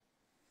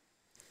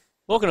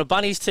Welcome to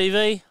Bunnies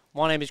TV.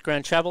 My name is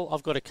Grant Chappell.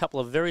 I've got a couple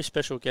of very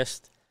special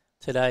guests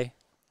today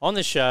on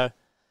the show.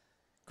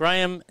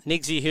 Graham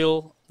Nigsy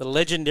Hill, the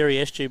legendary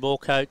SG ball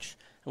coach.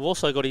 We've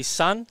also got his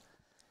son,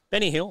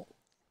 Benny Hill,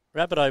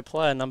 Rabbitoh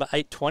player number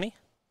 820,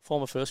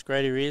 former first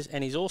grader he is,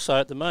 and he's also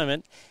at the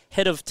moment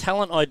head of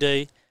talent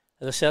ID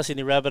at the South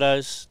Sydney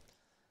Rabbitohs.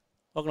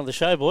 Welcome to the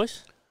show,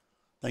 boys.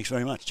 Thanks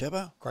very much,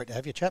 Chappo. Great to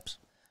have you, chaps.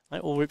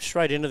 Mate, we'll rip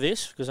straight into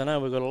this because I know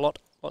we've got a lot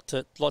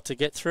to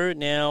get through.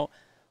 Now,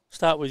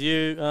 start with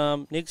you,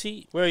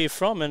 Nigsy. Where are you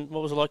from and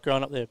what was it like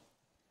growing up there?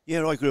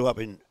 Yeah, I grew up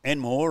in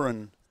Enmore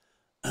and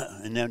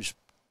in those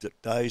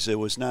days there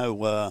was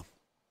no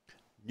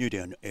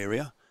Newtown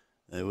area.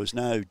 There was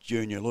no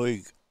junior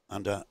league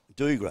under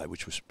D grade,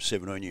 which was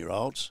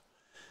 17-year-olds.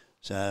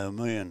 So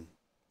me and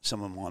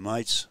some of my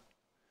mates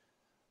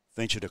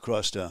ventured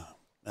across to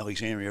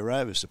Alexandria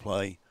Rovers to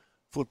play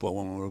football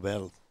when we were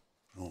about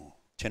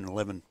 10,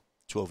 11,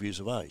 12 years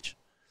of age.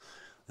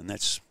 And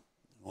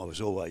I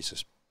was always a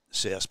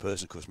South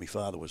person because my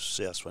father was a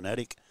South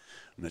fanatic,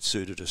 and it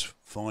suited us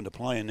fine to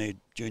play in their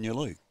junior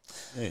league.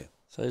 Yeah.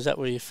 So is that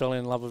where you fell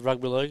in love with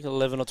rugby league,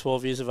 11 or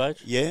 12 years of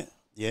age? Yeah,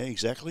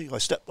 exactly. I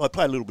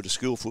played a little bit of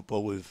school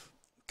football with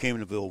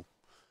Camdenville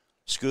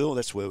School.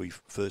 That's where we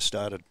first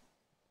started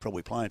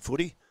probably playing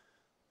footy,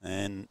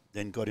 and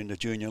then got into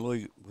junior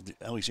league with the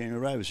Alexandria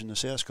Rovers in the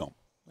South Comp.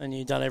 And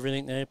you've done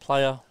everything there,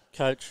 player,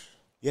 coach?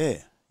 Yeah.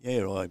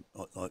 I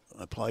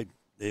played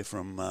there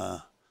from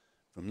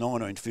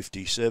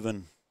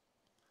 1957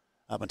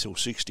 up until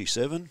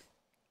 67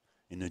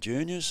 in the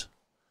juniors.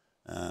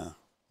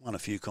 Won a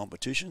few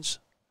competitions,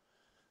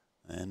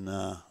 and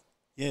And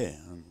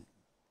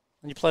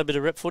you play a bit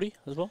of rep footy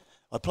as well?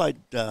 I played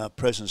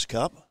President's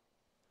Cup.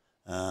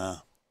 I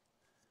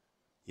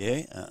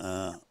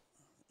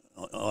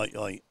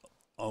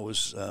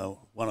was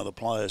one of the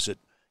players that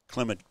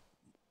Clem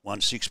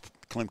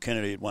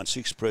Kennedy had won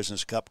 6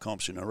 President's Cup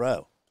comps in a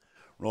row,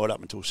 right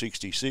up until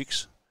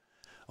 66.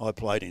 I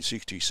played in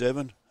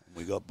 67, and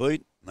we got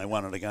beat, and they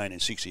won it again in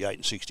 68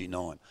 and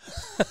 69.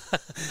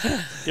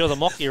 You're the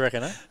mock, you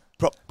reckon, eh?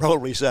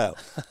 Probably so,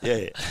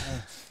 yeah.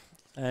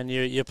 And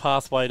your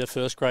pathway to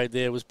first grade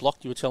there was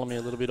blocked. You were telling me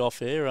a little bit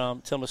off air.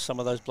 Tell me some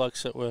of those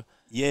blokes that were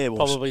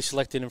probably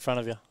selected in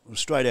front of you.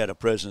 Straight out of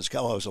President's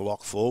Cup, I was a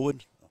lock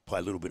forward. I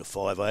played a little bit of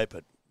 5'8",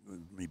 but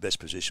my best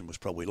position was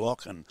probably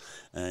lock. And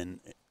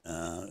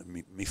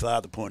my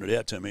father pointed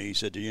out to me, he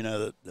said, do you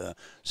know that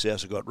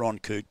South have got Ron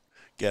Coote,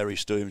 Gary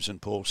Stevens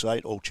and Paul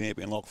Sate, all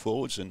champion lock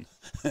forwards, and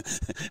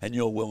and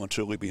you're well and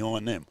truly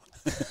behind them.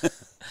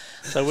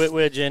 So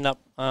where'd you end up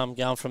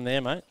going from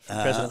there, mate,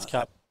 from President's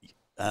Cup?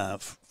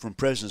 From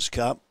President's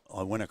Cup,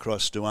 I went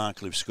across to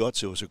Arncliffe Scots.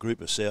 There was a group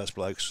of South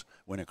blokes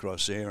went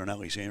across there, and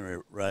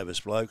Alexandria Rovers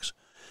blokes.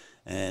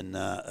 And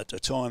at the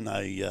time,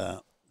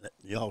 the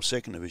old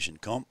second division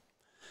comp,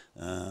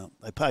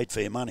 they paid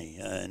fair money.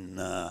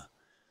 And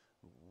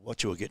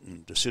what you were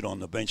getting to sit on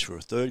the bench for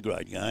a third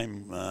grade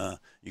game,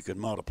 you could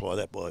multiply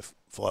that by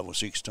 5 or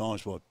 6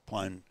 times by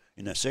playing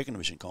in that second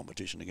division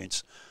competition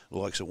against the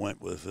likes of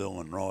Wentworthville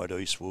and Ryde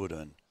Eastwood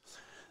and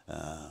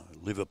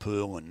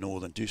Liverpool and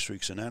Northern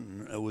Districts and that.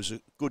 And it was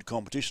a good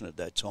competition at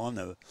that time.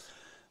 There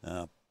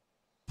were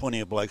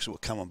plenty of blokes that were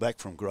coming back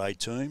from grade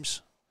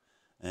teams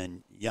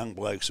and young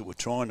blokes that were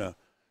trying to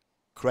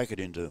crack it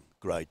into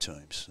grade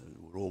teams.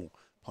 We were all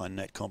playing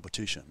that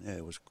competition. Yeah,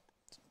 it was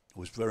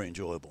very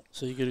enjoyable.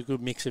 So you get a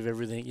good mix of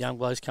everything. Young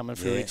blokes coming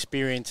through,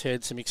 experienced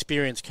heads, some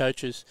experienced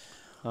coaches.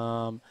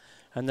 And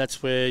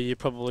that's where you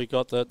probably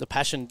got the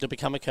passion to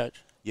become a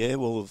coach. Yeah,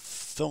 well, the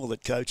fellow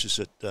that coaches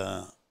at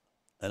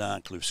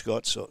Arncliffe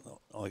Scots,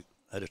 I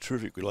had a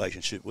terrific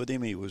relationship with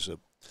him. He was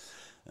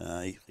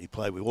he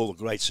played with all the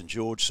great St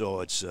George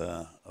sides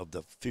of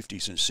the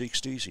 50s and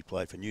 60s. He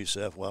played for New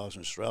South Wales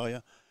and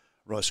Australia.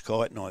 Ross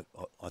Kite, and I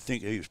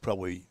think he was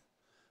probably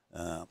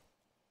a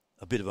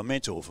bit of a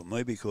mentor for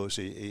me because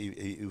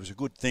he was a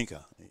good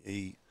thinker.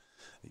 He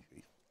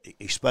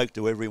spoke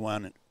to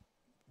everyone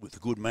with a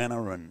good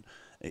manner, and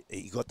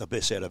he got the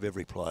best out of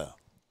every player.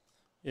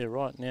 Yeah,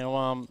 right.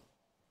 Now,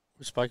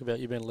 we spoke about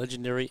you being a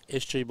legendary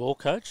SG ball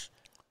coach.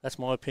 That's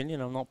my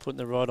opinion. I'm not putting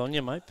the right on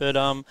you, mate. But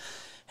how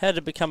did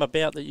it become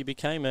about that you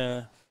became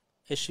a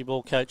SG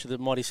ball coach of the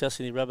mighty South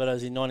Sydney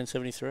Rabbitohs in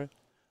 1973?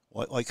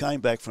 I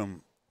came back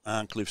from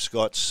Arncliffe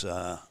Scots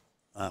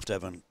after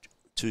having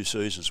 2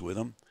 seasons with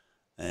them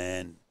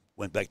and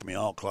went back to my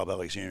old club,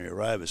 Alexandria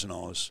Rovers, and I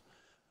was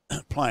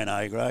playing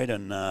A grade,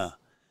 and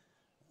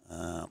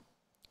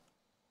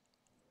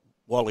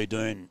Wally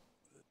Doon,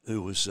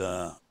 who was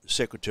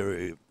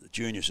secretary of the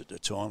juniors at the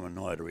time, and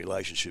I had a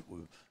relationship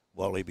with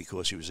Wally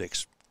because he was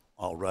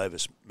ex-old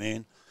Rovers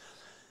man.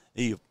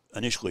 He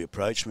initially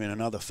approached me, and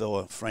another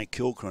fellow, Frank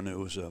Kilcran, who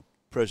was a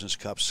President's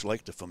Cup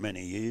selector for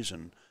many years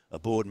and a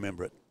board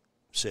member at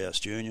South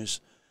Juniors.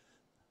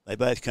 They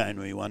both came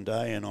to me one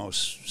day, and I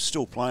was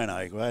still playing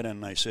A grade,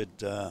 and they said,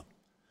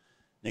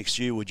 next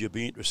year, would you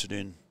be interested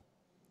in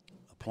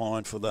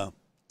applying for the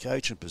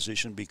coaching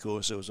position,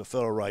 because there was a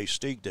fellow, Ray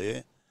Stig,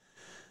 there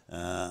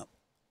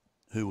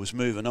who was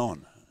moving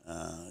on.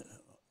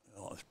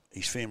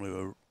 his family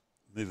were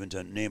moving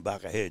to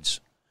Nambucca Heads,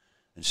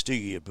 and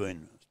Stiggy had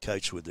been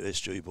coached with the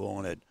SG Ball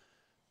and had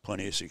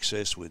plenty of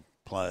success with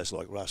players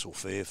like Russell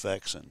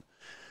Fairfax and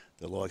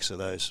the likes of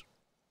those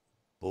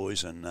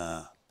boys. And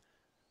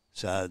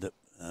so that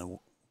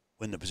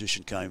when the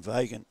position came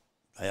vacant,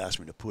 they asked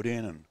me to put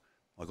in, and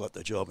I got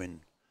the job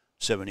in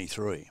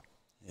 73.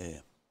 Yeah.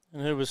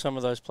 And who were some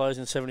of those players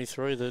in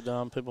 73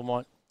 that people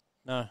might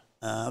know?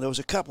 There was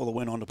a couple that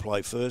went on to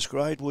play first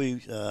grade.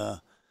 We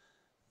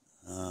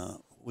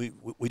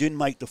didn't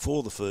make the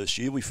four the first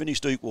year. We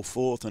finished equal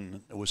fourth,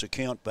 and there was a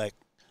count back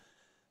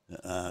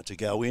to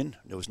go in.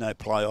 There was no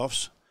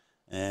playoffs,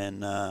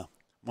 and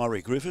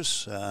Murray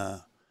Griffiths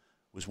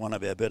was one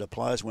of our better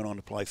players. Went on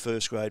to play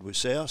first grade with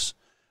South.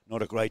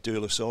 Not a great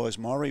deal of size,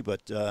 Murray,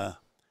 but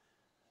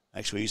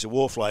actually he's a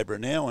wharf labourer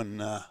now,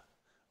 and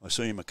I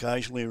see him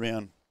occasionally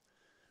around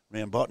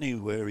Botany,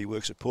 where he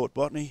works at Port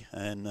Botany,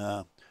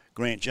 and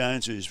Grant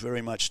Jones, who's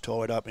very much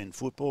tied up in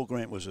football.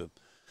 Grant was a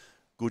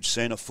good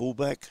centre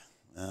fullback,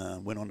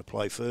 went on to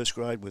play first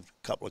grade with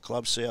a couple of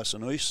clubs, South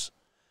and East,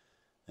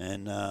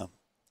 and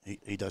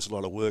he does a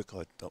lot of work.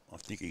 I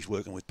think he's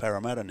working with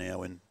Parramatta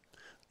now in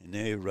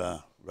their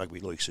rugby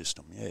league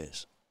system,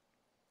 yes.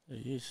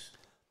 He is.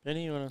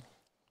 Benny, you want to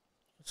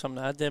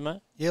something to add there,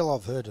 mate? Yeah, well,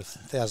 I've heard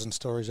 1,000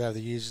 stories over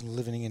the years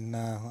living in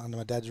under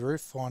my dad's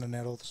roof, finding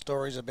out all the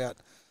stories about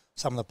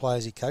some of the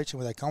players he coached and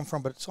where they come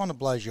from. But it kind of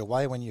blows you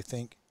away when you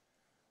think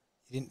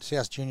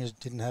South Juniors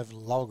didn't have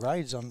lower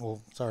grades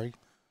until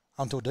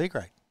D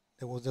grade.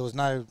 There was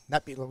no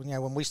nappy. You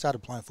know, when we started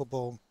playing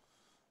football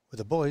with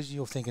the boys,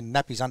 you're thinking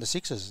nappies under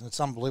sixes, and it's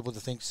unbelievable to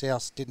think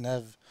South didn't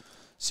have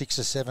 6s,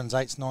 7s,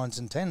 8s, 9s,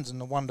 and 10s,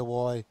 and I wonder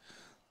why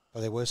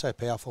they were so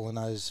powerful in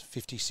those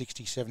 50s,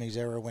 60s, 70s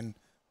era when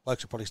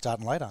blokes were probably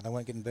starting later. They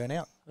weren't getting burnt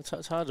out.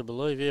 It's hard to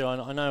believe, yeah.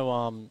 I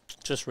know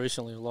just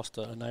recently I lost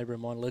a neighbour of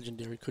mine,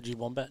 legendary Coogee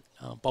Wombat,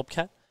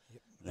 Bobcat,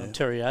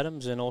 Terry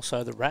Adams, and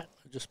also the Rat,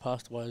 who just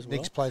passed away as well.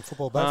 Nick's played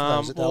football both of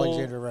those at the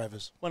Alexandria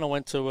Rovers. When I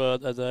went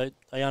to,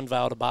 they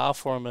unveiled a bar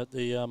for him at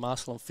the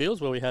Marsland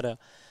Fields, where we had a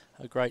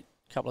great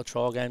couple of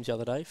trial games the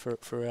other day for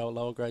our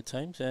lower grade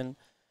teams, and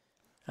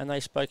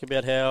they spoke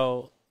about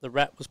how the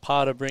Rat was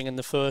part of bringing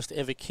the first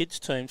ever kids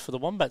teams for the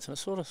Wombats, and it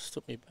sort of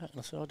stood me back. And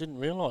I said, I didn't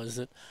realise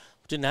that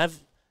we didn't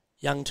have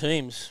young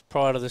teams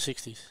prior to the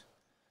 60s.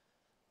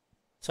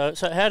 So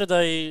how did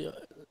they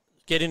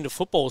get into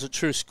football? Was it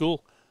true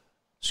school?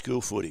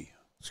 School footy.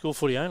 School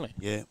footy only?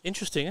 Yeah.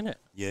 Interesting, isn't it?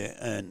 Yeah,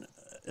 and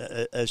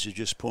as you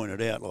just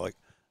pointed out, like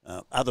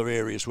other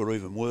areas were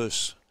even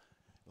worse.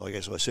 Like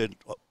as I said,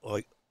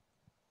 I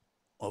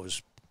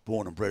was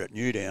born and bred at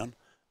Newdown,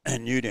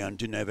 and Newdown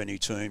didn't have any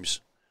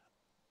teams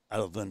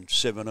other than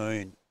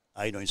 17,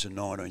 18s and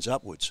 19s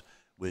upwards,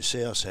 where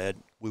South had,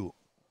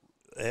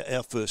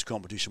 our first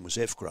competition was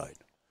F grade.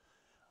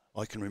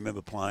 I can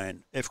remember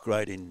playing F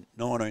grade in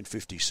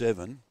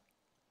 1957,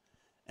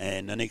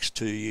 and the next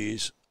 2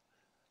 years,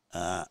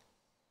 in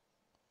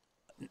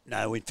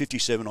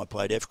 57 I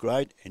played F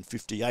grade, in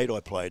 58 I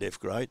played F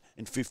grade,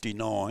 in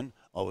 59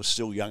 I was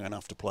still young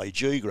enough to play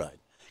G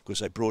grade, because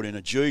they brought in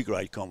a G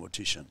grade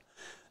competition.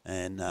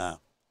 And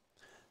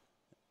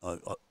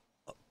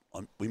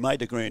we made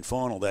the grand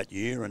final that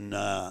year, and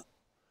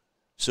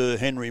Sir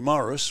Henry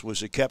Morris was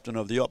the captain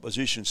of the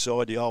opposition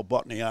side, the old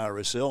Botany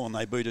RSL, and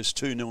they beat us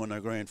 2-0 in the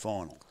grand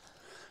final.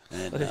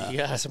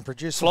 And some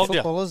producers,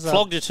 footballers.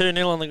 Flogged you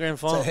 2-0 in the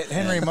grand final. So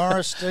Henry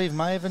Morris, Steve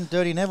Maven,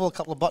 Dirty Neville, a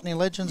couple of Botany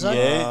legends.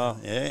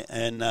 Yeah,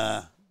 and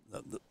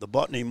the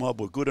Botany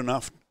mob were good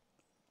enough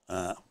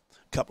a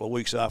couple of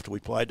weeks after we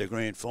played the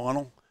grand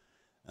final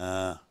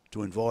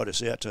to invite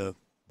us out to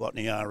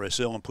Botany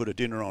RSL and put a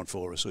dinner on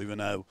for us, even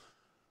though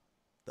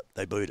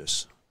they beat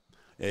us.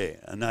 Yeah,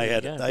 and they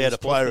had a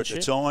player at the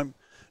time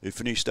who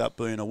finished up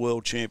being a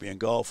world champion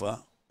golfer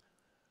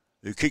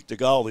who kicked the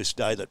goal this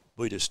day that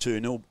beat us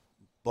 2-0,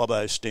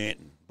 Bobby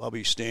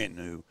Stanton,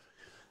 who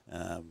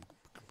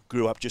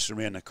grew up just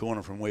around the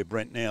corner from where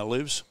Brent now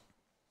lives.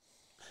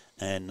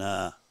 And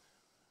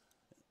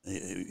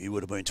he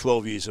would have been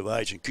 12 years of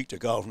age and kicked a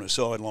goal from the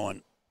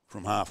sideline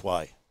from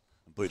halfway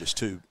and beat us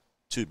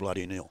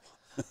 2-0.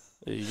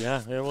 There you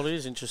go. Yeah, well, it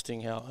is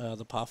interesting how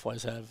the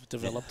pathways have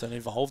developed and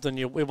evolved,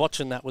 and we're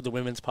watching that with the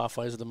women's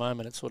pathways at the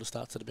moment. It sort of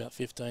starts at about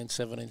 15,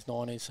 17s,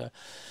 90s, so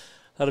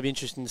that'll be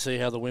interesting to see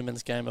how the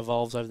women's game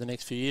evolves over the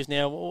next few years.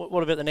 Now,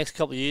 what about the next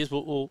couple of years?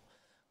 We'll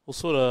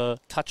sort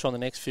of touch on the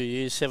next few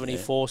years,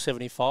 74,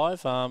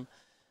 75.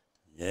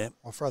 Yeah.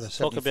 I'll throw the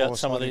talk about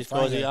some of these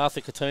guys.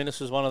 Arthur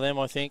Katunis was one of them,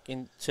 I think,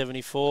 in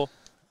 74.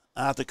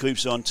 Arthur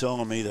keeps on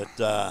telling me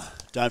that,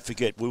 don't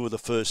forget, we were the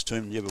first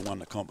team he ever won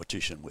the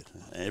competition with.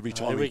 Every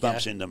time he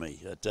bumps into me.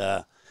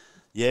 Arthur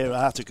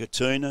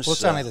Katunis. Well,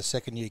 it's only the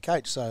second year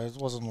coach, so it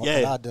wasn't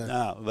hard to...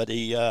 No, but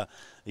he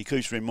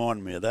keeps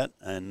reminding me of that.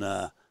 And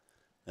Arthur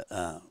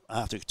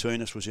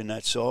Katunis was in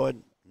that side.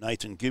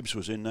 Nathan Gibbs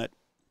was in that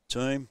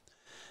team.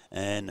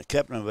 And the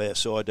captain of our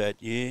side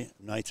that year,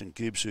 Nathan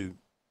Gibbs, who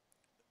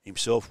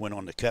himself went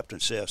on to captain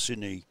South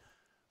Sydney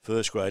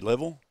first grade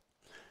level,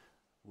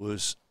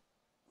 was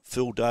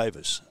Phil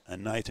Davis,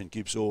 and Nathan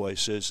Gibbs always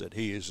says that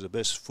he is the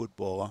best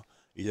footballer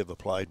he ever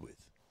played with.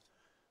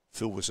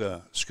 Phil was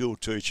a school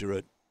teacher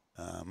at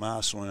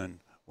Marcelin and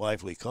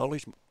Waverley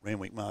College,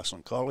 Renwick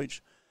Marcelin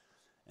College,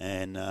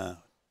 and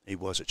he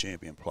was a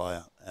champion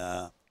player.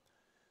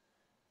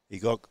 He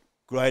got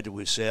graded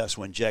with South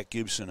when Jack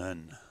Gibson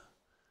and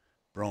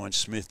Brian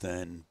Smith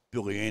and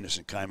Billy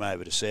Anderson came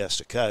over to South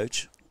to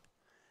coach,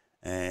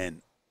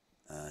 and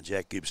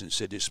Jack Gibson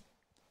said,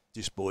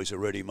 this boy's a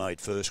ready-made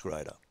first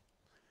grader.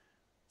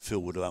 Phil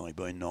would have only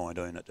been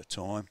 19 at the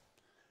time.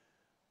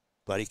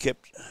 But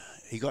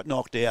he got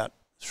knocked out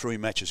 3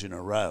 matches in a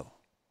row.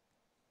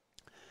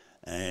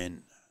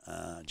 And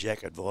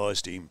Jack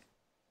advised him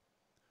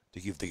to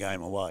give the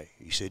game away.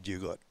 He said,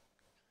 you've got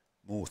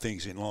more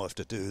things in life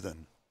to do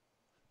than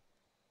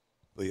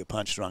be a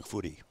punch-drunk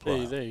footy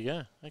player. There you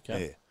go.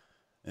 Okay.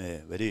 Yeah,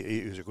 but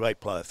he was a great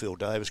player. Phil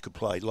Davis could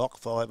play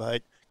lock, 5'8",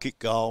 kick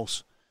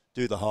goals,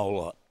 do the whole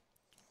lot.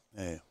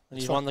 Yeah.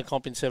 And you won the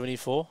comp in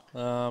 74.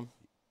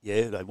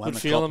 Yeah, they won good the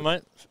feeling,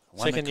 comp.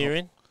 mate. Second year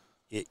in?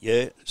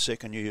 Yeah,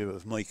 second year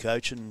of me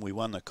coaching. We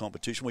won the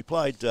competition. We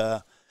played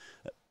at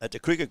the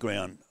cricket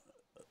ground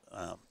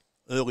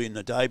early in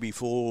the day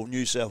before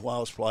New South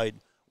Wales played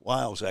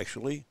Wales,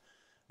 actually.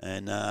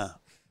 And,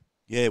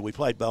 we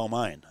played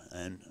Balmain,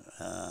 and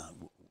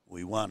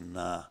we won,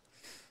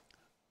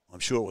 I'm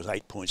sure it was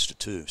 8 points to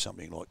 2,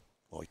 something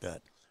like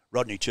that.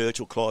 Rodney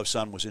Churchill, Clive's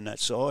son, was in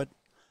that side.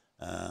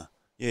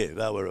 They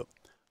were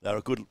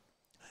a good.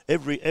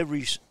 Every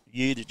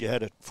year that you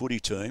had a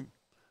footy team,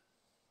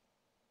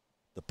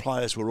 the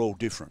players were all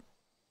different.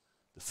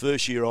 The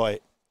first year I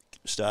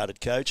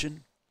started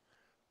coaching,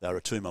 they were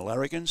a team of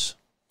larrigans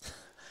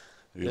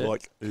who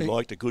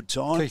liked a good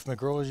time. Keith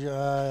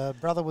McGraw's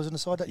brother was in the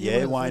side that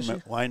year. Yeah,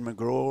 Wayne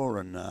McGraw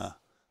and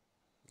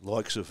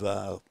likes of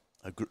a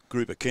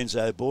group of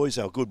Kenzo boys.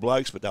 They were good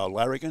blokes, but they were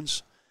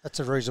larrigans. That's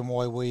the reason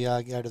why we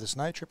go to the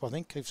snow trip. I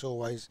think Keith's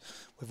always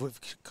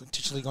we've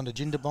continually gone to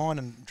Jindabyne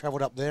and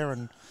travelled up there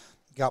and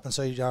go up and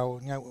see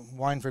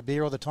Wayne for a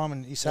beer all the time,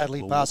 and he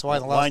sadly passed away.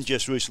 Wayne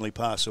just recently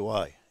passed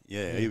away.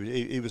 Yeah.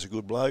 He was a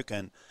good bloke,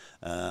 and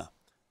and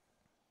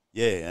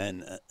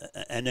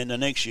then the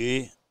next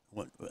year,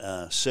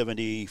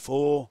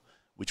 74,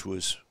 which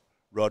was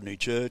Rodney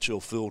Churchill,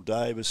 Phil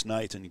Davis,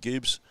 Nathan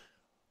Gibbs,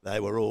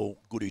 they were all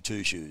goody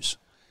two-shoes.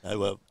 They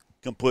were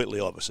completely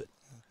opposite.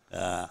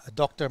 A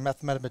doctor, a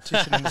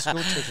mathematician, and a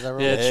school teacher. They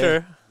were all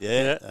true.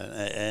 Yeah.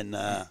 And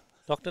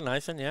Dr.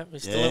 Nathan, he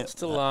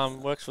still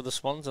works for the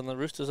Swans and the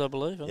Roosters, I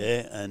believe.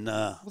 Yeah, and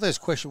well, there's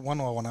question one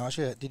I want to ask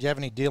you. Did you have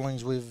any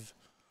dealings with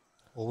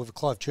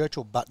Clive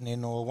Churchill butting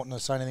in or wanting to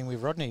say anything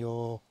with Rodney?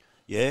 Or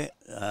yeah,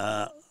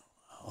 I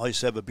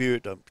used to have a beer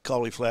at the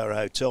Cauliflower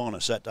Hotel on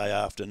a Saturday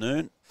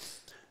afternoon,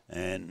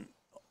 and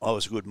I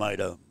was a good mate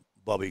of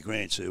Bobby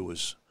Grant, who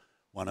was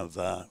one of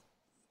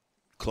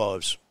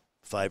Clive's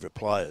favourite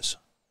players.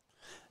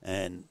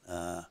 And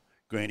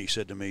Granny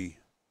said to me,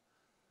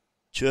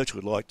 Church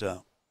would like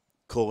to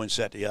call in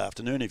Saturday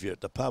afternoon if you're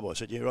at the pub. I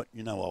said, yeah, right,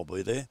 I'll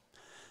be there.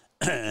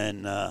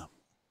 And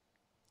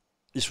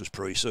this was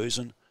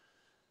pre-season,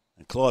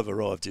 and Clive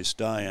arrived this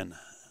day, and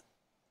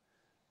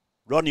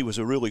Rodney was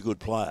a really good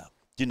player.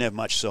 Didn't have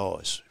much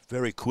size,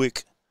 very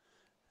quick,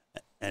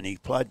 and he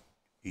played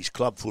his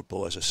club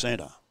football as a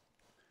centre.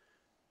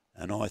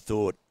 And I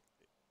thought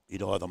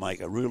he'd either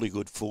make a really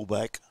good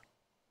fullback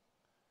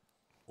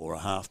or a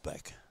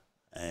halfback.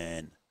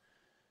 And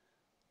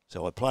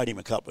so I played him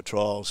a couple of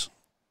trials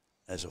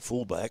as a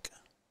fullback,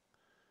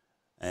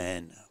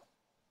 and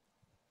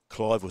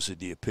Clive was of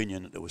the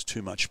opinion that there was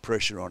too much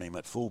pressure on him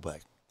at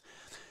fullback.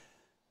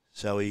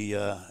 So he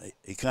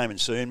came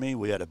and seen me.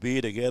 We had a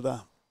beer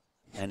together,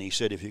 and he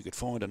said if he could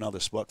find another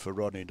spot for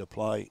Rodney to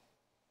play,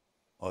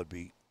 I'd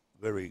be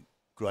very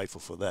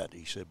grateful for that.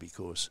 He said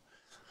because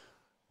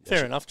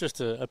fair enough,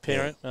 just a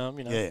parent,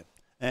 Yeah.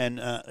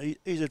 And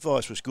his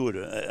advice was good.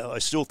 I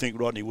still think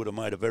Rodney would have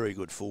made a very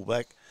good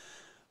fullback,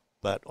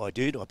 but I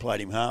did. I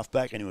played him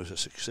halfback, and he was a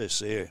success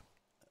there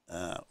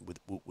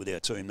with our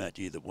team that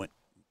year that went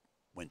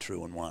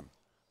through and won.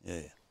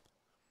 Yeah.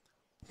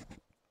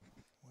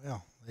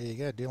 Well, there you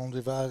go, dealing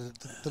with the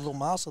little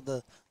master,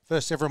 the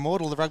first ever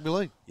immortal of the rugby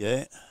league.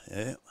 Yeah.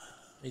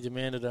 He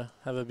demanded to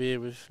have a beer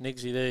with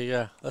Niggsy. There you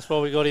go. That's why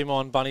we got him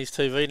on Bunnies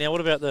TV. Now, what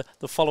about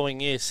the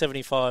following year,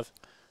 75?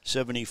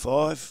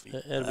 75. How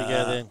did we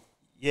go then?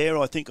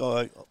 Yeah, I think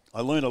I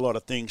learned a lot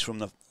of things from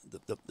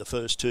the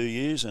first 2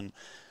 years, and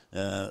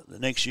the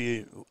next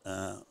year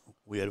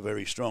we had a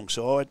very strong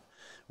side,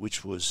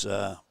 which was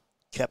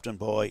captained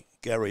by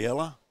Gary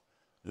Ella,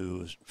 who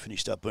was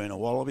finished up being a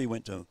Wallaby,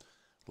 went to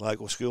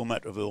local school,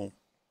 Matraville.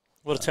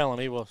 What a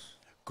talent he was.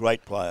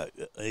 Great player.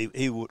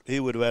 He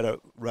would have had a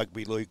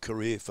rugby league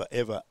career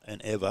forever and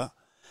ever,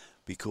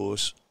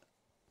 because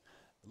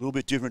a little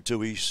bit different to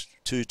his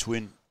 2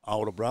 twin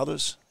older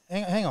brothers.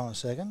 Hang on a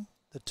second.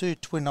 The 2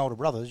 twin older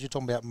brothers, you're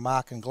talking about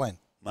Mark and Glenn.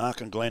 Mark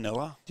and Glenn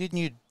Ella. Didn't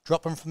you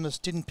drop him from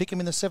didn't pick him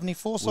in the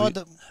 74 side?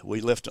 We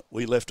left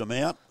him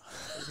out.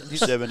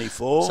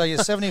 74. So your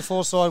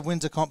 74 side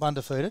wins a comp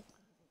undefeated.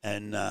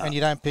 And you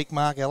don't pick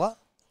Mark Ella?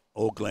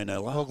 or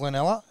Glenella. Or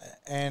Glenella.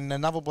 And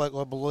another bloke,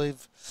 I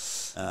believe.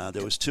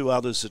 There was two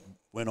others that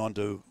went on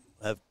to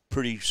have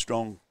pretty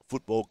strong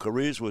football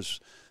careers, was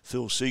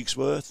Phil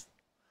Siegsworth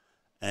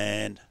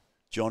and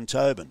John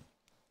Tobin.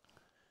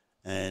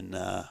 And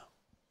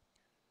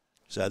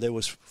so there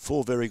was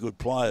four very good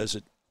players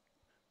that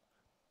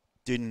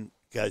didn't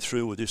go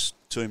through with this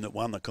team that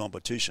won the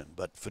competition,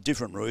 but for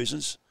different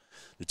reasons.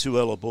 The two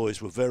Ella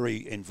boys were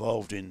very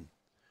involved in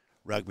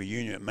rugby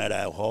union at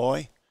Maddow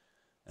High,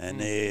 and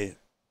their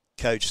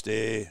coach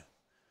there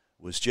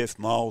was Jeff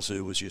Moles,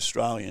 who was the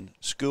Australian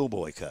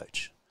schoolboy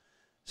coach.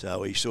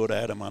 So he sort of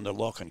had him under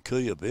lock and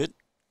key a bit.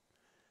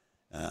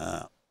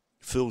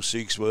 Phil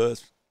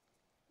Siegsworth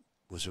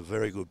was a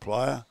very good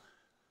player,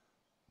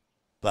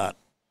 but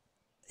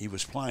he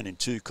was playing in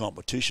two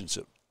competitions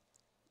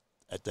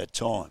at that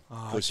time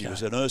because he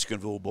was an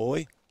Erskineville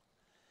boy.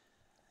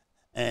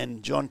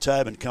 And John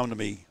Tobin come to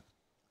me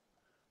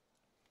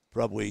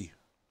probably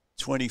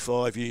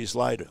 25 years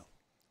later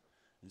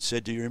and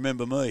said, "Do you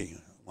remember me?"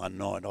 One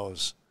night I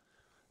was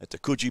at the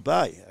Coogee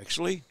Bay,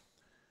 actually,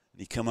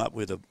 and he come up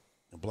with a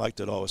bloke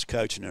that I was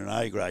coaching in an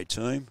A-grade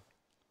team.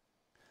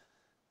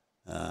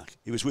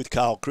 He was with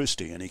Carl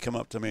Christie, and he come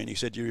up to me and he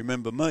said, "Do you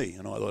remember me?"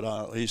 And I thought,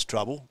 "Oh, here's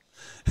trouble."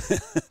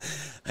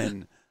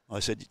 And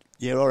I said,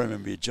 "Yeah, I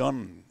remember you,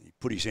 John." He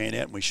put his hand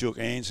out and we shook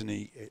hands, and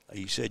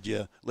he said,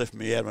 "You left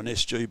me out of an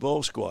SG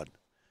ball squad."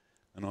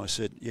 And I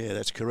said, "Yeah,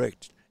 that's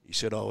correct." He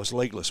said, "I was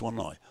legless,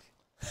 wasn't I?"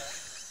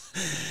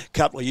 A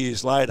couple of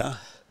years later,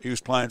 he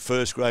was playing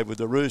first grade with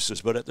the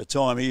Roosters, but at the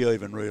time he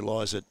even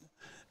realised that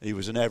he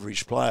was an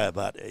average player,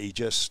 but he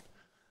just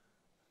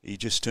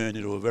turned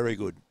into a very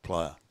good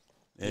player.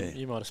 Yeah.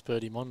 You might have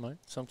spurred him on, mate.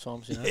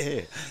 Sometimes, you know.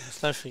 Yeah.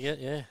 Don't forget,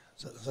 yeah.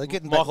 So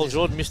getting Michael back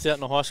Jordan missed out in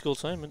the high school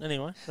team, but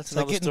anyway, that's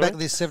another getting story. back to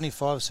this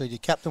 75 seed, your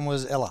captain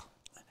was Ella.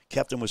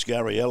 Captain was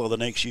Gary Ella the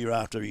next year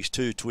after his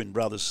two twin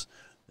brothers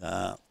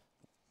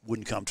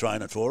wouldn't come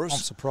training for us. I'm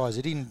surprised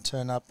he didn't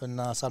turn up and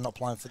say, "I'm not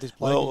playing for this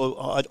player."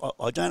 Well,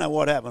 I don't know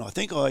what happened. I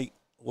think I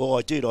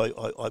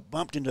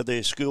bumped into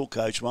their school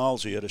coach,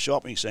 Molesy, at a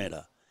shopping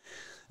centre.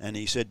 And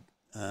he said,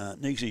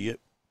 "Niggsy,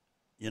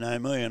 you know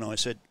me?" And I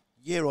said,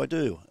 "Yeah, I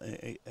do."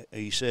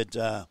 He said,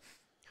 "I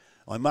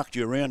mucked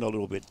you around a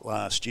little bit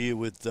last year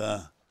with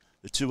the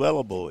two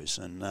Ella boys."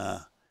 And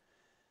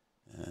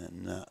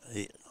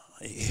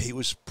he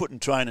was putting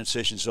training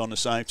sessions on the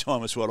same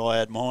time as what I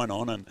had mine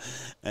on,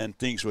 and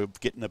things were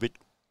getting a bit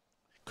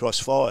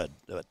cross-fired.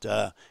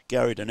 But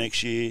Gary the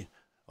next year,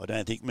 I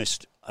don't think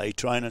missed a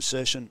training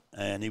session,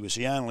 and he was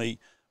the only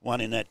one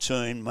in that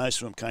team.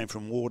 Most of them came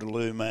from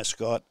Waterloo,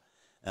 Mascot,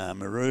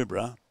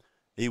 Maroubra.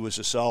 He was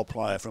the sole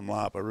player from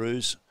La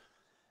Perouse,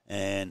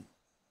 and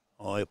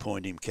I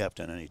appointed him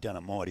captain, and he done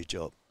a mighty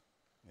job.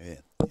 Yeah,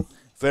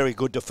 very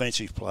good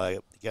defensive player,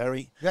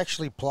 Gary. You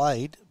actually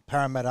played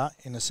Parramatta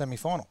in the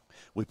semi-final.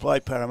 We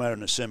played Parramatta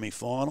in the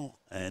semi-final,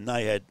 and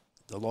they had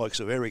the likes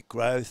of Eric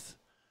Groth,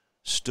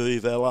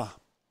 Steve Ella.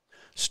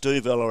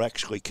 Steve Ella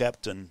actually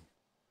captained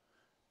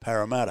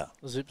Parramatta.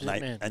 Zip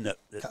man. And the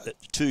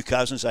two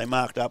cousins, they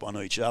marked up on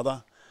each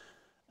other,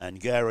 and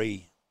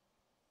Gary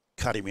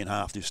cut him in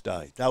half this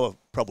day. They were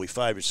probably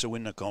favourites to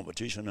win the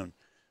competition, and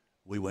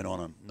we went on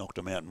and knocked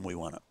them out, and we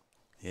won it.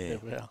 Yeah. There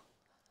we are.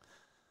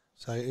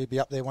 So he'd be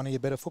up there, one of your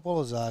better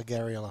footballers,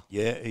 Gary Ella.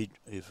 Yeah,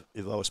 if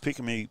I was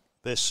picking me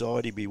best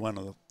side, he'd be one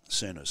of the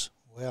centres.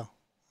 Wow.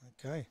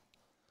 Okay.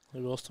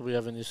 Who else do we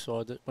have in this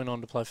side that went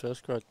on to play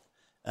first grade?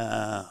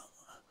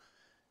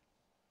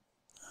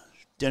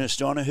 Dennis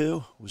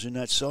Donahue was in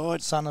that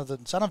side. Son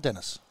of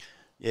Dennis.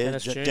 Yeah,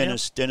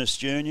 Dennis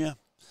Jr.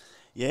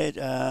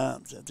 Yeah,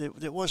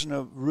 there wasn't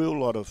a real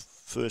lot of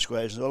first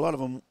graders. A lot of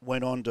them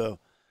went on to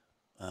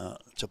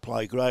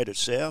play grade at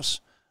South.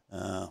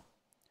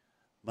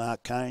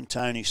 Mark Kane,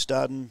 Tony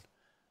Studden,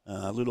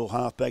 little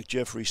halfback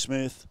Jeffrey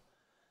Smith.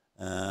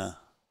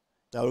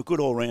 They were a good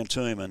all-round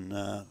team, and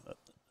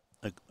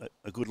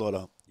a good lot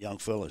of young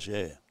fellas,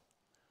 yeah.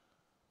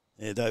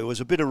 Yeah, there was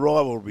a bit of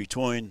rivalry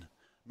between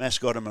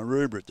Mascot and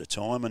Maroubra at the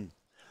time, and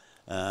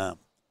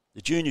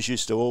the juniors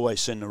used to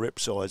always send the rep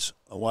sides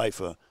away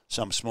for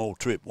some small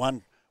trip.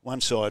 One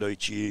side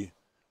each year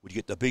would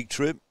get the big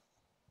trip.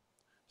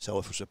 So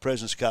if it was the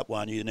President's Cup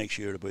one year, the next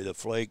year it would be the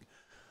flag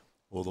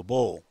or the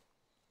ball.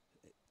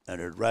 And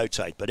it would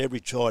rotate. But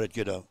every side would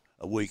get a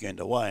weekend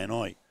away. And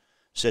I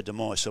said to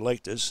my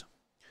selectors,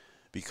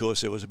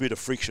 because there was a bit of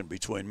friction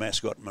between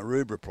Mascot and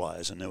Maroubra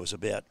players, and there was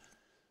about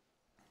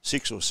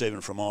 6 or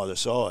 7 from either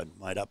side,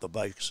 made up the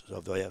base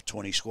of our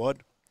 20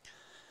 squad.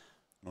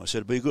 And I said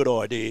it'd be a good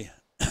idea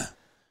to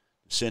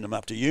send them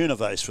up to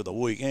Univace for the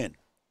weekend.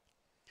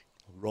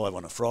 Arrive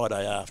on a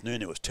Friday afternoon,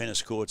 there was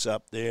tennis courts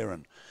up there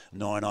and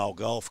 9-hole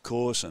golf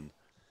course, and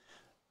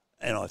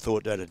I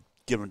thought that'd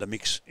give them to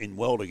mix in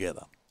well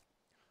together.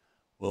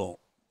 Well,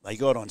 they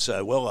got on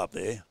so well up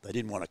there, they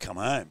didn't want to come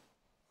home.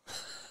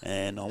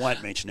 And I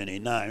won't mention any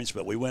names,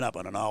 but we went up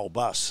on an old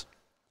bus,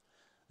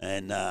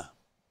 and it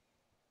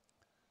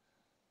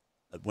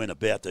went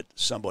about that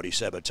somebody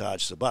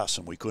sabotaged the bus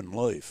and we couldn't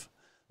leave.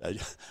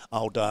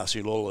 Old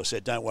Darcy Lawler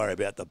said, "Don't worry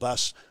about the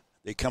bus.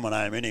 they're coming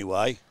home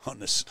anyway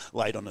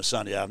late on the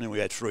Sunday afternoon. We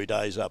had 3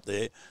 days up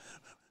there.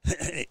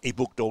 He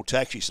booked all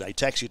taxis. They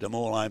taxied them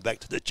all home back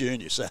to the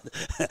juniors. So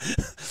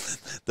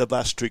the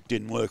bus trick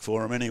didn't work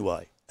for them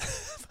anyway.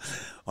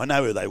 I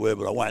know who they were,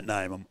 but I won't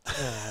name them.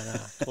 No,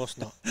 of course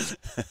not.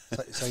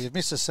 So you've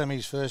missed the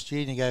semis first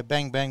year, and you go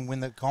bang, bang,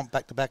 win the comp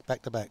back to back,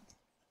 back to back.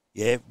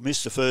 Yeah,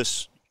 missed the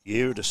first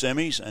year of the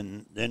semis,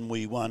 and then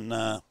we won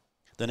the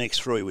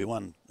next 3. We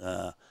won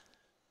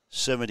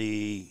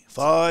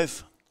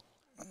 75.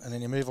 And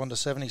then you move on to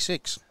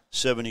 76.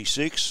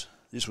 76.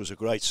 This was a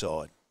great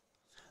side.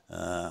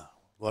 A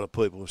lot of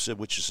people have said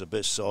which is the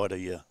best side of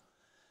your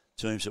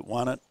teams that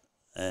won it.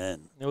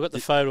 And Now we've got the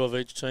photo of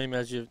each team,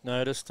 as you've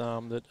noticed,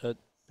 that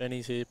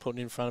Benny's here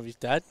putting in front of his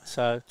dad.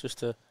 So just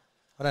to...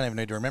 I don't even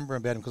need to remember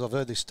about him because I've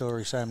heard this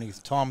story so many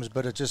times.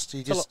 But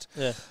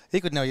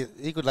he could know.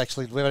 He could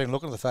actually, without even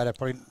looking at the photo,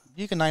 probably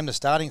you can name the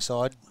starting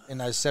side in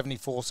those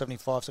 74,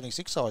 75,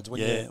 76 sides.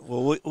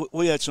 Well,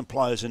 we had some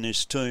players in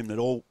this team that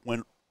all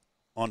went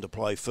on to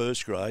play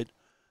first grade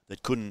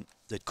that couldn't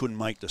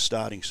make the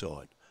starting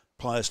side.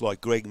 Players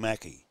like Greg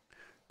Mackey,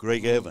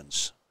 Greg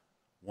Evans,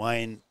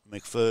 Wayne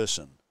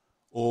McPherson,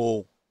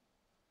 all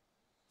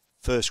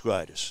first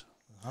graders.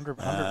 100.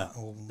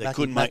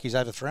 Mackey's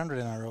over 300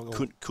 in our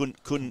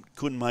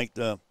couldn't make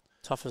the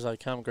tough as they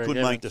come. Greg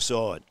couldn't Evans. make the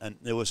side, and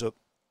there was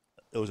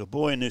a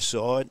boy in this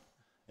side.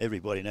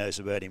 Everybody knows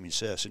about him in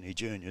South Sydney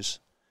Juniors,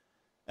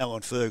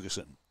 Alan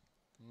Ferguson.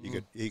 He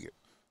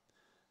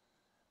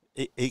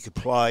could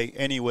play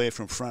anywhere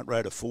from front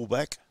row to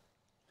fullback.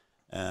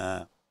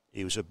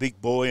 He was a big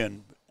boy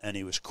and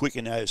he was quick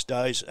in those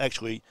days.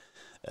 Actually,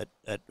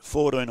 at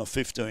 14 or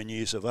 15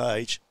 years of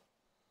age,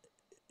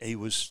 he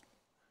was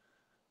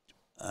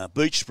a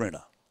beach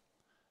sprinter.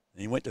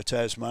 He went to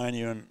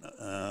Tasmania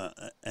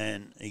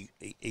and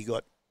he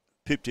got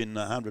pipped in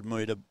the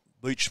 100-metre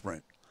beach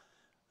sprint.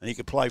 And he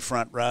could play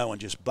front row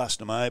and just bust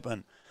them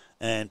open.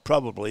 And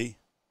probably,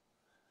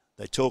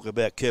 they talk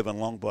about Kevin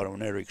Longbottom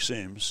and Eric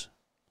Sims.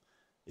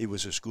 He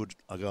was as good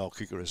a goal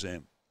kicker as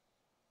them.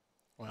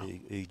 Wow.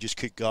 He just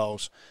kicked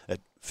goals at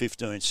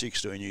 15,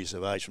 16 years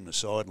of age from the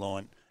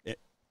sideline,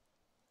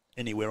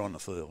 anywhere on the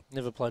field.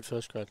 Never played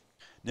first grade.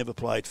 Never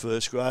played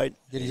first grade.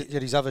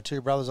 Yet his other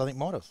 2 brothers, I think,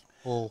 might have.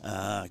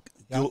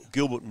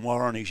 Gilbert and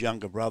Warren, his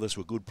younger brothers,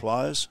 were good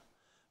players,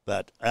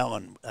 but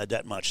Alan had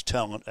that much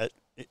talent.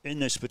 In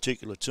this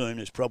particular team,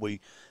 there's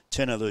probably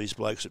 10 of these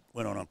blokes that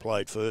went on and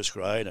played first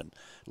grade, and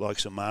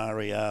likes of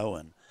Mario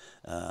and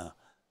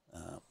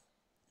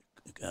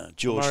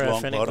George Mario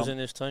Longbottom. Fennick was in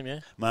this team, yeah?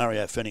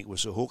 Mario Fennick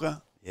was a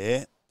hooker,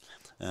 yeah.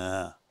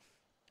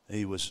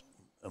 He was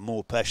a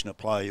more passionate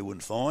player you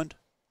wouldn't find.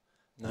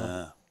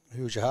 No.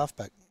 Who was your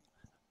halfback?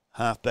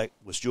 Halfback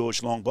was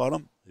George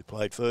Longbottom, who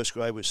played first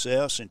grade with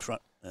South in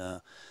front.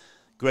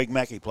 Greg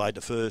Mackey played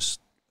the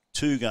first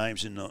 2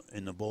 games in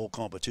the ball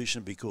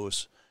competition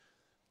because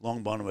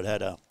Longbottom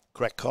had a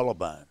cracked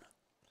collarbone,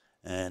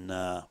 and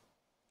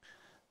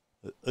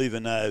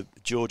even though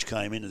George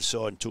came into the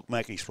side and took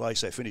Mackey's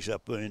place, they finished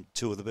up being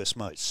 2 of the best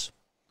mates.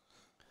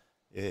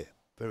 Yeah,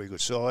 very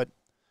good side.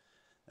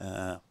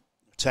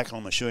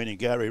 Tackle machining,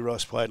 Gary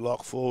Ross played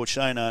lock forward.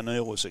 Shane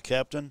O'Neill was the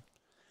captain.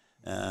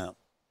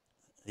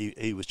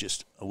 He was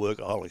just a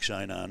workaholic,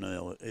 Shane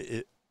O'Neill.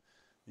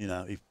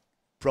 He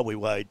probably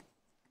weighed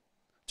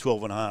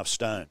 12 and a half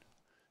stone.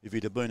 If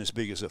he'd have been as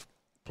big as the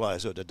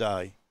players of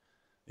today,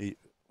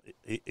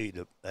 he'd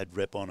have had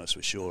rep on us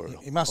for sure.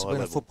 He must have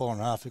been a football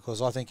and a half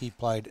because I think he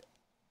played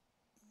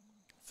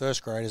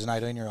first grade as an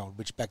 18-year-old,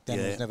 which back then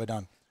was never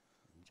done.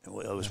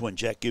 Well, it was when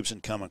Jack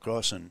Gibson come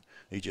across and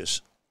he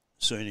just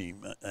seen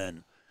him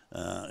and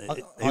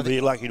he'd be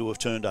lucky to have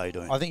turned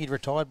 18. I think he'd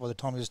retired by the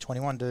time he was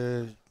 21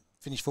 to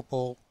finish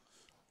football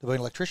to be an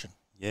electrician.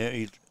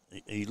 Yeah,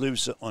 he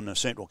lives on the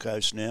Central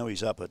Coast now.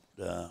 He's up at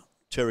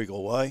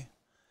Terrigal Way.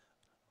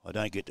 I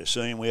don't get to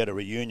see him. We had a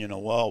reunion a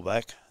while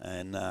back,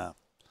 and of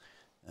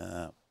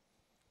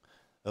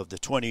the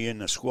 20 in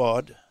the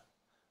squad,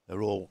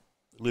 they're all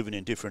living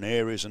in different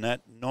areas and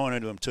that. 9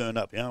 of them turned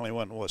up. The only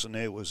one that wasn't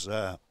there was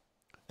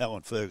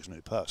Alan Ferguson,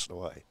 who passed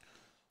away.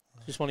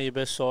 Just one of your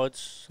best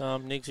sides,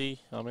 Niggsy.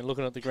 I mean,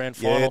 looking at the grand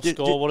final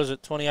score, what is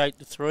it,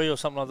 28-3 or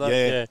something like that?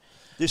 Yeah.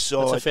 This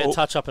side, that's a fair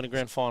touch-up in the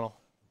grand final.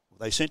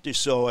 They sent this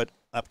side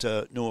up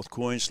to North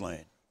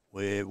Queensland,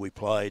 where we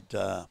played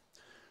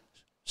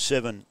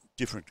 7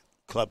 different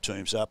club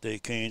teams up there,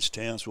 Cairns,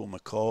 Townsville,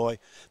 Mackay.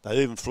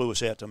 They even flew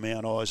us out to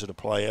Mount Isa to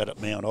play out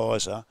at Mount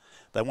Isa.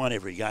 They won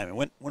every game.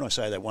 And when I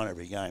say they won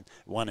every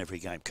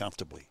game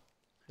comfortably.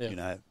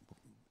 Yeah.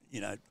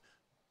 You know,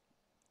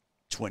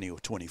 20 or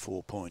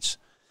 24 points.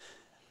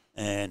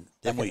 And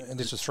then and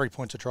this was 3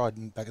 points a try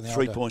back in the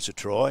 3 points a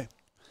try.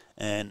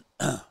 And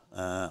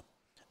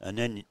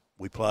then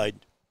we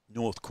played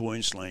North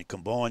Queensland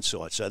combined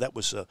side. So that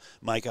was a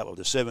make-up of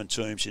the 7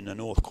 teams in the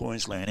North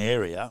Queensland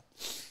area.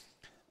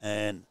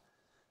 And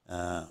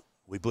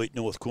we beat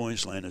North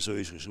Queensland as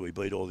easily as we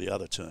beat all the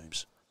other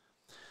teams.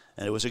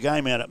 And it was a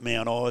game out at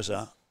Mount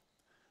Isa,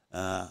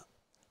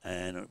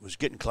 and it was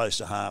getting close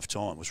to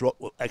half-time. It was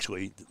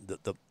actually,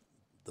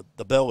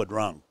 the bell had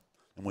rung.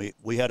 and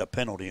we had a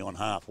penalty on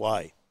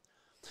halfway.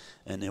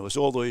 And there was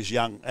all these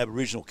young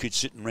Aboriginal kids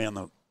sitting around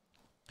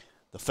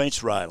the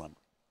fence railing,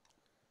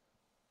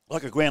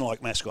 like a ground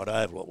like Mascot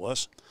Oval it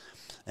was.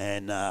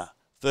 And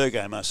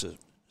Fergo must have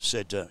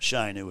said to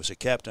Shane, who was the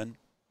captain,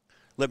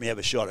 let me have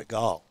a shot at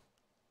goal.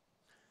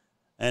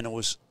 And it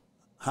was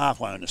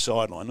halfway on the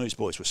sideline. These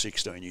boys were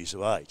 16 years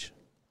of age.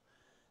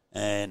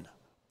 And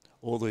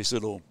all these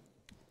little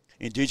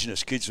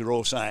Indigenous kids were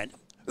all saying,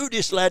 who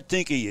this lad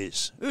think he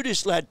is? Who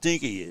this lad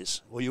think he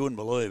is? Well, you wouldn't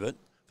believe it.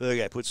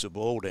 Fergo puts the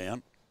ball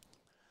down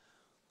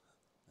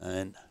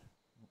and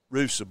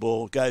roofs the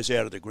ball, goes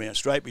out of the ground,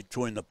 straight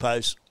between the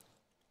posts,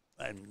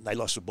 and they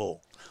lost the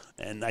ball.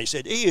 And they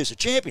said, he is a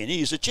champion,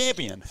 he is a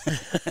champion.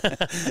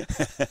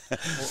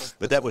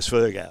 But that was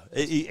Fergo.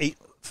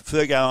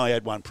 Fergo only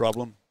had one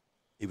problem.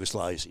 He was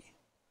lazy.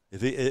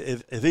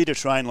 If he'd have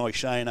trained like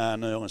Shane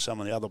Arnell and some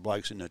of the other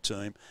blokes in the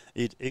team,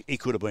 he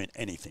could have been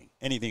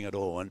anything at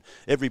all. And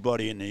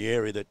everybody in the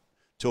area that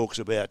talks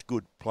about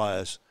good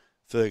players,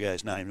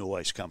 Fergo's name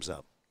always comes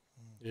up.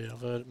 Yeah,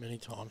 I've heard it many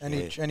times.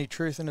 Any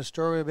truth in the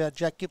story about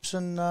Jack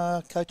Gibson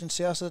coaching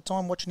South at the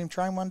time, watching him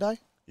train one day?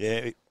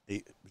 Yeah,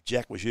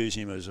 Jack was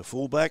using him as a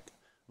fullback.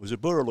 It was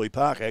at Burraloo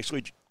Park,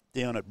 actually,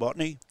 down at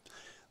Botany.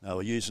 They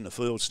were using the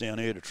fields down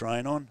here to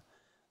train on.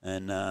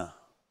 And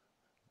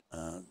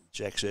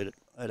Jack said,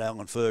 at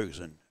Alan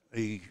Ferguson,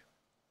 he's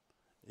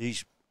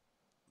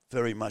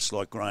very much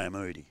like Graham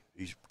Moody.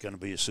 He's going to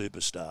be a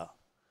superstar.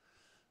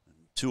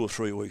 2 or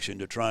 3 weeks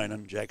into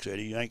training, Jack said,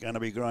 he ain't going to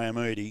be Graham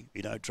Moody.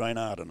 He don't train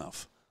hard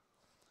enough.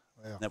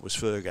 Wow. That was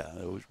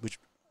Fergo, which,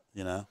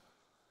 you know.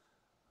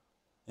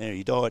 Yeah,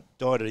 he died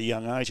at a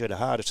young age, had a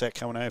heart attack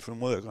coming home from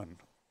work on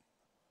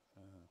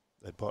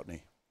at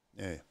Botany.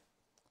 Yeah.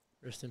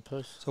 Rest in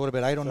peace. So what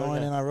about 8 or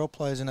 9 NRL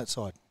players in that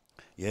side?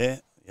 Yeah,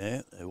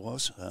 there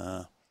was.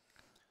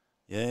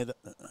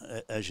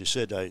 As you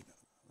said, they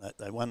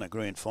won the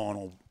grand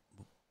final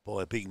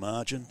by a big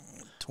margin.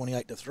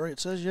 28-3, it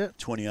says, yeah.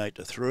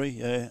 28-3,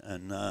 yeah.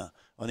 And I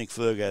think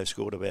Fergo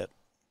scored about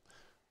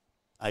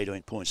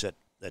 18 points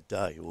that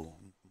day, or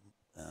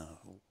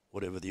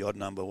whatever the odd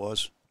number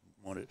was.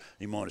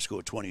 He might have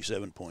scored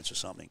 27 points or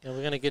something. Yeah, we're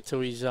going to get to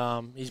his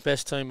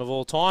best team of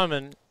all time,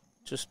 and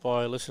just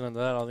by listening to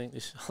that, I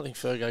think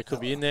Fergo could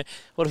be in there.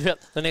 What about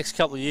the next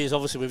couple of years?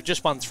 Obviously, we've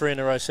just won 3 in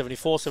a row,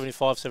 74,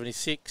 75,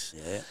 76.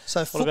 Yeah.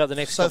 So what about the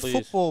next couple of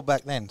years? So football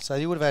back then, so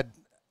you would have had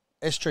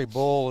Estuary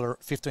Ball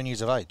at 15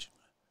 years of age.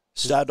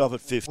 Started off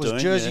at 15.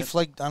 Was Jersey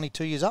Flegg only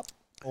 2 years up?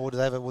 Or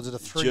was it a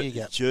 3-year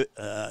gap?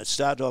 It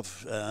started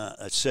off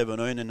at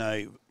 17 and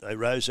they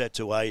rose that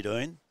to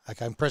 18.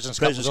 Okay, and President's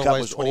Cup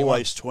was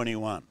always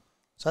 21.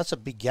 So that's a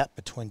big gap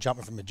between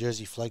jumping from a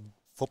Jersey Flegg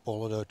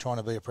footballer to trying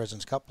to be a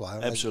President's Cup player.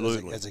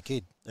 Absolutely. As a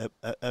kid.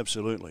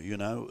 Absolutely. You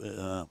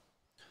know,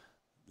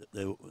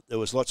 there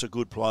was lots of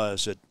good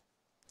players that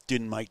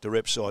didn't make the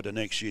rep side the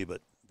next year,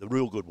 but the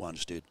real good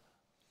ones did.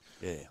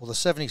 Yeah. Well, the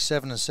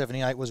 77 and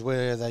 78 was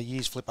where the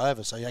years flip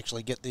over, so you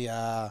actually get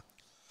the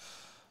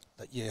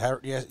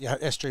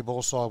Estuary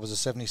Ball side was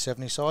a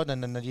 70-70 side,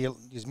 and then the year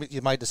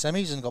you made the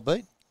semis and got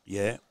beat.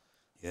 Yeah.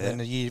 Yeah. Then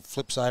the year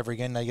flips over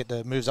again. They get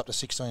the moves up to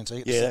 16. So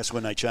that's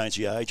when they change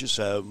the ages.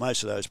 So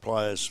most of those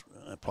players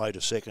played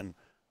a second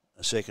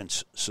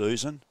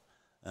season.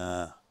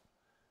 There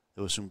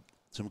were some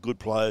good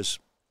players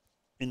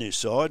in this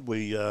side.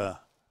 We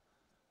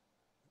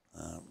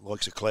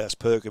likes of Klaus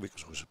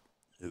Perkovic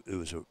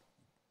was a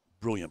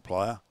brilliant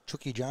player.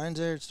 Chucky Jones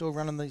there still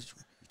running these.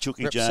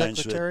 Chucky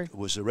Jones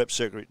was the rep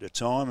secretary at the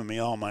time, and my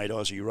old mate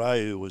Ozzie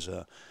Ray, who was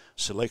a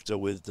selector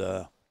with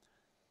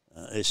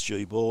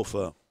SG Ball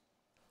for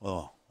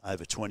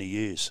over 20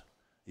 years.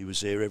 He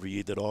was there every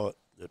year that I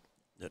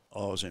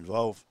was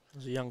involved.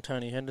 Was a young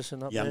Tony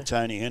Henderson up there? Young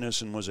Tony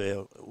Henderson was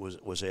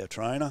our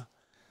trainer.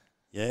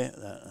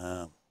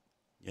 Yeah,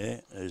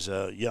 there's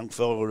a young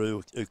fella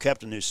who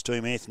captained this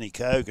team, Anthony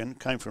Cogan,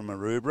 came from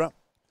Maroubra,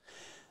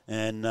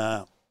 and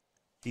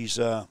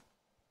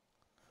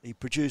he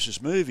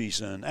produces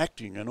movies and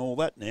acting and all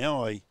that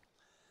now. I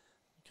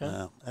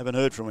haven't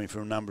heard from him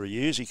for a number of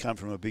years. He came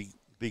from a big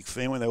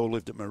family. They all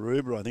lived at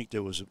Maroubra. I think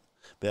there was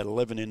about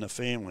 11 in the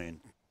family,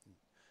 and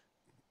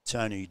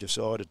Tony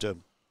decided to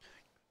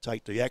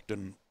take the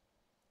acting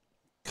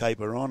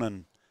caper on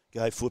and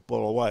go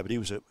football away. But he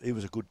was a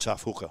good,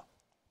 tough hooker,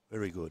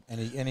 very good.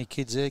 Any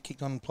kids there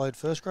kicked on and played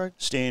first grade?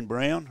 Stan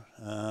Brown,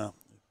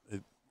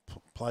 who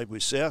played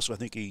with South. So I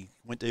think he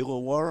went to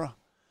Illawarra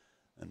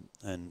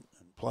and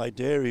played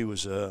there. He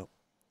was a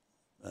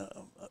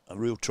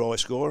real try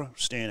scorer.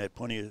 Stan had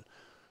plenty of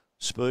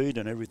speed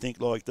and everything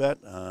like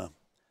that.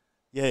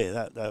 They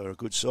were a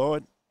good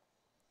side.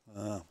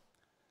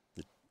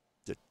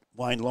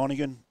 Wayne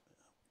Lonigan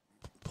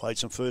played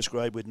some first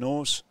grade with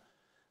Norse.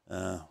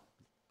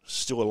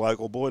 Still a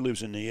local boy,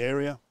 lives in the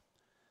area.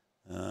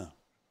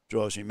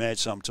 Drives me mad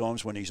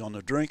sometimes when he's on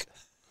the drink,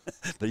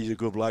 but he's a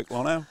good bloke,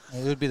 Lono.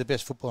 Who would be the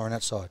best footballer on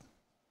that side?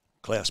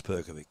 Klaus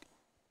Perkovic.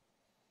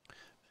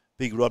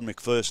 Big Rod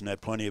McPherson had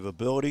plenty of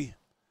ability,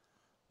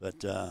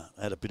 but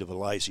had a bit of a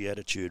lazy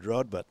attitude,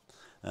 Rod. But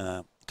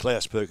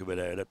Klaus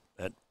Perkovic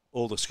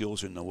all the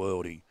skills in the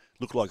world. He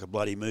looked like a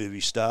bloody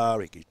movie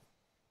star. He could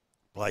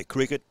play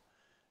cricket.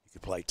 He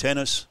could play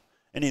tennis.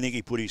 Anything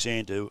he put his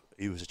hand to,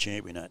 he was a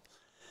champion at.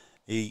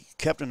 He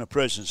captained the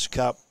President's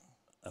Cup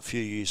a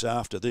few years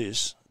after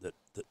this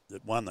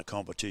that won the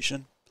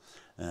competition.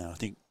 I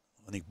think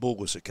Bull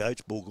was the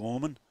coach, Bull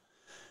Gorman.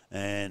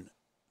 And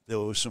there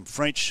was some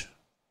French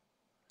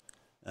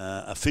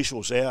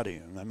officials out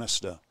here, and they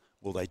must have,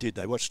 well, they did.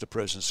 They watched the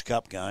President's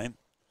Cup game,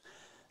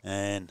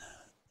 and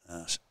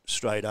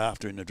straight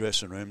after in the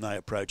dressing room, they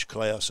approached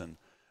Klaus and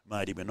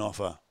made him an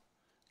offer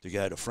to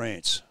go to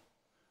France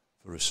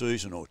for a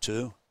season or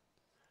two.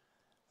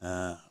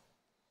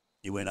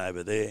 He went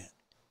over there,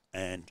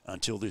 and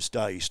until this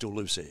day, he still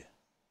lives there.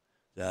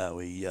 So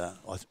he,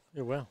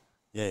 wow.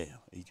 Yeah,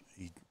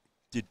 he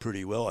did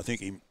pretty well. I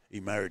think he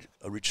married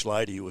a rich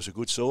lady who was a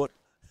good sort,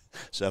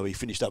 so he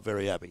finished up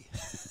very happy.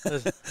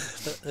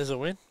 There's a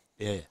win.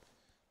 Yeah.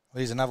 Well,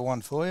 here's another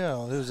one for you.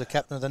 Who was the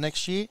captain of the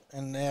next year?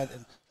 And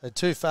had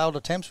 2 failed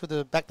attempts with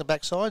the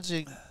back-to-back sides.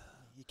 You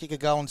kick a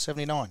goal in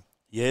 79.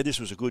 Yeah, this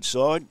was a good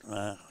side,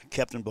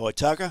 captained by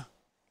Tucker,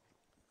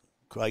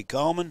 Craig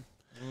Coleman.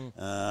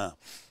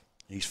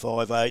 He's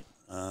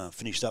 5'8",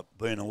 finished up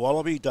being a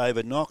Wallaby.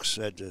 David Knox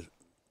had the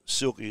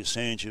silkiest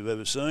hands you've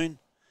ever seen.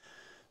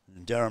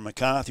 And Darren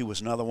McCarthy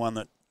was another one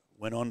that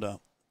went on to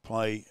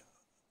play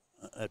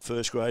at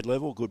first grade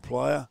level, good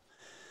player.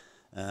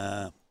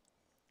 Darren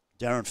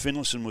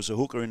Finlayson was a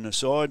hooker in the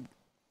side.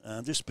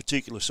 This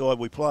particular side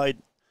we played,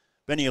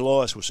 Benny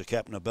Elias was the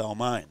captain of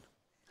Balmain.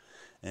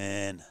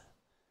 And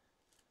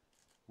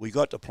we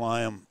got to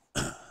play him.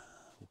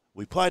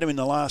 We played him in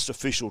the last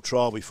official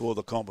trial before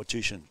the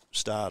competition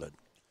started.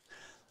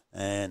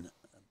 And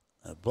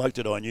a bloke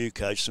that I knew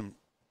coached him.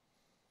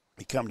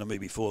 He come to me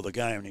before the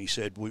game and he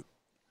said,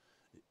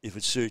 if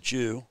it suits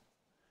you,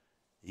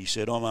 he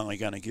said, I'm only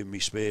going to give me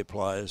spare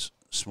players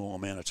a small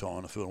amount of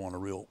time if I want a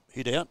real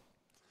hit out.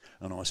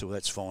 And I said, well,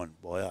 that's fine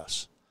by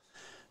us.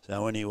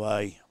 So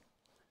anyway,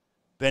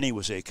 Benny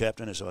was their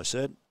captain, as I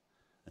said,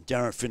 and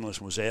Darren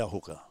Finlayson was our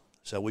hooker.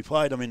 So we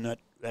played them in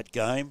that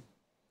game.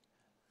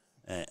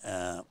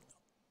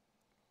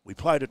 We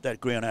played at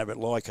that ground over at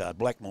Leichhardt,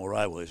 Blackmore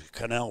Oval. There's a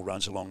canal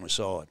runs along the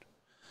side.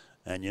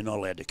 And you're not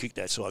allowed to kick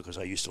that side because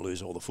they used to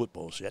lose all the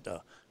footballs. You had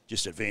to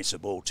just advance the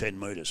ball 10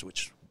 metres,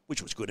 which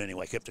was good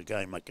anyway, kept the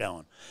game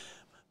going.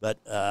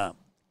 But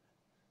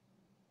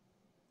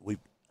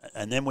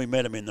then we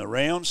met them in the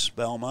rounds,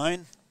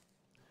 Balmain,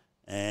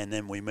 and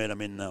then we met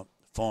them in the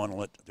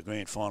final, the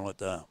grand final at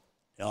the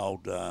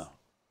old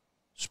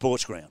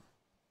sports ground.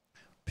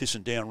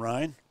 Pissing down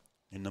rain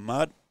in the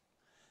mud,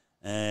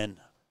 and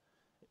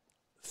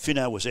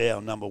Finno was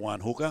our number one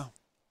hooker.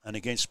 And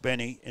against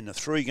Benny, in the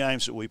 3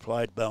 games that we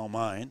played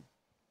Balmain,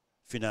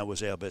 Finno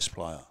was our best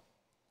player,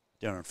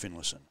 Darren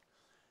Finlayson.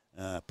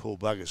 Poor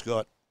bugger's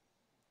got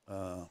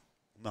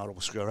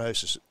multiple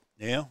sclerosis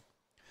now.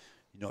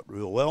 He's not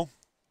real well.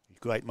 He's a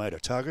great mate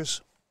of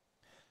Tuggers.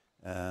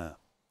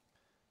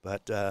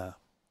 But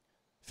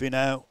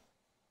Finno,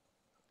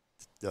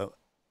 the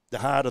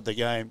harder the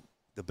game,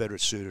 the better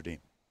it suited him.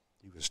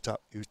 He was tough.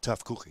 He was a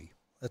tough cookie.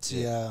 That's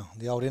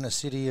the old inner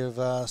city of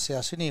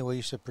South Sydney where we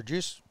used to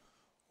produce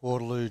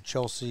Waterloo,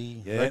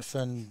 Chelsea,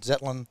 Redfern,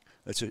 Zetland.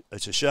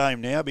 It's a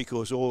shame now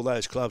because all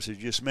those clubs you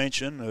just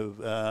mentioned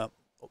are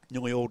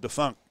nearly all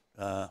defunct.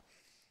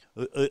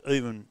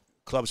 Even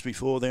clubs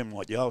before them,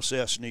 like the old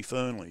South Sydney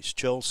Fernleys,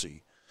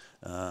 Chelsea,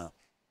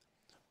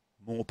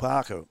 Moore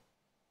Parker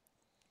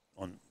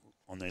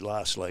on their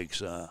last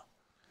legs,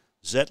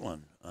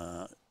 Zetland.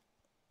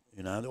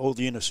 All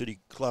the inner city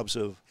clubs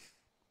are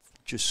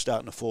just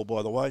starting to fall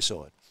by the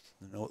wayside.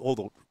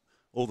 All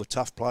the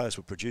tough players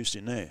were produced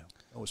in there.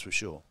 That was for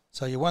sure.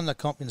 So you won the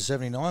comp in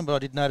 79, but I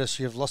did notice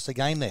you've lost a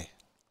game there.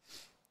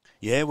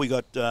 Yeah, we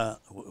went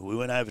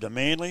over to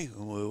Manly.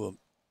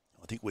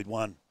 I think we'd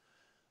won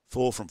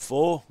 4 from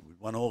 4. We'd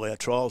won all our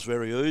trials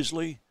very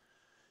easily.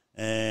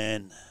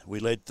 And we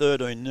led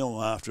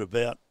 13-0 after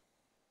about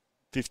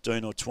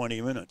 15 or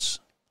 20 minutes.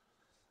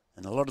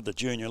 And a lot of the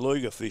junior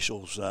league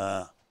officials,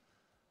 the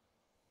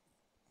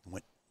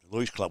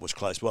Luge Club was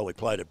close by. We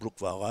played at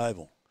Brookvale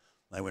Oval.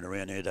 They went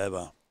around there to have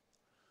a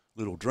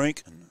little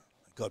drink and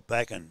got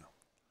back, and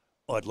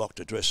I'd locked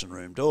the dressing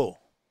room door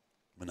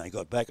when they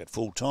got back at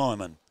full time,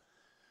 and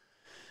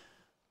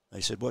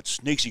they said,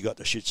 what's Nixie got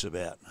the shits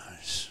about?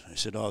 I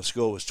said, the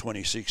score was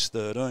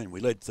 26-13. We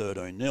led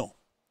 13-0.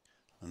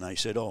 And they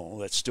said, well,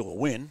 that's still a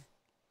win.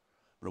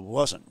 But it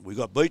wasn't. We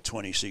got beat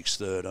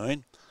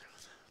 26-13.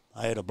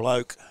 They had a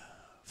bloke,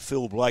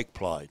 Phil Blake,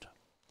 played.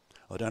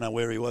 I don't know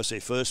where he was their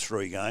first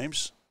 3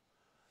 games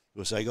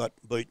because they got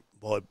beat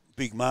by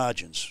big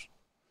margins.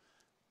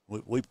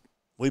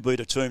 We beat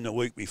a team the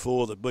week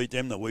before that beat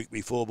them the week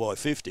before by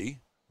 50.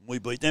 We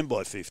beat them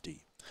by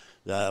 50.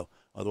 So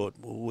I thought,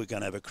 well, we're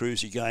going to have a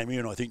cruisy game here,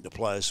 and I think the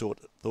players thought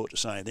the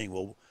same thing.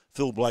 Well,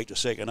 Phil Blake, the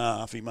second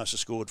half, he must have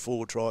scored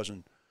 4 tries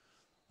and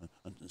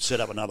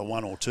set up another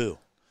 1 or 2.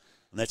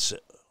 And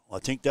I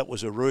think that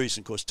was a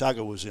reason, because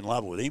Tugger was in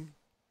love with him,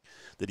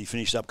 that he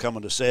finished up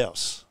coming to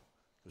South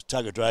Because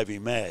Tugger drove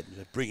him mad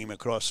to bring him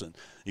across, and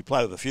he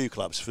played with a few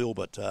clubs, Phil,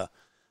 but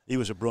he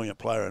was a brilliant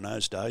player in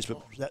those days.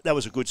 But that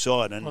was a good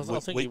side. And I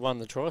think he won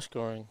the try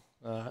scoring.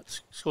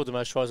 Scored the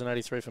most tries in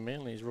 '83 for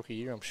Manly his rookie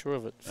year. I'm sure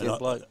of it. Phil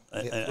Blake,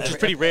 which is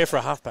pretty rare for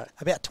a halfback.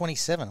 About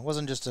 27. It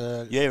wasn't just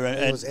a... Yeah,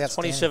 it was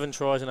 27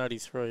 tries in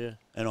 '83. Yeah.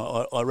 And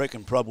I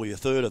reckon probably a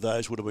third of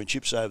those would have been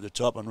chips over the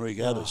top and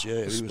regathers. He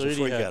was a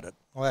freak at it.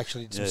 I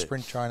actually did some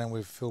sprint training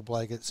with Phil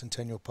Blake at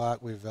Centennial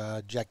Park with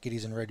Jack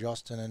Giddies and Reg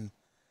Austin, and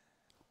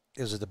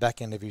it was at the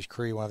back end of his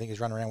career when I think he was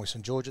running around with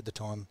St George at the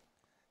time.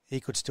 He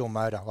could still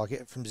motor.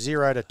 Like from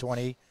 0 to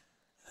 20,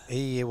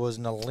 he was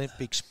an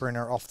Olympic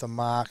sprinter off the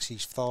marks,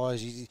 his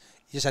thighs. He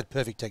just had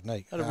perfect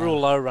technique. Had a real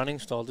low running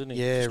style, didn't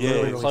he? Yeah,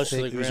 really close to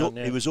the he ground.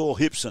 He was all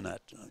hips and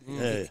that.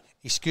 Yeah.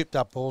 He scooped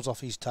up balls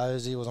off his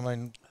toes. He was,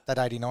 that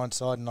 89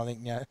 side, and I think,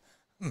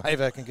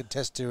 Mavo can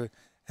contest to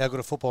how good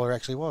a footballer he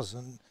actually was.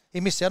 And he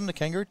missed out on the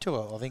Kangaroo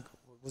Tour, I think.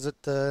 Was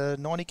it the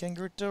 90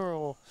 Kangaroo Tour?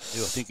 Or?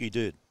 Yeah, I think he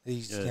did.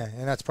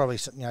 And that's probably,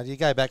 you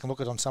go back and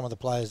look at on some of the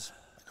players,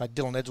 like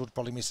Dylan Edwards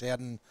probably missed out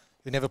and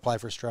who never played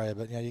for Australia,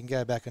 but, you can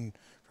go back and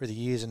through the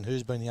years and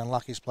who's been the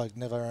unluckiest bloke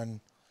never. And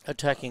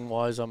attacking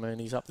wise,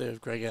 he's up there with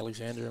Greg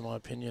Alexander in my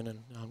opinion,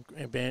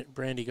 and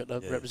Brandy got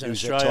to represent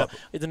Australia.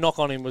 The knock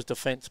on him was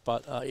defence,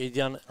 but he'd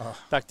done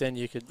back then.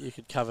 You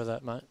could cover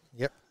that, mate.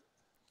 Yep.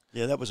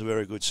 Yeah, that was a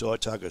very good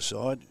side, Tugger's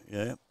side.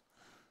 Yeah.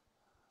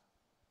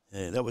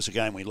 Yeah, that was a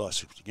game we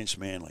lost against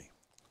Manly.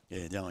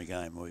 Yeah, the only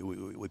game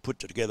we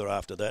put it together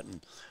after that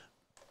and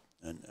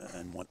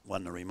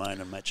won the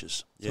remaining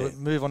matches. Yeah. So we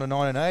move on to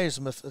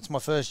 1980s. It's my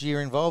first year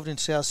involved in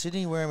South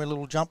Sydney, wearing a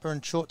little jumper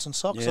and shorts and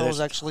socks. Yeah, I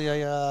was actually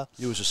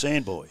you was a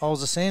sand boy. I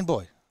was a sand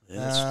boy.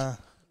 Yeah,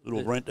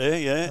 little rent there,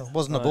 yeah. I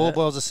wasn't a ball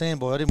boy, I was a sand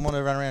boy. I didn't want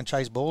to run around and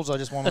chase balls. I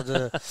just wanted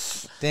to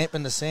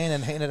dampen the sand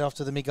and hand it off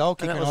to the mid-goal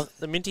kicker. And that was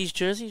the Minties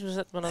jerseys, was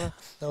that one of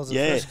that was the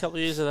first couple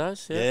of years of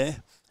those?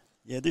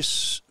 Yeah,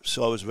 this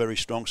side was a very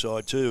strong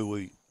side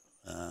too.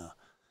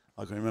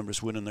 I can remember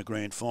us winning the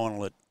grand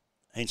final at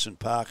Henson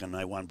Park, and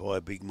they won by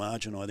a big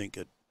margin. I think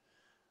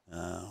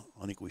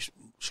we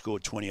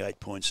scored 28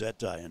 points that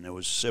day, and there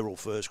was several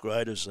first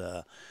graders,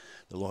 the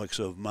likes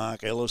of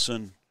Mark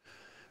Ellison,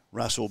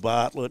 Russell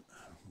Bartlett,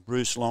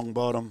 Bruce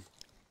Longbottom,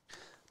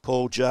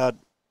 Paul Judd,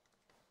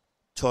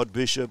 Todd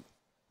Bishop,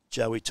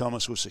 Joey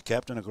Thomas was the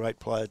captain, a great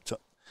player.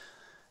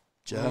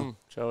 Joey.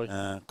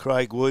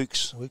 Craig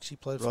Weeks, he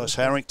played Ross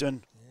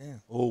Harrington,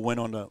 all went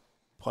on to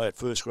play at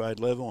first grade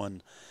level,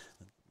 and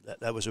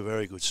that was a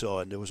very good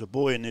side. There was a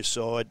boy in this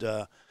side,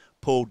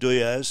 Paul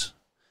Diaz,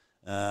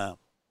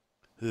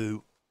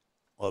 who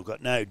I've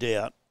got no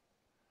doubt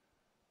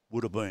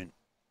would have been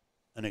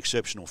an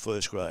exceptional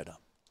first grader.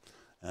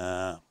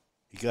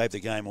 He gave the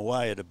game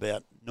away at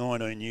about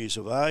 19 years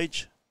of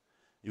age.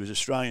 He was an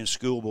Australian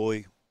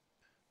schoolboy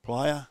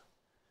player.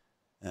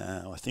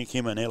 I think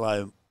him and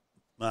L.O.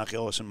 Mark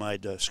Ellison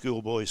made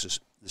schoolboys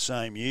the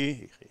same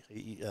year.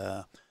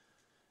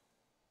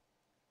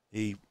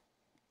 He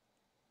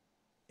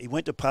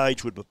went to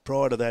Pagewood, but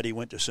prior to that, he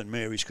went to St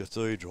Mary's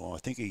Cathedral. I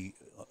think he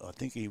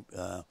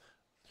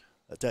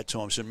at that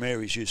time, St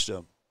Mary's used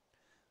to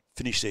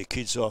finish their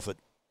kids off at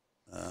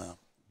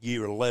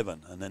year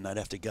 11, and then they'd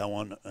have to go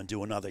on and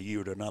do another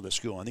year at another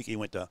school. I think he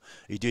went to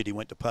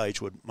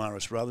Pagewood,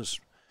 Morris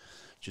Brothers,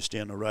 just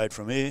down the road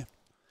from here.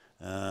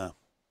 That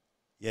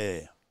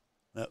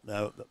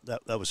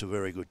was a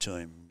very good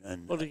team.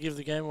 And what did he give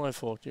the game away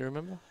for? Do you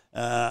remember?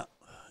 I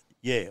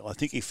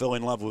think he fell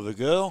in love with a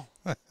girl.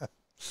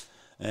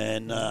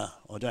 And I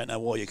don't know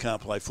why you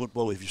can't play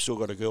football if you've still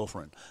got a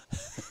girlfriend.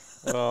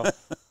 Well,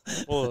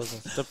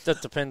 that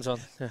depends on.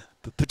 Yeah.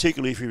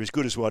 Particularly if you're as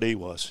good as what he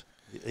was.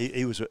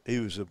 He was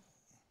a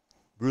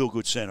real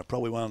good centre,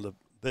 probably one of the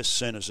best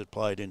centres that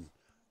played in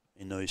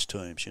these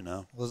teams.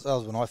 That was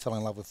when I fell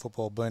in love with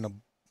football. I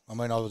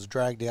was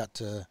dragged out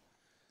to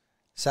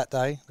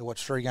Saturday to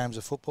watch 3 games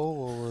of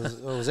football.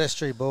 It was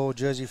SG Ball,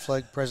 Jersey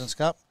Flegg, Presidents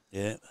Cup.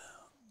 Yeah.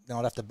 Then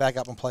I'd have to back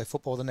up and play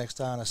football the next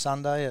day on a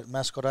Sunday at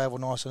Mascot Oval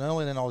nice and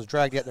early. And then I was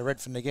dragged out to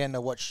Redfern again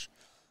to watch,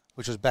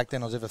 which was back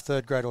then I was either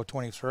 3rd grade or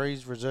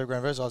 23s, reserve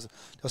grade versus.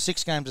 There were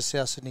 6 games of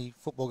South Sydney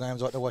football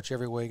games I had to watch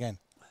every weekend.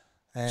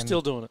 And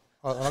still doing it.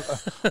 I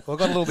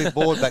got a little bit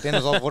bored back then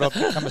as I would have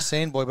become a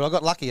sand boy, but I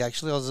got lucky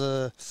actually.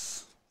 They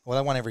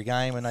won every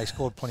game and they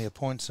scored plenty of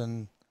points,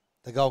 and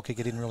the goal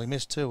kicker didn't really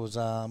miss too. It was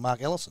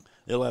Mark Ellison.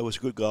 L.A. was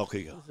a good goal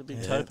kicker. He was a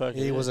big toe poker.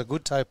 He was a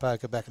good toe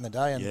poker back in the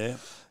day, and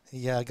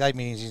he gave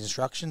me his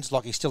instructions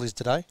like he still is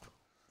today.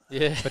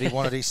 Yeah. But he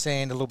wanted his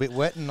sand a little bit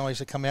wet, and I used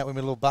to come out with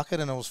my little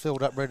bucket, and it was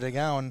filled up, ready to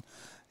go. And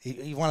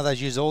he one of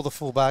those used all the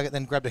full bucket,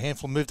 then grabbed a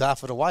handful, and moved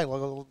half of it away.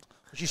 Like,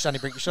 you should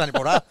only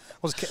brought up.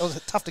 It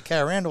was tough to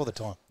carry around all the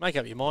time. Make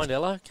up your mind,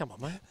 Ello. Come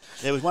on, mate.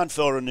 There was one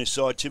fella on this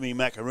side, Timmy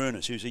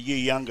Macaronis, who was a year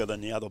younger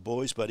than the other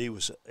boys, but he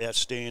was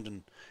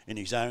outstanding in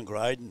his own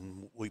grade,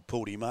 and we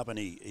pulled him up, and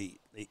he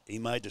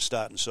made the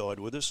starting side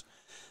with us.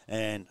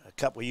 And a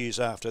couple of years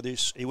after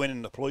this, he went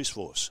in the police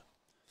force.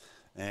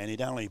 And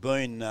he'd only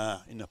been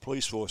in the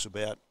police force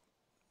about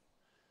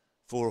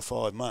 4 or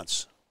 5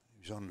 months.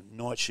 He was on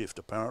night shift,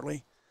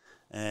 apparently.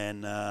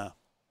 And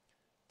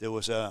there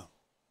was a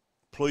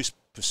police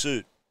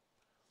pursuit,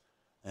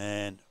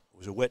 and it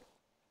was a wet,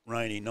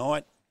 rainy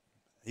night.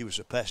 He was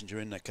a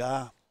passenger in the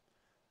car.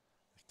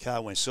 The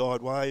car went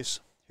sideways,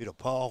 hit a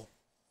pole.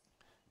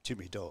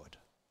 Timmy died.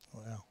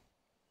 Wow.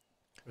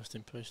 Rest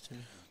in peace,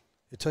 Timmy.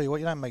 I tell you what,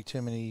 you don't make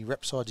too many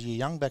rep sides of you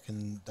young back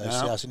in those No,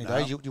 South Sydney no.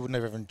 days. You would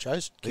never even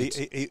chose kids.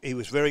 He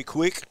was very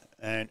quick,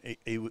 and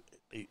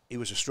he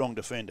was a strong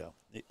defender.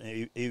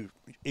 He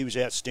was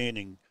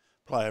outstanding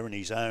player in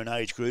his own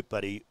age group,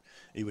 but he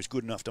was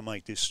good enough to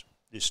make this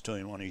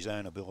team on his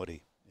own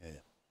ability.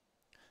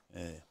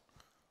 Yeah.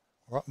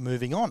 Right,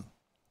 moving on.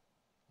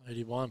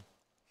 81.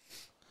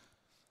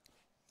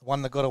 The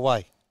one that got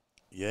away.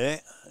 Yeah.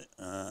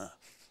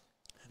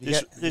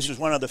 This was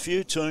one of the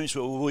few teams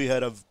where we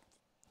had a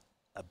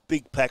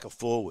big pack of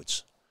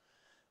forwards.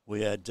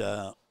 We had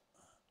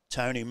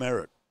Tony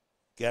Merritt,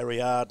 Gary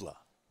Ardler,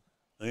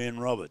 Ian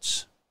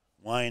Roberts,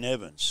 Wayne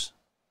Evans,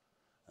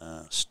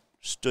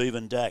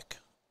 Stephen Dack,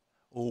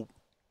 all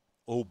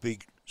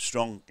big,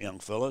 strong young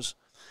fellas.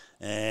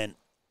 And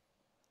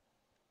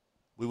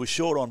we were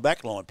short on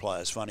backline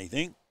players, funny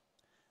thing.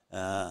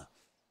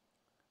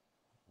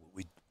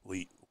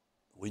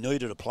 We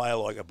needed a player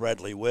like a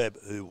Bradley Webb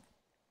who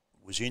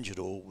was injured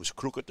or was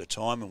crook at the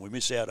time, and we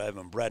missed out over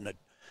him. Brad, and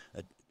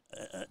it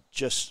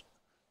just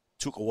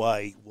took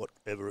away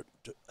whatever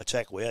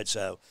attack we had.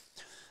 So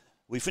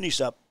we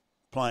finished up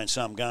playing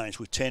some games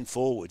with 10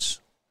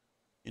 forwards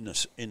in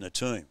the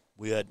team.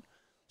 We had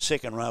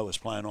second rowers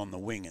playing on the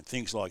wing and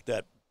things like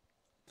that.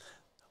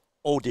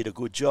 All did a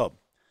good job.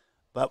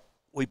 But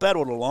we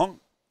battled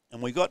along,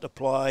 and we got to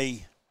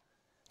play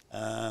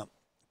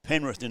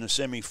Penrith in a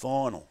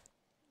semi-final.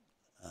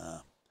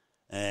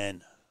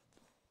 And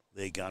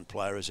their gun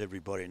player, as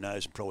everybody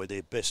knows, and probably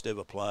their best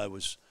ever player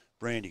was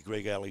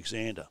Greg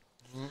Alexander.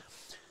 Mm-hmm.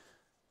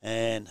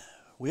 And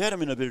we had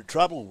him in a bit of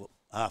trouble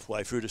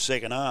halfway through the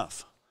second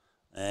half.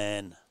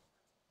 And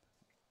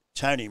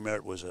Tony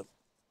Merritt was a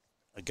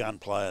gun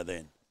player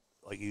then.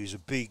 Like, he was a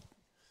big,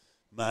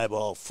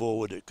 mobile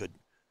forward that could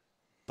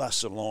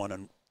bust the line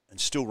and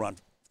still run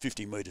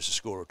 50 metres to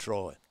score a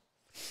try.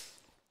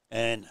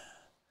 And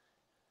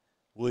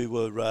we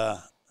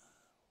were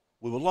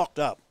locked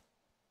up.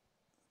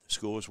 The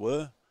scores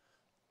were.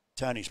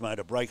 Tony's made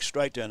a break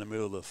straight down the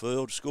middle of the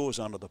field, scores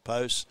under the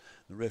post.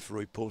 The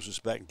referee pulls us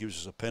back and gives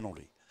us a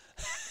penalty.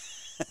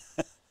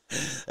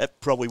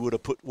 That probably would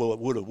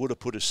have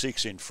put a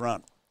 6 in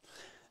front.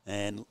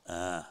 And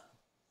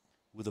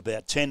with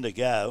about 10 to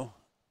go,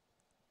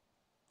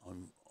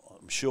 I'm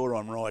sure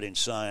I'm right in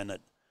saying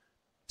that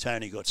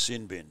Tony got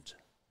sin-binned,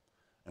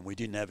 and we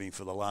didn't have him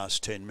for the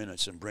last 10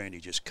 minutes, and Brandy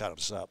just cut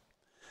us up.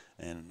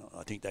 And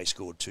I think they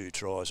scored 2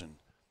 tries and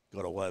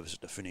got away with it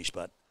at the finish.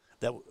 But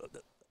they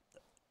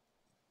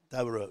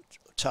were a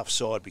tough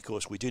side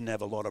because we didn't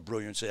have a lot of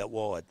brilliance out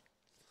wide.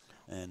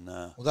 And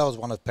well, that was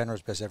one of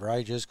Penrith's best ever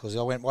ages because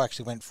I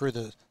actually went through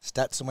the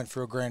stats and went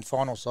through a grand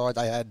final side.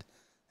 They had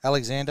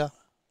Alexander,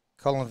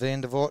 Colin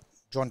Vandervoort,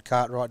 John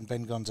Cartwright and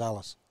Ben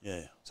Gonzalez.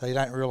 Yeah. So you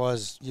don't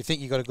realise, you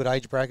think you've got a good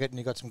age bracket and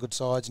you've got some good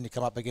sides and you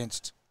come up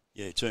against...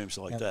 Yeah, teams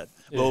like that.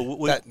 Yeah.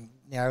 Well,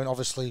 and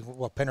obviously,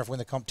 Penrith win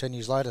the comp 10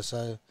 years later,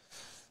 so...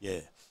 Yeah.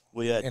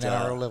 We had...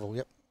 NRL level,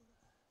 yep.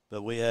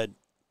 But we had,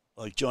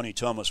 like, Johnny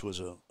Thomas was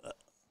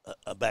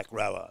a back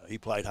rower. He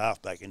played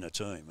halfback in the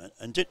team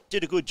and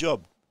did a good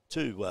job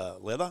too,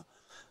 Leather.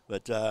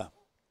 But, but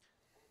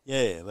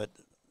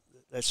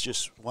that's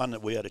just one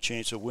that we had a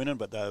chance of winning,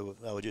 but they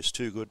were just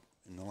too good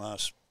in the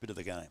last bit of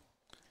the game.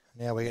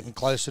 Now we're getting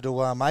closer to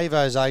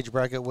Mavo's age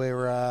bracket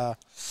where a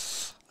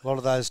lot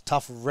of those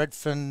tough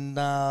Redfern,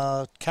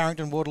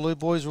 Carrington, Waterloo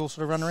boys will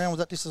sort of run around. Was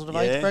that this sort of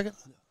age bracket?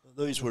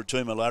 These were a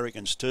team of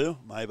larrikins too,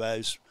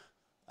 Mavo's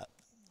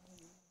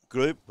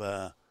group.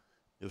 There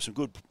were some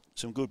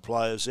good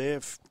players there.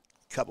 A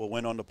couple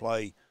went on to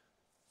play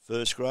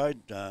first grade.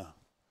 I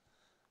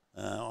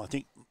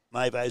think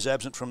Mavo's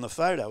absent from the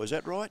photo. Is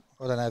that right?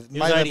 I don't know. He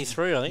was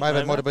 83, I think.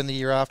 Mavo might have been the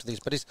year after this,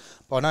 but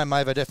I know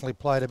Mavo definitely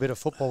played a bit of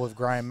football with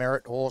Graham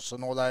Merritt, Horse,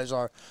 and all those.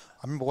 I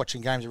remember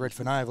watching games at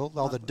Redfern Oval.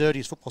 They were the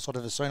dirtiest football side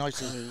I've ever seen.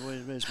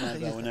 Where's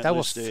Mavo in that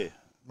list there?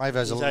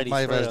 Mavo's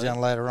down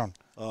later on.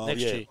 Oh,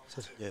 next year.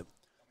 Yeah.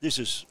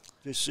 This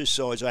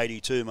side's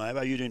 82,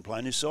 Mavo. You didn't play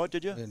on this side,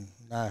 did you?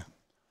 No.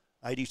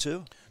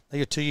 82?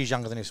 You're 2 years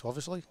younger than this,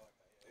 obviously.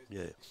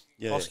 Yeah.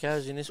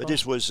 Oscar's in this one. But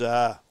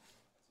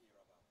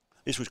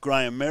this was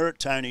Graham Merritt,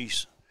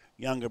 Tony's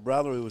younger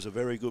brother, who was a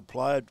very good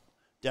player.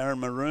 Darren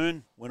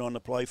Maroon went on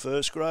to play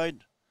first grade.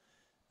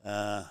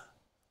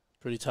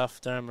 Pretty tough,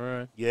 Darren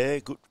Maroon. Yeah,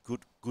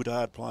 good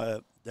hard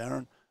player,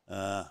 Darren.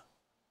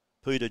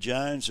 Peter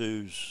Jones,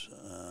 who's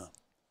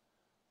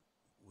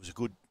was a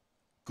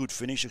good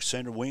finisher,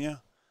 centre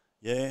winger.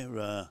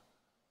 Young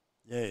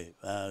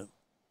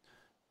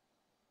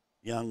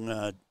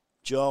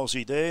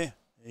Gilesy there.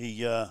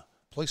 He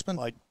policeman.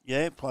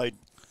 Played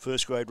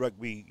first grade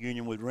rugby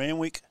union with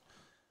Randwick.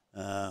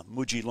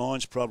 Mudgee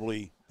Lyons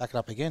probably back it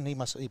up again. He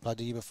played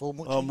the year before.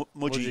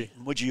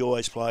 Mudgee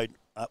always played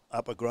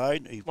up a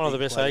grade. One of the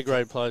best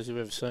A-grade players you've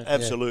ever seen.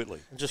 Absolutely.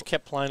 And just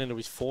kept playing into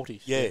his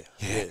 40s. Yeah.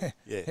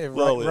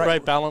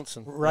 Great balance.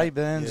 And Ray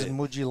Burns and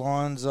Mudgee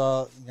Lyons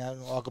are,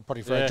 I could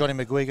probably throw Johnny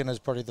McGuigan as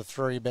probably the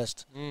three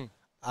best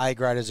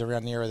A-graders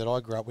around the area that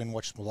I grew up in.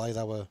 Watched Malay.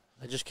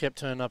 They just kept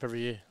turning up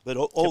every year. But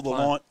all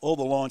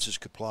the Lionses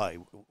could play.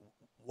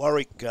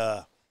 Warwick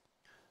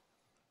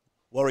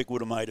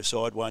would have made a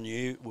side one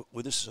year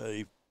with us,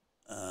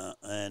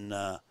 and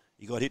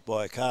he got hit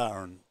by a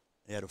car and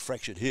he had a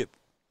fractured hip.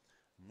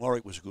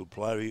 Warwick was a good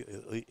player.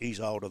 He's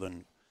older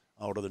than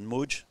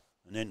Mudge,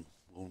 and then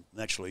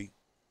naturally,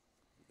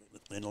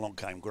 then along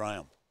came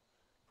Graham,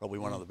 probably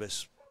one of the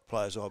best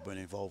players I've been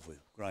involved with.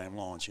 Graham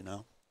Lyons,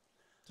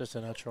 Just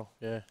a natural,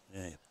 yeah.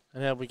 Yeah.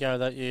 And how'd we go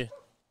that year?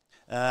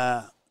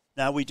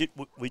 No, we did.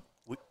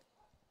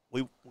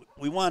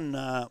 We won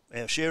our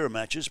share of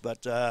matches,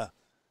 but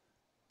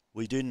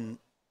we didn't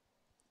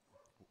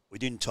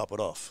top it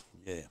off.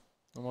 Yeah.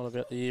 And what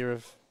about the year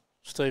of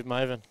Steve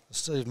Maven? The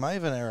Steve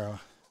Maven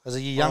era. As a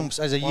young my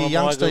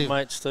Steve. good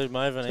mate Steve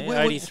Maven,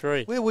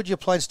 83. Where would you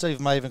play Steve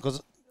Maven?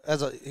 Because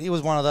he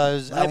was one of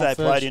those. Maybe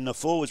played in the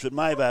forwards, but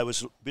maybe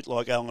was a bit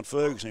like Alan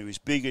Ferguson. He was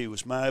big, he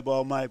was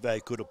mobile. Maybe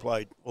could have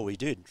played, well, he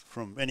did,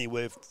 from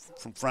anywhere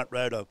from front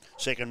row to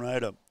second row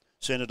to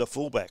centre to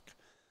fullback.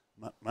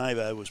 Maybe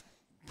was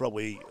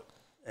probably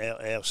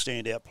our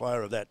standout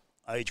player of that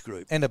age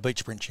group. And a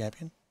beach sprint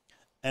champion.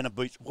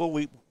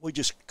 We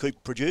just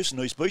keep producing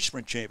these beach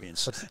sprint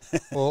champions.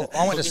 Well,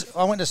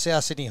 I went to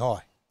South Sydney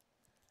High,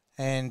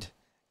 and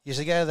used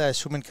to go to those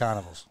swimming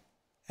carnivals,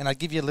 and I'd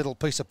give you a little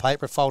piece of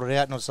paper, fold it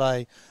out, and I'd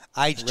say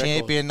age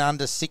champion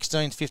under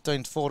 16s,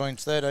 15s,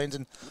 14s, 13s,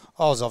 and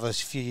I was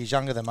obviously a few years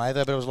younger than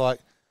Mavo, but it was like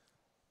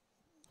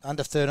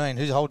under 13,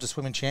 who holds the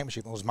swimming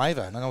championship? It was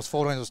Mavo, and I was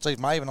 14, it was Steve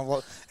Maven,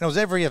 and it was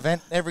every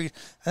event, and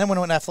then when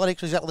I went to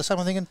athletics, it was exactly the same.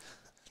 I'm thinking,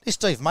 this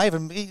Steve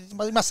Maven,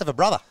 he must have a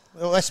brother.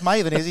 Well, that's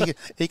Maven.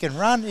 He can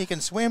run, he can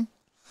swim.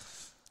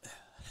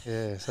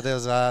 Yeah, so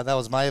that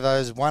was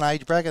Mavo's one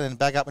age bracket, and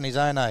back up in his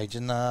own age,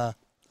 and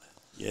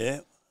yeah,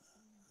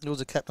 he was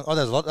a captain. Oh,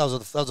 that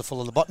was a full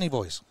of the Botany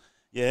boys.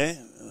 Yeah,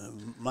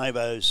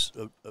 Mavo's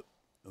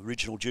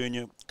original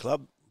junior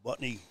club,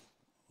 Botany.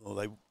 Well,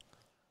 they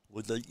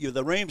were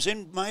the Rams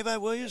in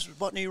Mavo, were you?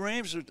 Botany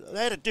Rams.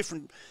 They had a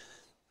different.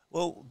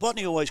 Well,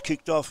 Botany always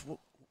kicked off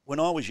when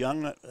I was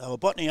young. They were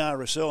Botany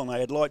RSL, and they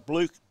had light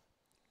blue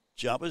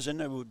jumpers, and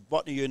they were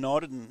Botany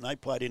United, and they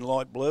played in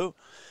light blue.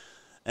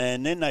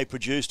 And then they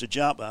produced a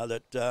jumper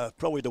that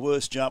probably the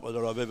worst jumper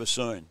that I've ever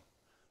seen.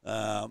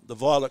 The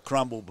Violet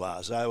Crumble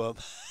bars. They were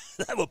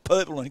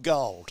purple and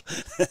gold.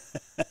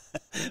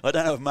 I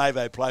don't know if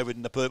Mavo played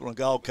within the purple and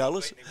gold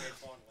colours.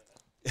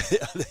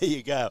 There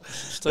you go.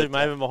 Steve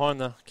Maven behind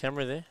the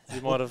camera there.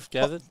 You might have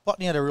gathered.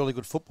 Botany had a really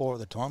good footballer at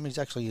the time. He's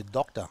actually a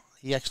doctor.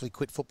 He actually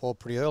quit football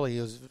pretty early.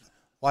 He was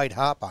Wade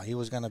Harper. He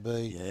was going to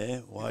be.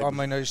 Yeah, Wade. I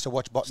mean, I used to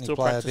watch Botany Still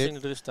play a practicing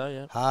bit. to this day,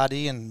 yeah.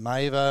 Hardy and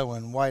Mavo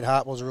and Wade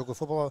Harper was a real good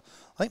footballer.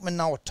 I think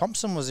Manoa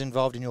Thompson was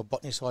involved in your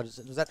Botany side.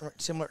 Was that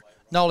similar?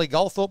 Nolly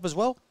Goldthorpe as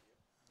well?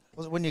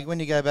 Was it when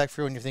you go back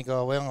through and you think,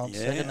 oh, well, I'm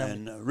second. Yeah,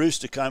 and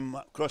Rooster came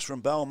across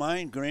from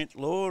Balmain, Grant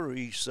Law.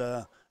 He's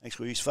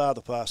actually, his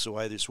father passed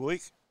away this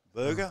week,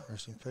 Berger.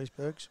 Rest in peace,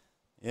 Bergs.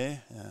 Yeah,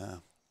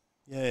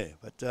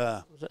 but...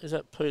 Is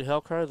that Pete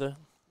Halcrow, the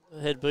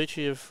head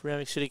beachy of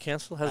Randwick City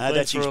Council?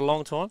 Has been for a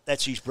long time?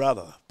 That's his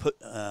brother.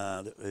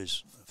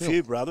 There's a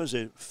few brothers.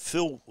 There's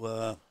Phil.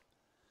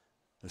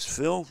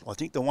 I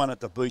think the one at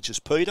the beach is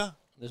Peter.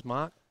 There's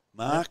Mark.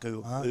 Mark,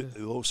 who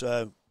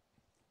also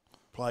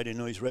played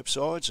in these rep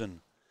sides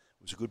and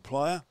was a good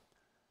player.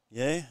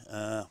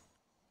 Yeah.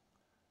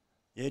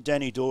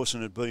 Danny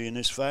Dawson would be in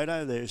this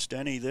photo. There's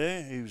Danny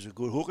there. He was a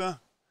good hooker.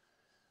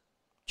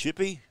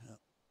 Chippy.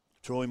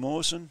 Troy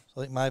Mawson.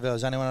 I think Mavo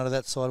was the only one out of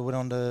that side who went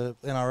on to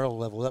NRL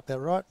level. Is that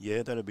about right?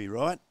 Yeah, that'd be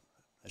right.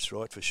 That's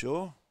right for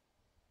sure.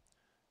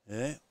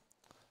 Yeah.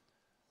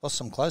 Lost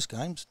some close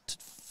games.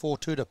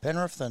 4-2 to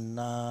Penrith and...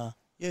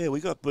 yeah, we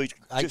got beat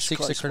 8-6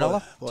 to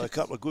Cronulla. By a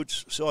couple of good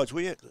sides.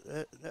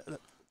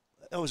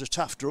 That was a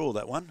tough draw,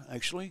 that one,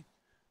 actually.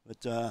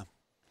 But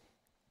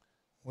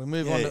we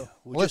move on to...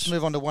 Let's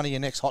move on to one of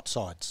your next hot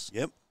sides.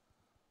 Yep.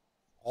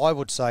 I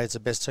would say it's the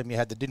best team you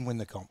had that didn't win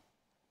the comp.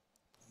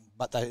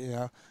 But they,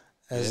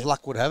 as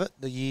luck would have it,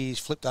 the years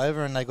flipped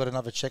over and they got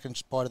another second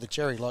bite of the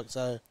cherry.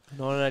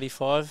 1985.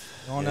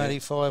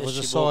 1985 was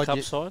a SG Ball side. Cup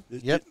side.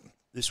 Yep.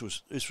 This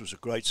was a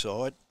great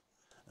side.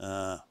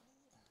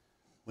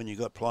 When you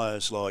got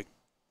players like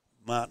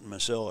Martin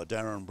Marcella,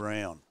 Darren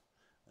Brown,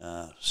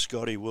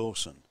 Scotty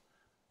Wilson,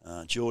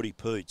 Geordie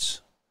Peets,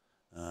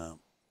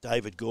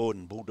 David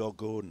Gordon, Bulldog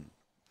Gordon,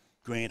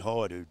 Grant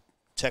Hyde, who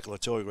tackled a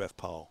telegraph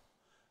pole.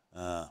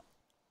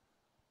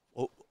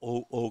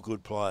 All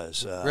good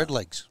players.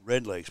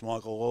 Redlegs,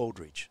 Michael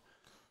Aldridge.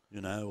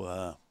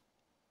 David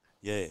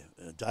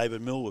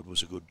Millwood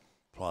was a good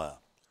player.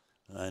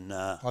 And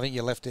I think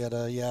you left out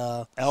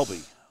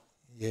Albie.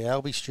 Yeah,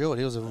 Albie Stewart.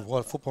 He was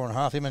a footballer and a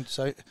half. Him and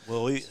so.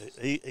 Well,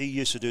 he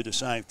used to do the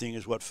same thing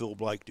as what Phil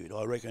Blake did.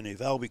 I reckon if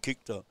Albie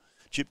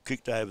Chip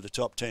kicked over the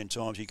top 10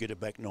 times, he'd get it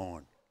back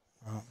 9.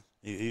 Right.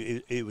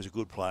 He was a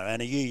good player.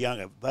 And a year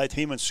younger. Both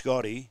him and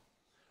Scotty,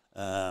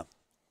 out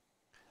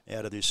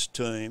of this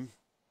team,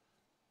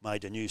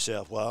 made the New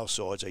South Wales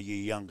sides a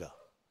year younger.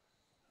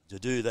 To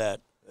do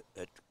that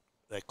at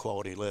that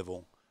quality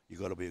level,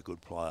 you've got to be a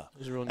good player.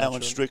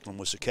 Alan Strickland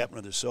was the captain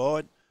of the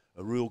side,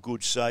 a real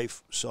good,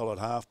 safe, solid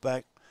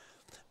halfback.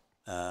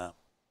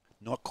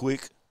 Not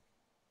quick,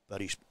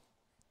 but his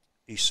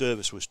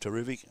service was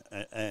terrific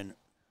and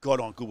got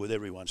on good with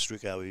everyone.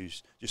 Stricko,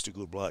 he's just a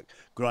good bloke.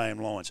 Graham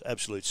Lyons,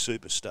 absolute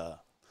superstar.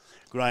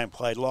 Graham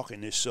played lock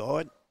in this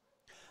side,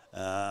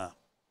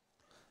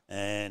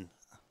 and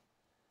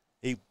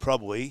he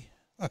probably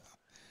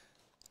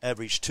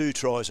averaged 2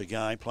 tries a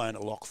game playing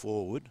at lock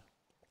forward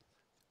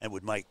and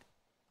would make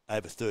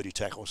over 30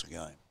 tackles a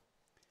game.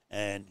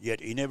 And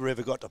yet he never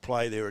ever got to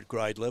play there at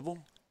grade level.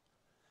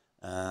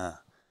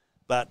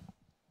 But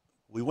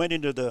we went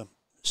into the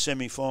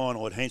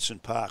semi-final at Henson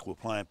Park. We were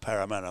playing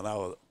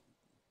Parramatta.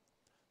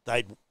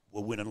 They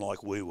were winning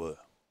like we were,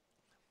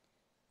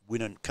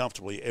 winning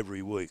comfortably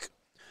every week.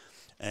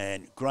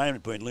 And Graham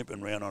had been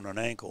limping around on an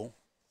ankle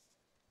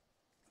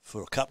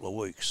for a couple of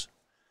weeks.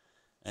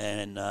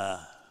 And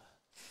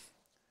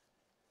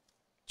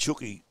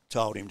Chucky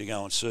told him to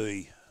go and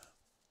see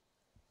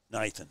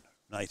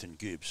Nathan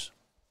Gibbs.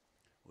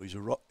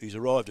 He's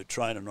arrived at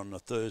training on the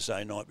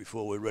Thursday night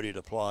before we're ready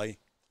to play.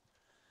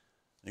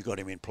 They got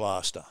him in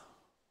plaster.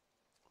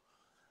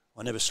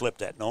 I never slept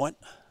that night.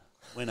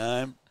 Went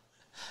home.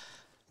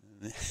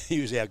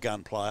 He was our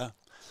gun player.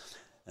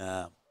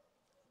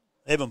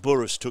 Evan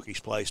Burris took his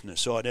place in the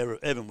side.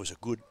 Evan was a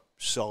good,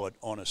 solid,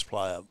 honest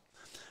player.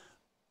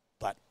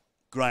 But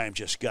Graham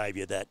just gave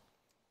you that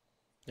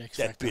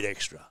bit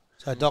extra.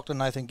 So Dr.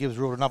 Nathan Gibbs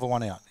ruled another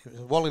one out.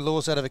 Wally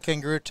Lewis out of a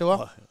kangaroo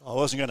tour. I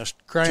wasn't going to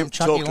Graham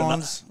Chunky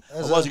Lyons.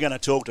 I wasn't going to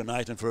talk to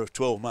Nathan for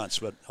 12 months,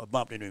 but I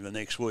bumped into him the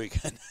next week.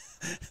 And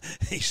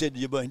he said,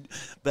 "You've been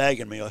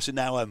bagging me." I said,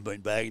 "No, I haven't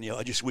been bagging you.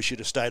 I just wish you'd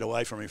have stayed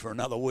away from me for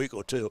another week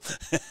or two."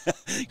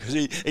 Because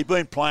he'd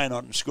been playing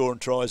on and scoring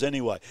tries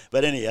anyway.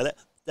 But anyhow,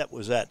 that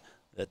was that.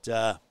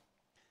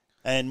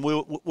 And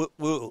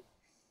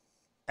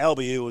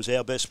Albie, who was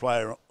our best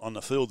player on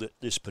the field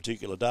this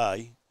particular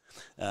day,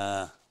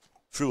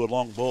 threw a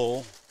long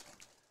ball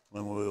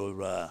when we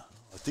were, I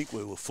think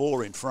we were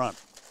 4 in front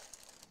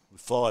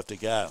with 5 to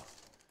go.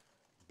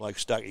 The bloke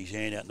stuck his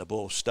hand out and the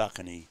ball stuck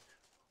and he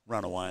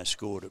ran away and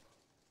scored it.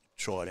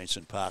 Tried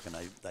Henson Park and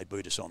they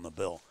beat us on the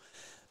bell.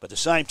 But the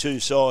same 2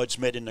 sides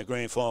met in the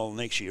grand final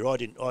next year. I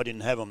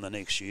didn't have them the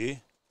next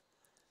year.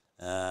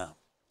 They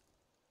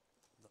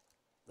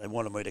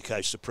wanted me to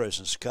coach the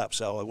President's Cup,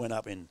 so I went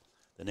up in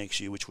the next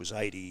year, which was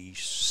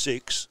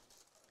 86,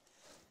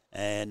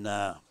 and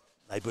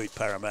they beat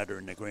Parramatta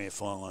in the grand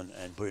final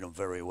and beat them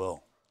very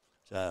well.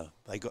 So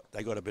they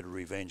got a bit of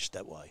revenge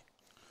that way.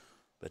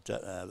 But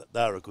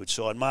they were a good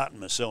side. Martin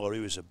Marcella, he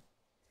was a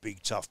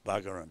big, tough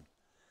bugger,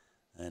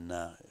 and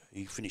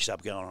he finished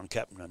up going on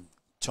captain in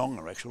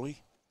Tonga,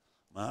 actually,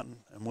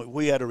 Martin. And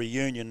we had a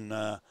reunion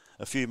a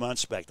few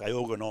months back. They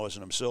organised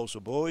themselves,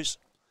 the boys,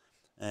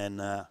 and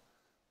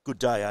good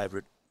day over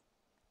at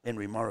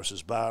Henry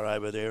Morris's bar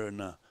over there in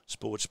the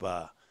sports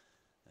bar.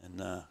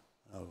 And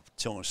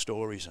telling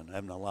stories and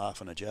having a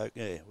laugh and a joke.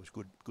 Yeah, it was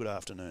good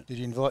afternoon. Did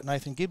you invite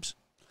Nathan Gibbs?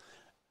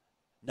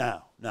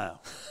 No.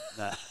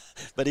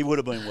 But he would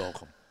have been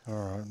welcome. All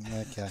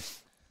right, okay.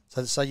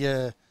 So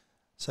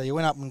you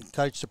went up and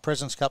coached the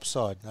President's Cup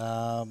side.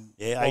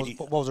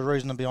 What was the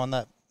reason behind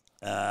that?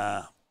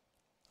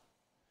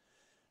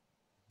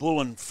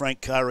 Bull and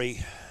Frank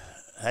Curry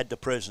had the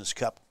President's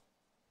Cup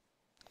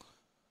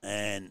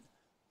and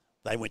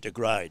they went to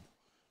grade.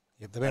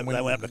 Yep, they went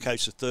up to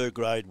coach the 3rd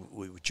grade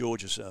with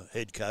George as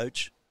head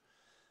coach,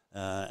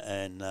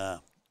 and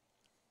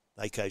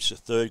they coached the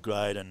 3rd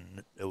grade,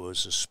 and there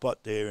was a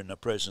spot there in the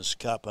President's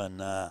Cup, and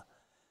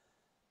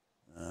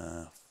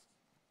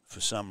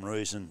for some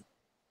reason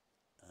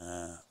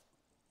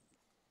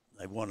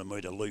they wanted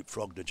me to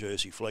leapfrog the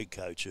Jersey Fleet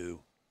coach,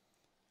 who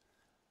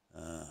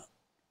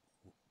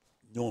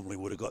normally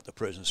would have got the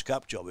President's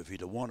Cup job if he'd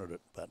have wanted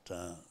it, but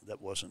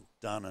that wasn't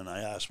done, and they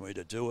asked me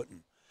to do it,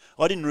 and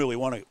I didn't really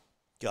want to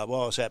go.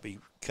 Well, I was happy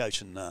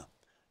coaching the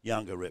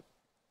younger rep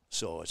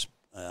sides.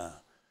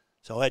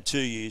 So I had 2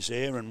 years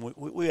there, and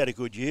we had a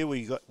good year.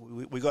 We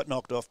got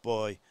knocked off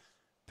by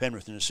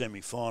Penrith in the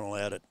semi-final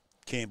out at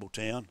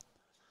Campbelltown.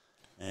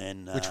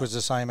 And which was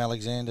the same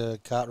Alexander,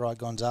 Cartwright,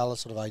 Gonzalez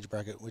sort of age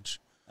bracket, which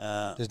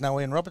there's no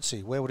Ian Roberts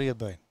here. Where would he have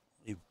been?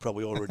 He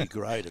probably already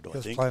graded, I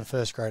think. He was playing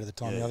first grade at the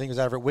time. Yeah. I think he was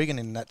over at Wigan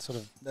in that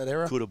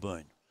era. Could have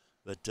been.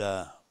 But,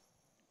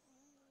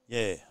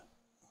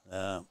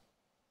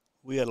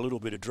 we had a little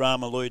bit of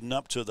drama leading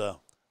up to the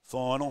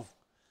final.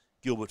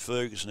 Gilbert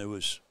Ferguson, who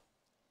was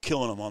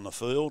killing them on the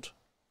field.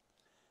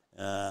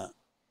 Our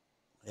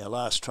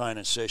last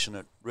training session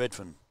at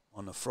Redfern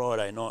on the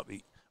Friday night,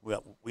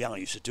 we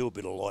only used to do a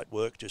bit of light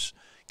work, just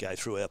go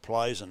through our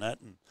plays and that.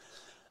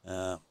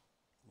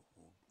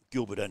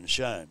 Gilbert hadn't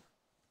shown.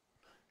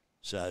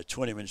 So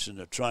 20 minutes in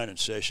the training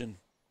session,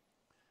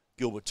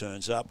 Gilbert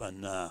turns up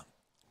and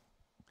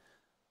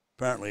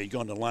apparently he'd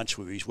gone to lunch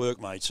with his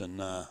workmates and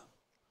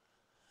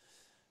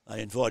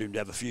they invited him to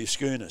have a few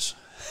schooners.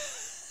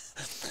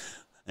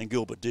 And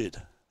Gilbert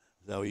did.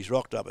 So he's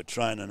rocked up at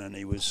training and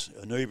he was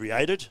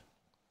inebriated.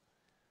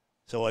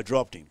 So I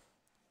dropped him.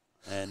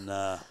 And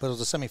But it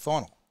was a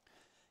semi-final.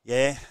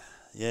 yeah,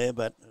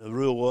 but the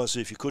rule was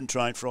if you couldn't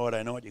train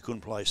Friday night, you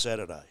couldn't play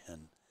Saturday.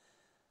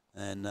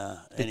 And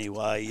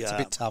anyway, it's a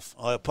bit tough.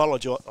 I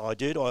apologise. I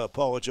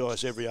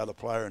apologise every other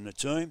player in the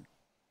team.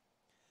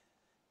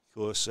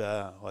 Because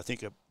I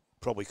think it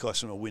probably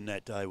cost them a win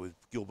that day with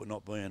Gilbert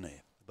not being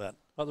there. But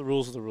the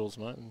rules are the rules,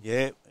 mate.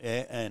 yeah,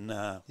 and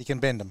You can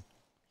bend them.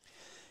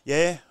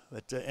 yeah,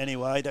 but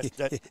anyway,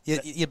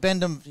 You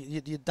bend them.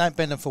 You don't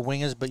bend them for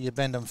wingers, but you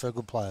bend them for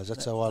good players.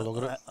 That's how I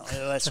look at it.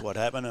 That's what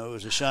happened. It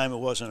was a shame it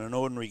wasn't an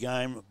ordinary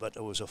game, but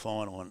it was a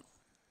final and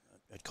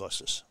it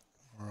cost us.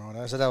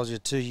 Right. So that was your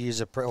 2 years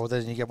of, or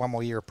then you get one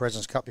more year of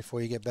Presidents Cup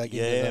before you get back.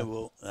 Yeah,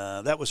 into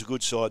well, that was a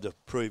good side. The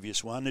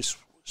previous one, this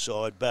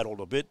side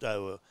battled a bit. They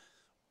were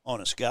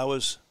honest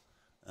goers,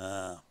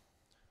 but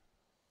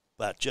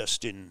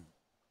just didn't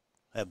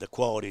have the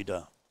quality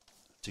to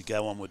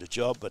go on with the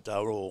job. But they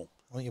were all.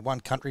 Well, your one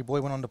country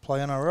boy went on to play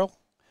NRL.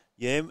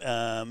 Yeah,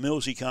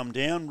 Millsy come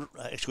down.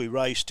 Actually,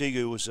 Ray Stigg,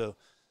 who was a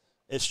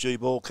SG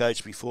ball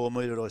coach before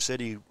me, that I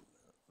said he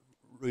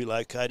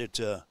relocated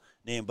to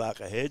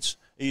Nambucca Heads.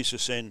 He used to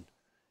send,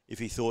 if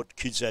he thought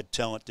kids had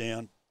talent,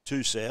 down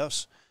to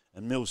South,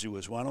 and Millsy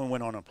was one of them.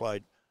 Went on and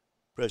played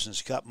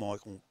President's Cup,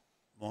 Michael,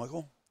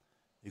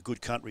 a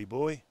good country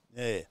boy.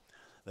 Yeah,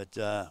 but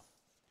there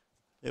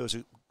was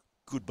a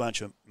good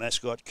bunch of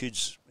mascot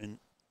kids and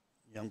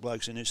young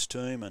blokes in this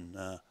team, and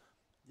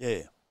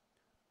yeah,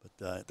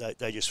 but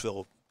they just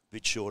fell a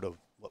bit short of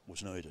what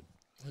was needed.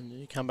 And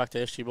you come back to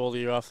SG Ball the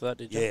year after that,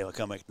 did you? Yeah, I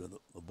come back to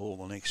the Ball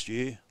the next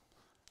year.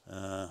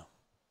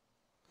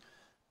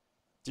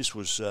 This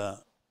was a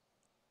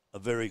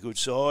very good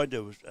side.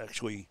 There was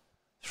actually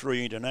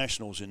 3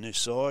 internationals in this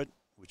side,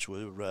 which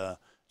were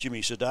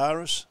Jimmy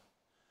Sedaris,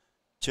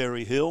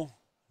 Terry Hill,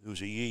 who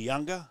was a year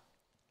younger,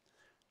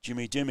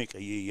 Jimmy Dimmick,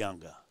 a year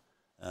younger.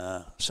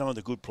 Some of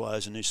the good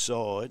players in this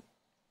side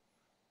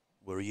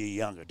were a year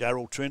younger.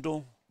 Darryl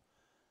Trindle,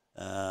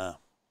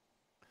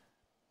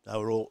 they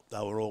were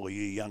all a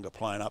year younger,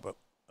 playing up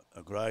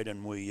a grade,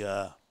 and we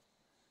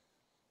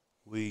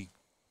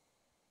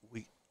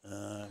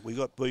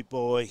got beat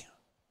by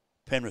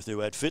Penrith, who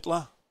had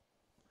Fittler,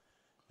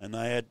 and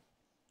they had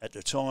at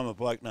the time a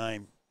bloke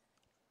named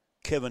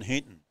Kevin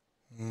Hinton,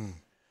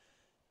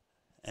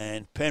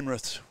 and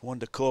Penrith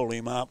wanted to call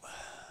him up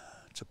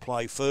to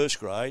play first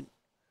grade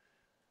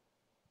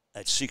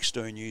at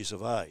 16 years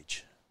of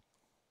age.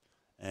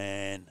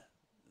 And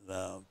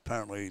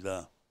apparently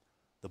the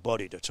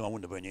body at the time,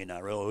 wouldn't have been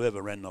NRL,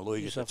 whoever ran the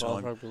league at the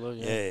time,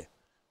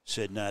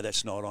 said, no,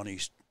 that's not on,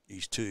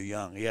 he's too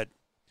young. He had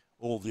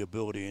all the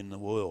ability in the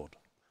world.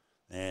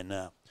 And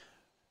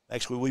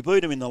actually, we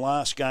beat him in the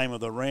last game of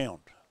the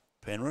round,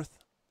 Penrith.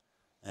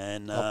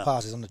 And I'll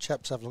pass this on the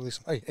chaps. Have a look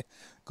at this.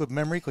 Good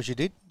memory, because you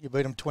did. You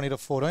beat them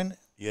 20-14.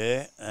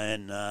 Yeah,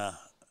 and I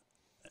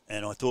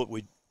thought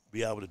we'd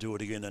be able to do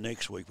it again the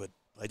next week, but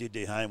they did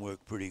their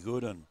homework pretty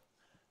good, and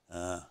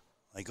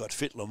they got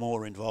Fittler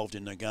more involved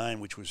in the game,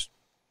 which was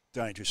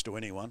dangerous to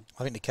anyone.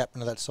 I think the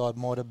captain of that side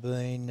might have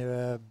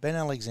been Ben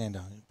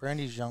Alexander,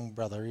 Brandy's young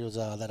brother. He was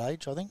that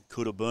age, I think.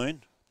 Could have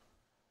been.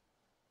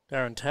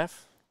 Darren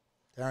Taff.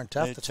 Darren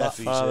Taff, Yeah, the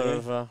Taffy's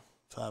father there.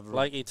 of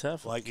Blakey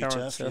Taff. Blakey current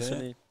Taff, South yeah.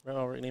 Sydney.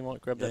 I reckon he might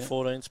grab that Yeah.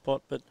 14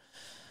 spot. But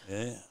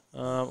Yeah.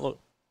 look,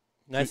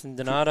 Nathan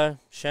Donato,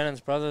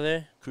 Shannon's brother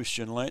there.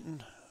 Christian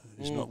Lanton,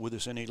 who's not with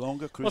us any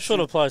longer. Christian. What sort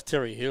of plays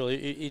Terry Hill?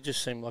 He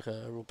just seemed like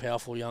a real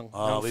powerful young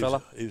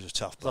fella. He was a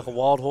tough player. Like a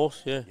wild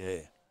horse, yeah.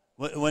 Yeah.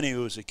 When he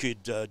was a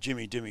kid,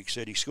 Jimmy Dimmick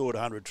said he scored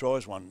 100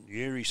 tries one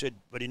year. He said,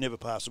 but he never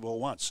passed the ball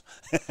once.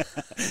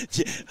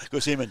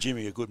 Because him and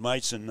Jimmy are good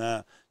mates,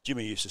 and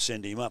Jimmy used to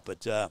send him up.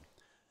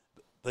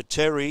 But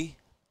Terry,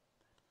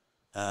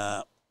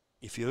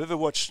 if you ever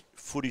watch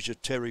footage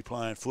of Terry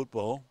playing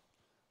football,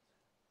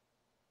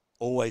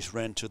 always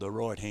ran to the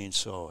right-hand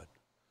side.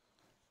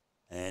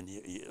 And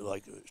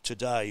like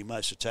today,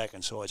 most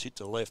attacking sides hit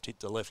the left,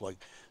 like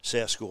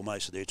South score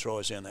most of their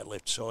tries down that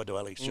left side to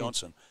Alex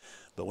Johnson.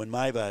 But when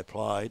Mabo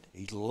played,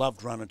 he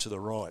loved running to the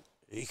right.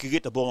 He could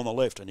get the ball on the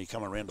left and he'd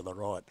come around to the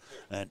right.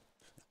 And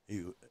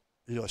did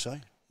I say?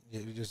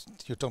 Yeah,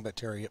 you're talking about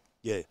Terry. Yep.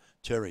 Yeah,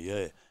 Terry,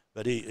 yeah.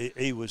 But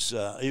he was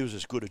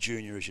as good a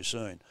junior as you've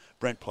seen.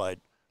 Brent played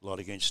a lot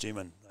against him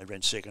and they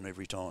ran second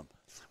every time.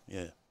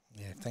 Yeah.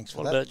 Yeah, thanks for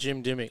What that. about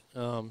Jim Dimmick?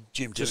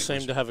 Jim just Dimmick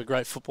seemed to have a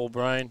great football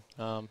brain.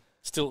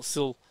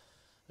 Still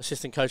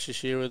assistant coach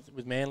this year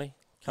with Manly.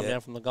 Come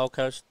down from the Gold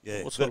Coast.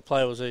 Yeah, What sort of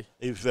player was he?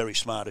 He was very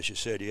smart, as you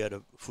said. He had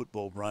a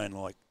football brain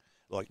like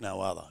no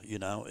other. You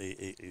know,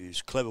 he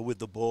was clever with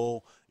the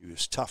ball. He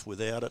was tough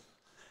without it.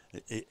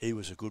 He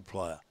was a good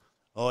player.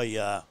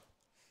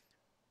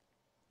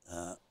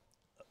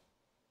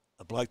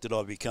 a bloke that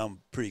I've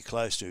become pretty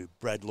close to,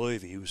 Brad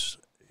Levy. He was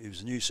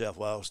a New South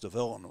Wales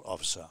development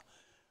officer,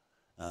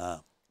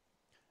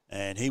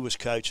 and he was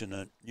coaching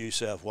the New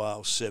South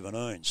Wales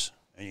 17s,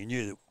 and he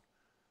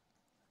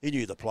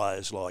knew the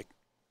players like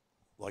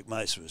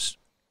most of us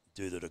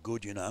do that are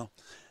good, you know,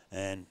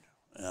 and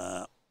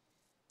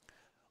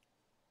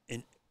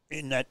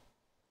in that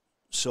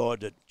side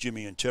that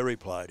Jimmy and Terry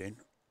played in,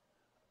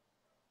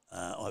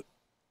 I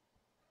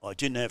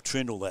didn't have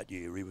Trindle that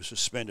year. He was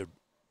suspended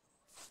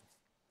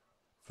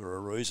for a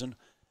reason,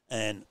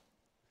 and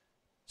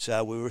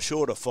so we were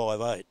short of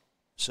 5'8".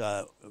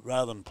 So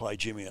rather than play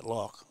Jimmy at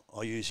lock,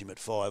 I used him at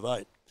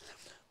 5'8".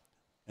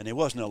 And there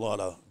wasn't a lot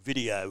of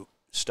video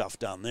stuff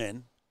done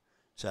then,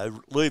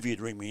 so Levy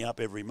would ring me up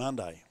every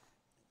Monday.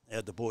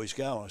 How'd the boys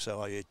go? I said,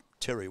 oh yeah,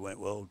 Terry went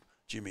well,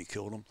 Jimmy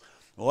killed him.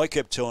 Well, I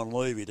kept telling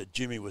Levy that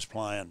Jimmy was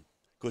playing,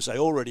 because they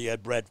already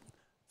had Brad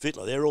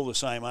Fittler. They're all the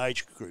same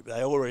age group.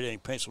 They already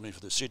had penciled in for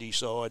the City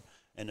side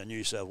and the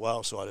New South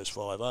Wales side as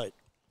 5'8".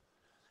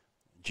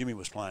 Jimmy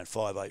was playing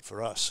 5'8"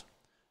 for us.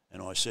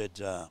 And I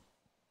said,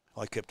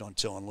 I kept on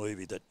telling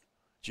Levy that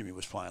Jimmy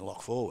was playing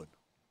lock forward.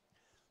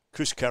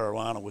 Chris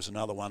Caruana was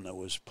another one that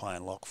was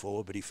playing lock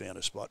forward, but he found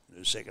a spot in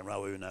the second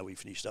row, even though we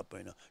finished up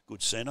being a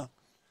good centre.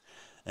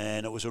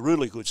 And it was a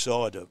really good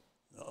side.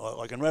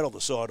 I can rattle the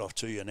side off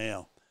to you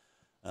now.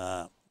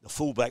 The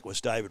fullback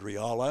was David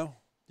Riolo.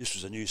 This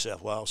was a New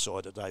South Wales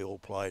side that they all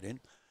played in.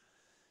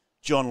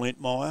 John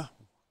Lintmire,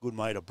 good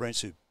mate of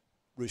Brent's, who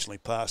recently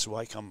passed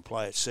away, come and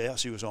play at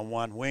South. He was on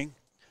one wing.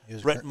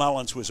 Brett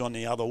Mullins was on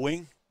the other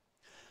wing.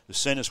 The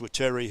centres were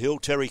Terry Hill.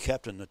 Terry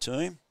captained the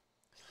team.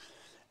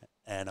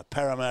 And a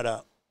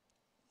Parramatta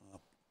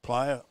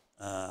player,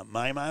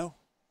 Mamo,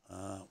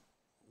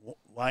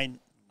 Wayne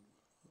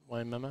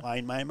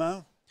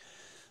Mamo.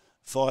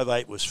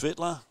 5'8" was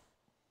Fittler.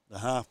 The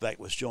halfback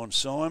was John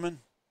Simon.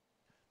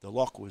 The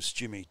lock was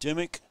Jimmy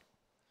Dimmick.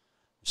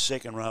 The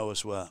second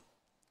rowers were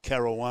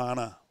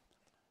Caruana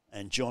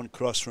and John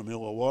Cross from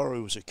Illawarra,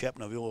 who was the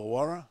captain of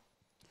Illawarra.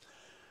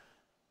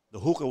 The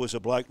hooker was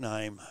a bloke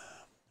named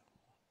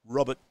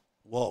Robert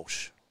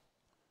Walsh.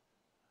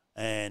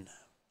 And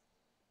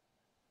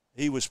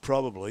he was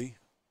probably,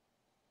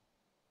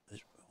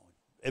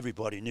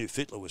 everybody knew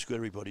Fittler was good,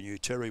 everybody knew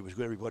Terry was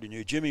good, everybody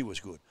knew Jimmy was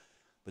good.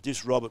 But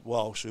this Robert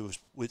Walsh, who was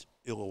with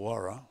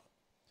Illawarra,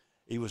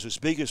 he was as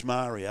big as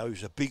Mario. He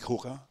was a big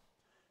hooker,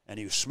 and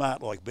he was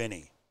smart like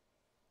Benny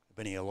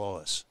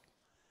Elias.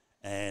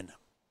 And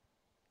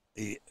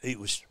he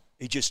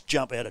just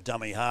jumped out of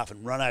dummy half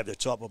and run over the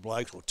top of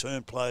blokes or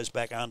turn players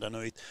back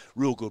underneath.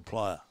 Real good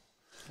player.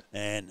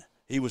 And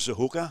he was a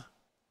hooker.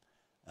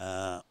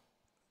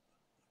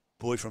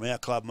 Boy from our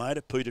club, mate,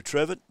 Peter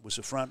Trevitt, was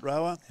the front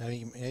rower.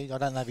 I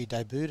don't know if he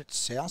debuted at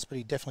South, but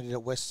he definitely did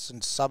at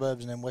Western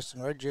Suburbs and then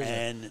Western Red Jersey.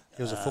 And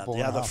he was a footballer.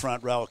 The other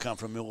front rower come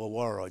from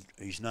Illawarra.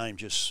 His name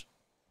just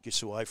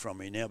gets away from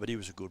me now, but he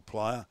was a good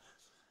player.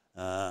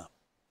 Not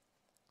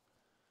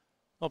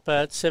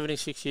bad.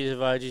 76 years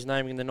of age. He's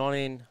naming the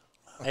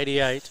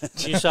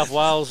 1988 New South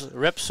Wales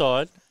rep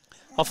side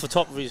off the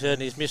top of his head,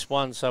 and he's missed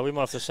one, so we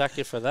might have to sack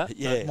you for that.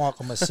 Yeah.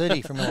 Michael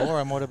Massetti from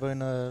Illawarra might have been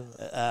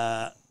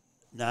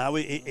No,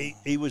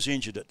 he was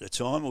injured at the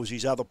time. It was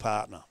his other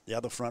partner, the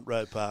other front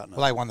row partner.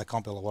 Well, they won the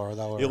comp, Illawarra.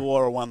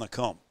 Illawarra won the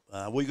comp.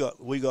 We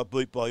got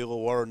beat by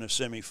Illawarra in the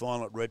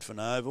semi-final at Redfern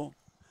Oval,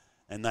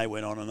 and they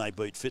went on and they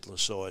beat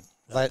Fittler's side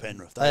at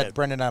Penrith. They had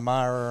Brendan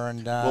O'Mara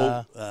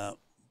and...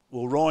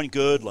 Well, Ryan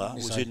Girdler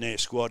was in their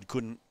squad,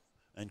 couldn't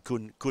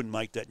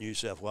make that New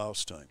South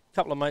Wales team. A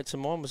couple of mates of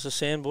mine was a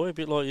sandboy, a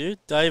bit like you.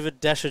 David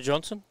Dasher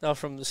Johnson, they were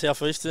from the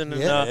Southeastern,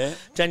 and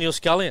Daniel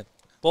Scullion,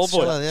 ball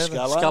boy.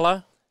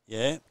 Scullo.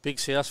 Yeah. Big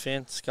South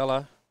fan,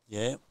 Scullo.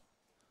 Yeah.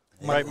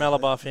 Great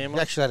Malabar family.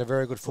 We actually had a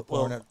very good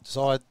footballer in that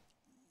side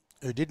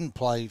who didn't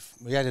play.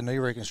 We had a knee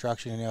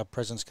reconstruction in our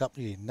President's Cup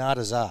year,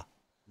 Nadazar.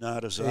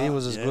 Nadazar. He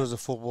was as good as a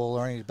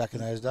footballer back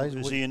in those days.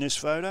 Was he in this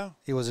photo?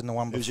 He was in the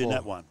one before. He was in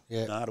that one.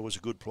 Yeah. Nada was a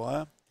good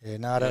player. Yeah,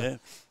 Nada.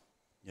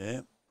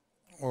 Yeah.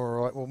 All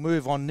right, we'll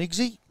move on,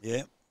 Nigsy.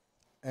 Yeah.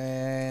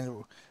 And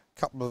a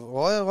couple of,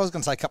 I was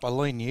going to say a couple of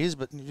lean years,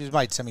 but you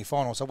made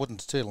semi-finals, so I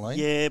wasn't too lean.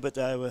 Yeah, but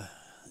they were,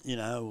 we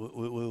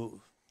were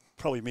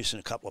probably missing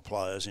a couple of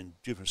players in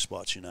different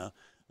spots,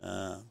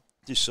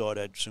 This side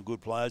had some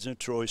good players in it.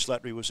 Troy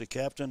Slattery was the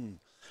captain.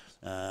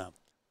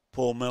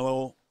 Paul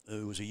Mello,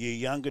 who was a year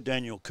younger.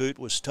 Daniel Coote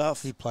was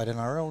tough. He played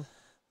NRL.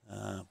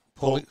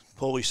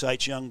 Paulie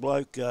Sate's young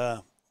bloke.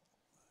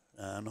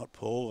 Not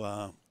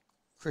Paul.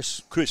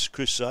 Chris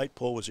Sate.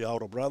 Paul was the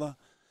older brother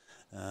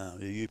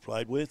who you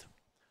played with.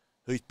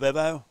 Heath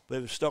Bevo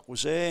Stock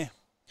was there.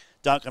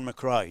 Duncan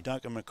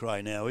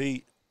McRae. Now,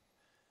 he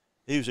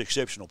was an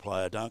exceptional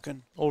player,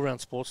 Duncan.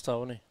 All-round sports star,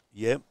 wasn't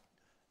he? Yep.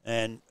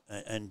 And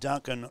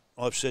Duncan,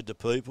 I've said to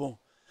people,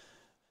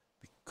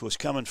 because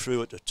coming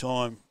through at the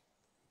time,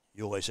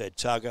 you always had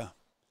Tugger,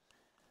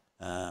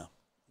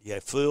 you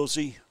had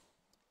Fieldsy,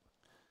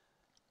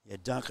 you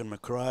had Duncan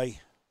McRae,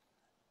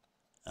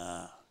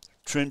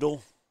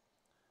 Trindle,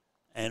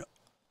 and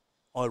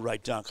I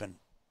rate Duncan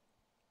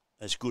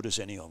as good as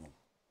any of them.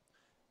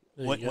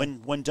 There you go.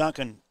 When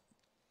Duncan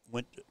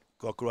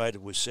got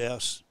graded with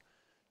South,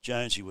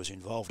 Jonesy was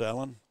involved,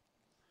 Alan,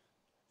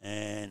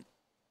 and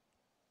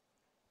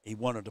he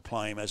wanted to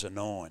play him as a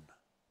 9.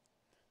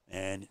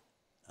 And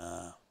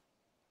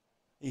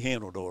he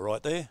handled all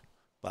right there,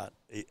 but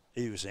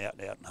he was out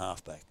and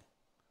halfback.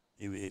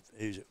 He was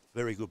a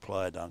very good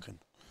player, Duncan,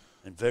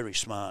 and very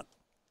smart.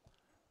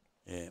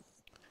 Yeah.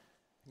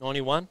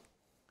 91.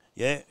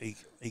 Yeah,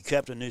 he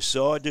captained this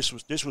side. This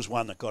was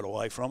one that got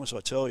away from us, I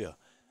tell you.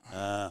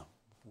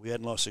 We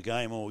hadn't lost a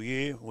game all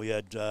year. We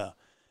had our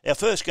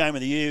first game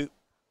of the year.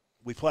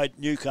 We played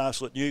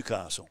Newcastle at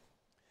Newcastle,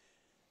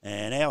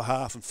 and our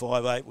half and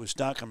 5'8" was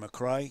Duncan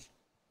McRae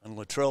and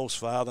Latrell's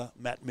father,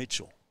 Matt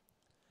Mitchell.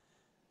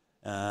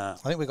 I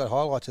think we got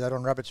highlights of that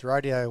on Rabbits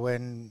Radio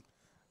when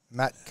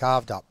Matt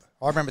carved up.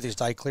 I remember this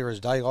day clear as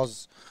day. I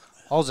was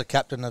the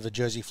captain of the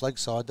Jersey Flag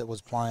side that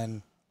was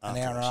playing an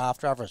hour and a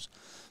half after us.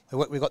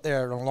 We got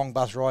there on a long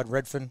bus ride,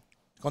 Redfern,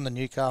 gone to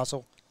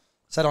Newcastle,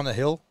 sat on the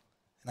hill,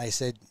 and they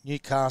said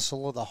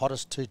Newcastle are the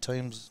hottest 2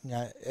 teams,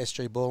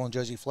 SG Ball and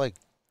Jersey Flag.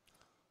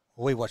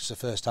 Well, we watched the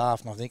first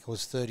half, and I think it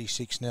was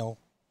 36-0.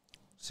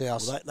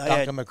 South, Well, they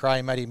Duncan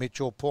McRae, Matty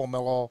Mitchell, Paul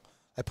Mellor,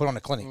 they put on a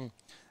clinic. And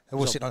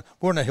we're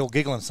on a hill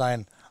giggling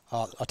saying,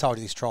 I told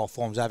you this trial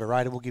form's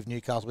overrated, we'll give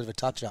Newcastle a bit of a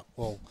touch-up.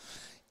 Well,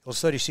 it was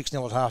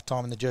 36-0 at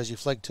half-time in the Jersey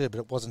Flag too, but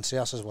it wasn't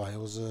South's way. It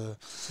was...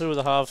 Who were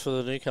the halves for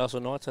the Newcastle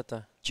Knights that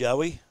day?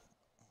 Joey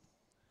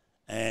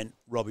and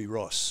Robbie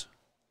Ross.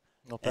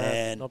 Not bad.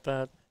 And Not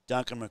bad.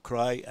 Duncan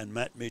McRae and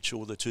Matt Mitchell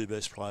were the 2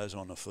 best players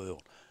on the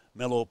field.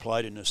 Mellor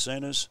played in the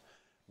centres.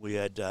 We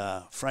had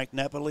Frank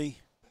Napoli,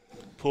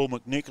 Paul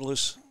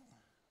McNicholas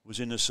was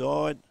in the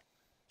side.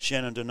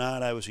 Shannon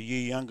Donato was a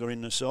year younger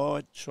in the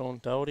side. Sean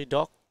Doherty,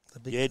 Doc.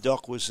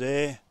 Doc was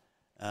there.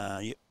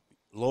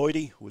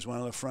 Lloydie was one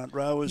of the front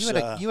rowers.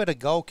 You had a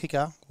goal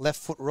kicker,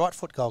 left foot, right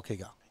foot goal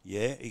kicker.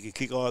 Yeah, he could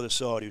kick either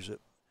side.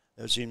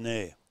 That was him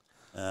there.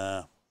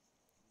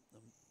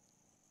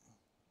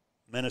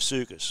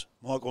 Manasukas,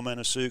 Michael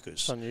Manasukas.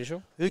 It's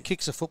unusual. Who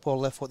kicks a football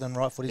left foot then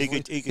right foot?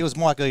 He Was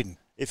Mike Eden.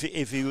 If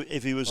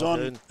he was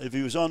on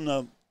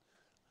the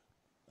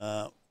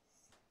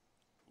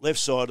left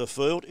side of the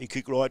field, he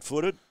kicked right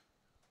footed.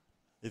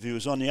 If he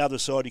was on the other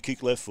side, he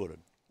kicked left footed,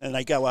 and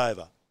they go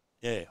over.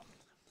 Yeah,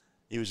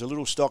 he was a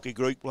little stocky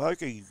Greek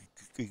bloke. He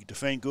could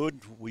defend good.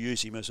 We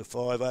used him as a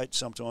 5'8",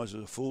 sometimes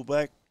as a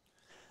fullback.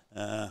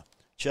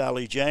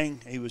 Charlie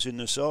Jang, he was in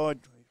the side.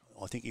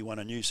 I think he won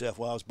a New South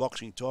Wales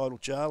boxing title,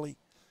 Charlie.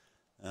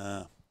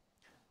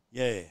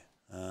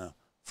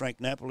 Frank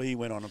Napoli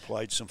went on and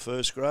played some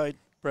first grade.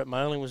 Brett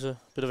Mailing was a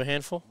bit of a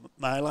handful.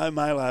 Malo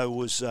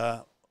was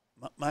a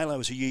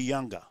year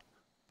younger,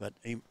 but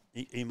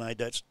he made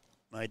that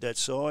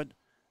side.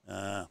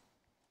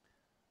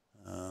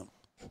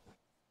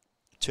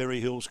 Terry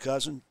Hill's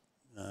cousin,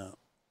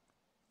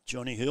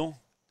 Johnny Hill,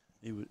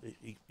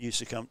 he used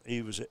to come.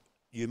 He was a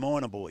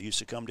minor boy. He used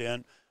to come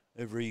down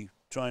every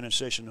training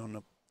session on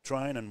the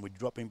train, and we'd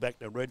drop him back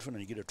to Redfern, and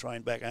he'd get a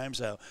train back home.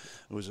 So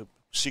it was a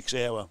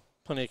 6-hour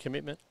Plenty of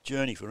commitment.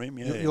 journey for him.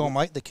 Yeah, Your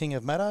mate, the King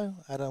of Maddo,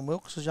 Adam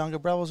Wilkes, his younger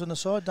brother, was in the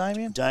side.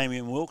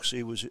 Damien Wilkes,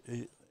 he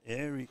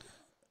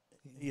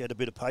had a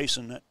bit of pace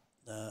in that.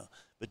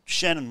 But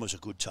Shannon was a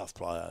good, tough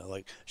player.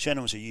 Like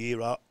Shannon was a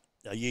year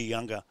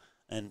younger,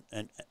 and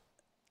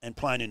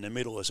playing in the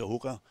middle as a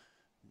hooker,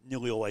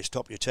 nearly always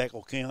top your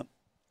tackle count.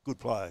 Good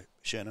player,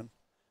 Shannon.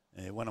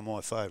 One of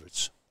my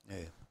favourites.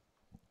 Yeah.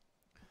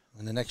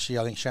 And the next year,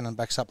 I think Shannon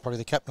backs up probably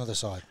the captain of the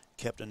side.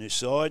 Captain this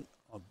side.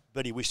 I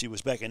bet he wished he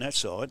was back in that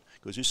side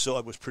because his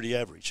side was pretty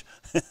average.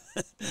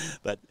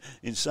 But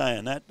in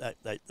saying that,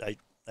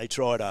 they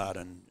tried hard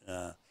and.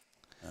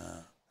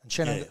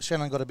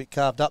 Shannon got a bit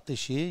carved up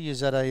this year. You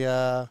was at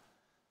a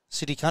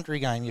city country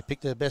game. You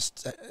picked the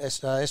best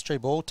SG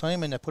Ball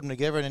team and they put them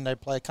together and then they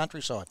play a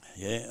countryside.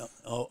 Yeah,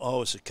 I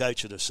was the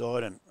coach of the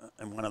side and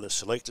one of the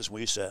selectors.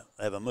 We used to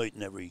have a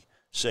meeting every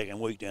second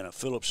week down at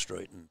Phillip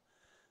Street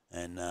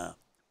and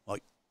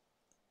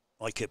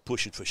I kept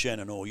pushing for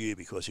Shannon all year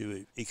because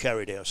he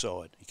carried our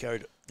side. He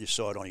carried this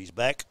side on his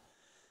back.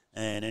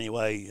 And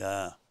anyway,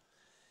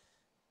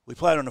 we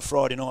played on a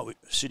Friday night.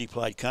 City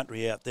played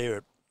country out there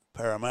at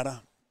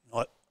Parramatta.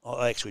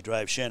 I actually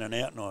drove Shannon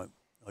out and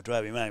I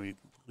drove him home. He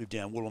lived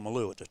down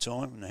Woolloomooloo at the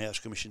time in the House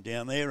Commission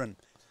down there. And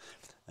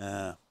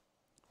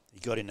he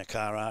got in the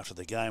car after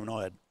the game and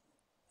I had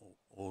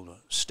all the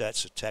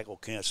stats of tackle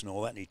counts and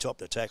all that. And he topped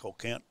the tackle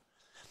count.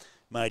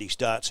 Made his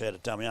darts out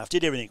of dummy half,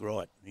 did everything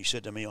right. He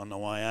said to me on the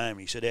way home,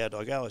 he said, how'd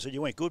I go? I said,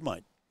 you went good,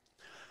 mate.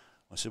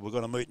 I said, we've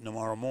got a meeting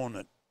tomorrow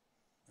morning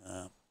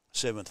at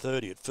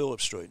 7:30 at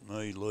Phillip Street.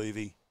 Me,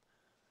 Levy,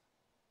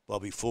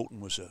 Bobby Fulton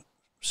was a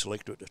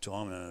selector at the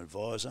time and an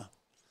advisor,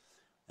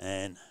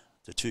 and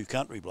the 2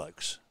 country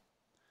blokes.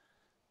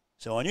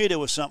 So I knew there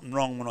was something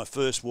wrong when I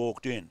first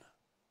walked in.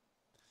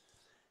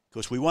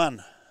 Because we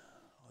won,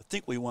 I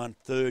think we won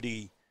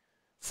 34-0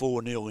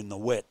 in the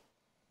wet.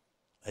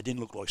 They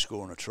didn't look like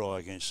scoring a try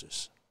against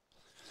us.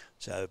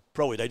 So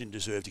probably they didn't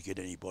deserve to get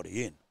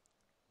anybody in.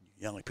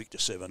 You only picked a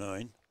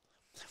 17.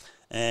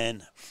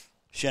 And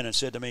Shannon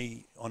said to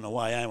me on the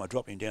way home, I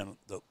dropped him down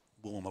at the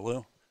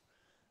Woolloomooloo,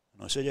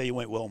 and I said, yeah, you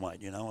went well, mate.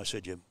 You know, I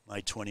said, you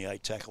made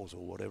 28 tackles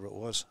or whatever it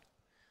was.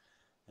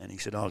 And he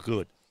said, oh,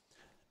 good.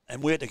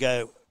 And we had to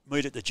go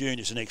meet at the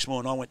juniors the next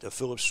morning. I went to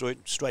Phillip Street,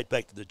 straight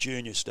back to the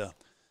juniors to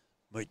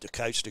meet the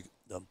coach,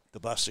 the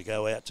bus to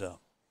go out to,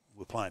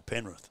 we're playing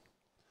Penrith.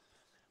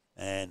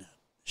 And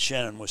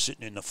Shannon was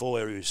sitting in the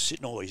foyer. He was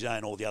sitting all his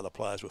own. All the other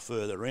players were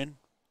further in.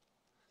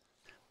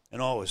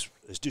 And I was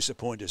as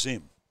disappointed as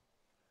him.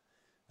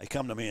 They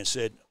come to me and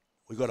said,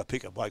 we've got to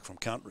pick a bloke from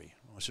country.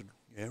 I said,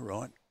 yeah,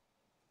 right.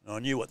 And I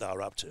knew what they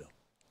were up to. It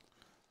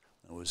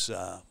was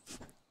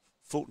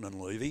Fulton and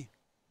Levy.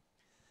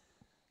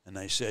 And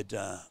they said,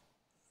 the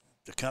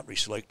country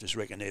selectors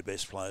reckon their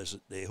best players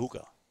are their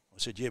hooker. I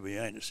said, yeah, but he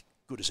ain't as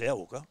good as our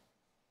hooker.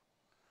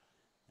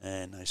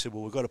 And they said,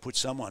 well, we've got to put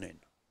someone in.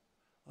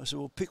 I said,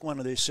 well, pick one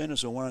of their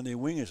centres or one of their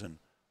wingers and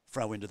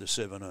throw into the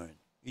 17.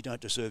 You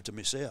don't deserve to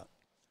miss out.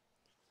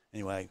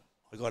 Anyway,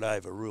 I got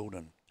overruled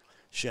and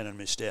Shannon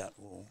missed out.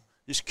 Well,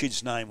 this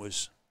kid's name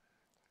was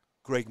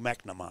Greg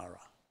McNamara.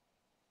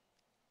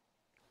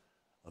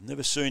 I've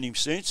never seen him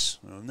since,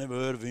 and I've never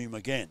heard of him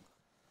again.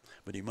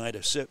 But he made a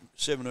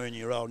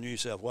 17-year-old New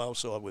South Wales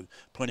side with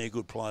plenty of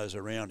good players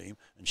around him,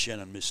 and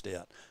Shannon missed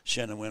out.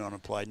 Shannon went on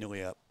and played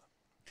nearly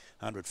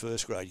 100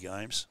 first-grade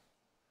games.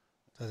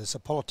 So there's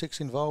some politics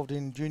involved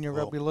in junior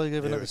rugby league,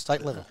 even at the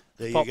state level.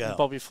 There you go.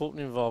 Bobby Fulton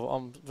involved.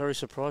 I'm very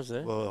surprised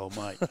there. Well,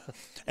 mate.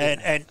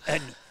 and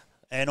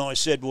I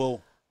said,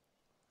 well...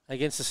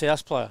 Against the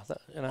South player.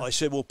 I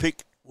said, we'll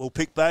pick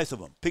both of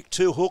them. Pick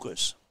two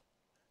hookers.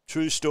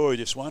 True story,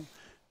 this one.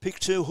 Pick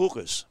two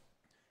hookers.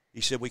 He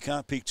said, we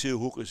can't pick two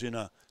hookers in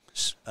a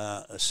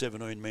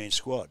 17-man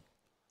squad.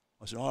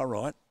 I said, all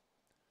right.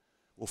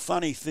 Well,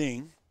 funny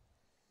thing,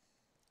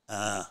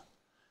 the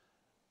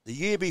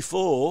year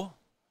before,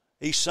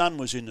 his son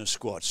was in the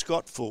squad,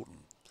 Scott Fulton.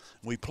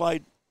 We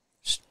played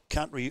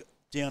country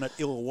down at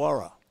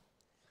Illawarra.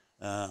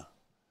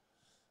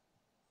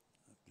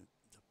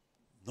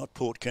 Not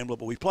Port Kembla,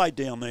 but we played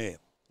down there. It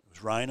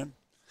was raining.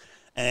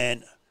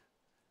 And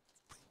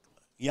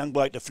young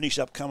bloke to finish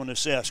up coming to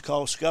South,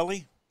 Cole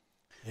Scully,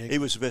 he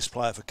was the best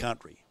player for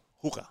country,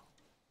 hooker.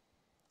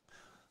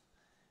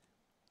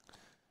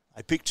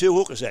 They picked two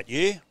hookers that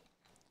year,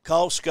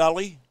 Cole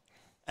Scully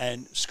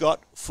and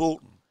Scott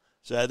Fulton.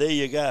 So there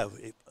you go.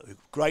 A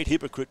great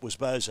hypocrite was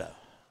Bozo.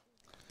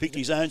 Picked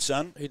his own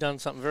son. He done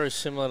something very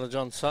similar to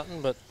John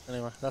Sutton, but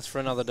anyway, that's for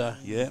another day.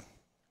 Yeah.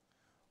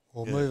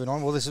 Well, moving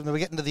on. Well, we're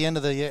getting to the end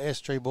of the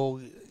S3 ball.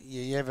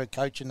 You ever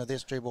coaching the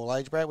S3 ball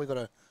age, Brad? We've got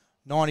a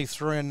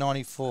 93 and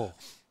 94.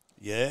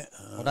 Yeah.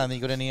 I don't think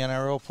you've got any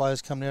NRL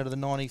players coming out of the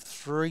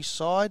 93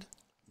 side.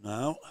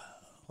 No.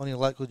 Any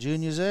local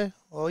juniors there?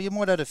 Well, you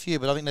might have a few,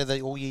 but I think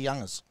they're all your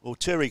youngers. Well,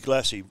 Terry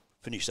Glassy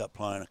finished up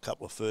playing a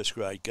couple of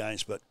first-grade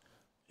games, but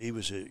he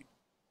was a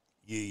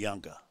year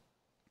younger.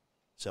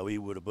 So he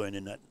would have been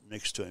in that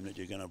next team that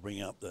you're going to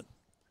bring up that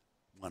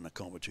won the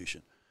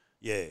competition.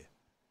 Yeah.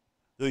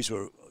 These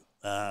were...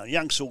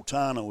 young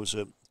Sultana was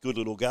a good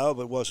little goer,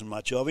 but wasn't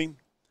much of him.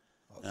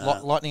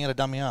 Lightning out of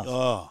dummy half.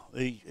 Oh,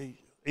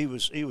 he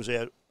was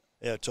our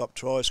top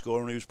try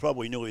scorer, and he was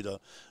probably nearly the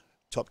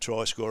top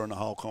try scorer in the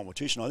whole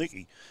competition. I think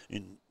he,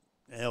 in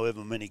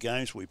however many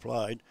games we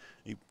played,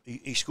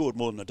 he scored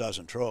more than a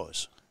dozen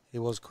tries. He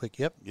was quick,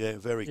 yep. Yeah,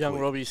 very Young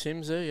quick. Robbie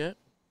Sims there, yeah.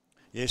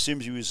 Yeah,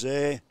 Simsy was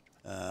there.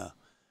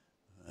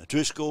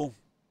 Driscoll,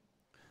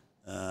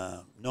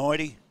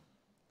 90.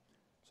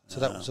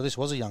 So this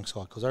was a young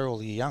side because they're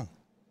all year young.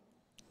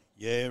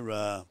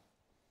 Yeah,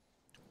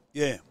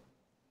 yeah.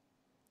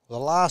 Well,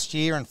 the last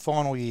year and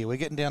final year, we're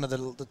getting down to the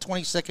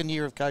 22nd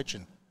year of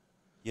coaching.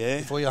 Yeah.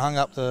 Before you hung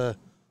up I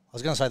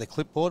was going to say the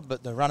clipboard,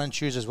 but the run and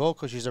shoes as well,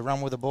 because you're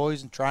run with the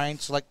boys and train,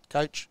 select,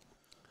 coach.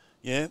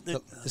 Yeah.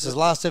 This is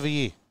last ever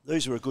year.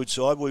 These were a good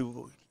side. We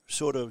were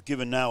sort of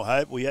given no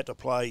hope. We had to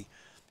play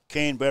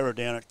Canberra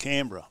down at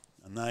Canberra,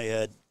 and they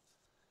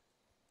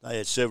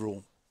had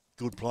several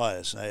good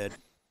players. They had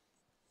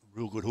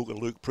real good hooker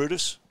Luke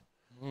Prutis.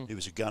 He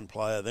was a gun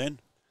player then.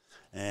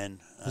 And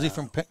was he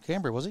from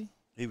Canberra, was he?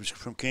 He was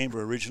from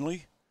Canberra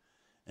originally.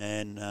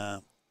 And,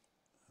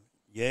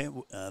 they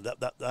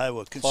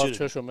were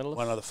considered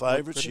one of the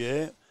favourites,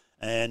 yeah.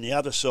 And the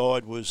other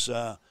side was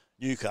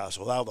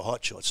Newcastle. They were the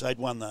hot shots. They'd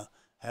won the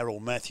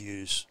Harold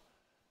Matthews,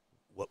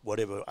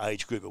 whatever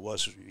age group it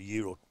was, a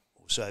year or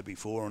so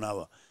before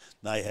another.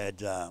 They had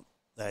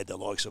the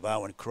likes of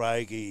Owen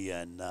Craigie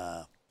and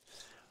the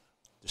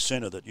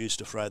centre that used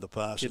to throw the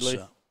passes.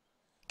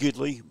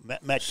 Gidley,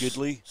 Matt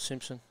Gidley.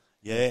 Simpson.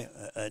 Yeah,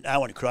 and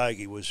Owen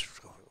Craigie was,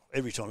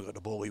 every time he got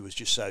the ball, he was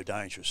just so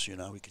dangerous, you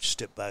know. He could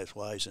step both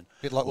ways. And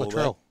a bit like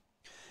Latrell.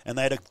 And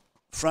they had a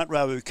front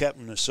row who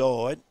captained the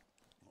side.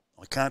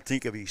 I can't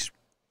think of his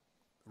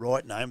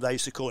right name. They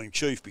used to call him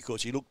Chief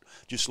because he looked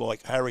just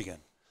like Harrigan.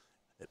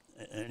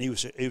 And he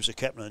was a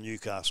captain of the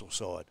Newcastle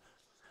side.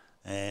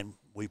 And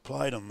we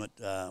played them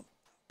at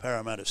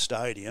Parramatta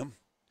Stadium.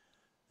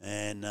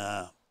 And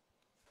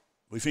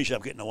we finished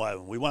up getting away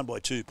with them. We won by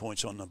 2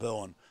 points on the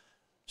bell, and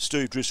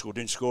Steve Driscoll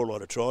didn't score a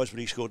lot of tries, but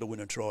he scored the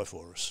winning try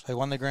for us. They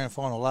won the grand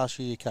final last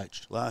year. You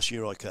coached. Last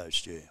year I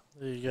coached, yeah.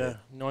 There you go,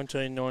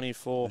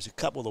 1994. There's a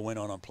couple that went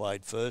on and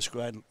played first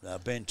grade.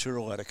 Ben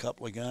Tyrrell had a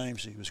couple of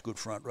games. He was a good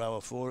front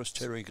rower for us.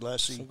 Terry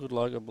Glassy. Some good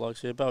local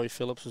blokes, yeah. Bowie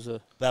Phillips was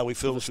a a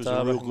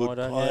real good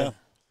day, player.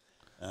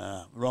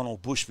 yeah.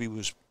 Ronald Bushby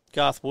was...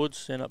 Garth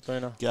Woods ended up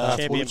being a Garth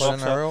champion Woods,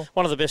 boxer.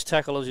 One of the best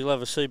tacklers you'll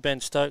ever see. Ben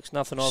Stokes,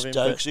 nothing of him.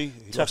 Stokesy.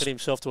 He tuckered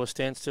himself to a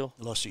standstill.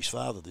 He lost his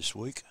father this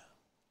week.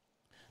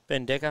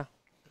 Ben Decker.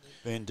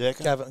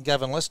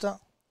 Gavin Lester.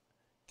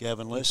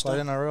 Gavin Lester.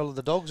 Played NRL of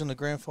the Dogs in the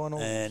grand final.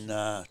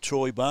 And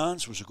Troy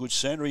Barnes was a good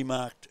centre.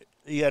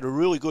 He had a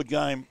really good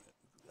game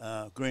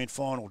grand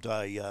final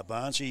day,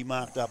 Barnes. He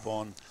marked up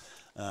on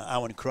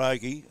Owen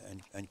Craigie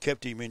and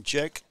kept him in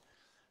check.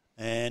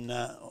 And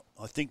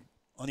I think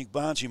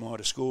Barnes might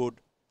have scored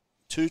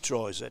 2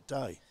 tries that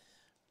day.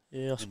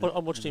 Yeah, I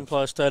watched him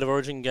play a State of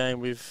Origin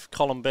game with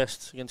Colin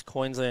Best against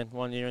Queensland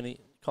one year, and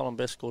Colin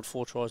Best scored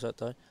 4 tries that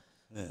day.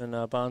 Yeah. And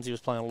Barnesy was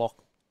playing lock.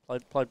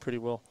 Played pretty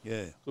well.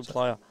 Yeah. Good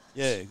player.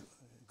 Yeah,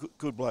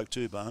 good bloke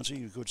too, Barnesy.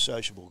 He's a good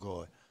sociable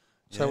guy.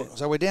 Yeah.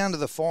 So we're down to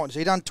the final. So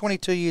you've done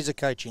 22 years of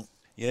coaching.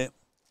 Yeah.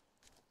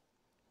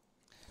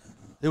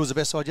 Who was the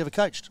best side you ever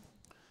coached?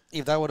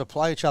 If they were to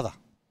play each other,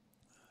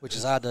 which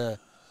is hard to...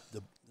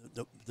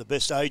 The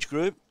best age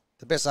group?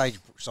 The best age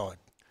side.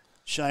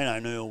 Shane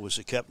O'Neill was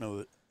the captain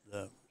of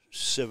the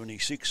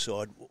 76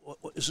 side,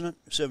 isn't it?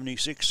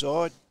 76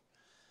 side.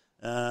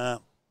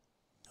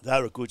 They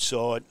were a good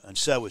side, and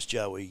so was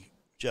Joey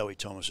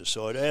Thomas's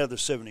side. Out of the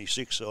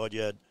 76 side,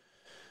 you had,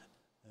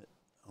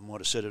 I might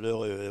have said it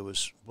earlier, there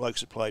was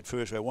blokes that played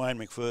first row: Wayne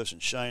McPherson,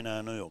 Shane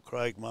O'Neill,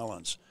 Craig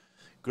Mullins,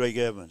 Greg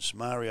Evans,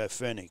 Mario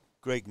Fennick,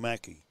 Greg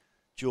Mackey,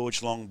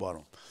 George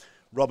Longbottom.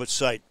 Robert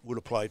Sate would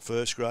have played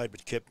first grade,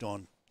 but kept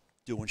on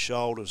doing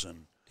shoulders.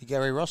 And did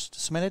Gary Ross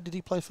cemented? Did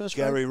he play first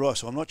grade? Gary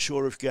Ross, I'm not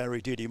sure if Gary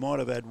did. He might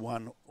have had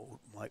one.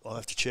 I'll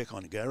have to check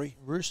on Gary.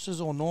 Roosters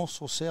or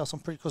Norths or South? I'm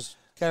pretty, because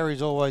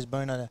Gary's always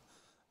been a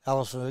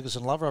Alice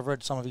Ferguson lover. I've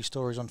read some of his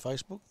stories on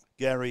Facebook.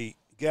 Gary'd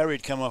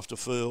come off the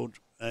field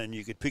and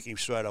you could pick him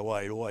straight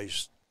away. He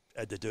always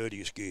had the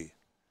dirtiest gear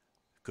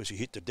because he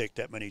hit the deck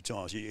that many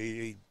times.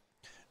 He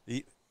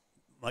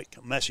make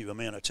a massive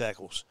amount of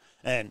tackles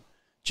and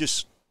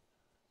just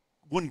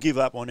wouldn't give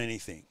up on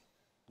anything.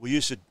 We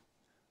used to,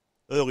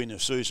 early in the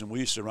season, we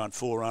used to run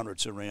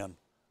 400s around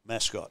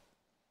Mascot.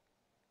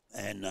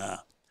 And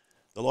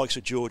the likes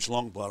of George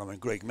Longbottom and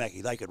Greg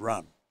Mackey, they could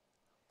run.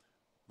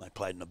 They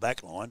played in the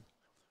back line.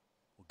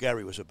 Well,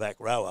 Gary was a back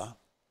rower,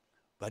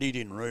 but he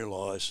didn't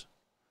realise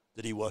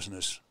that he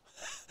wasn't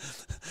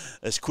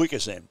as quick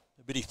as them.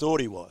 But he thought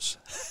he was.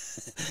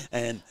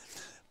 And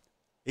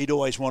he'd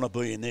always want to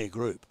be in their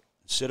group.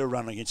 Instead of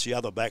running against the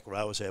other back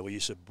rowers, how we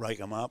used to break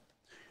them up,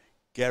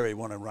 Gary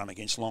wanted to run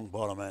against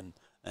Longbottom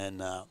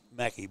and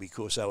Mackey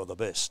because they were the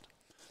best.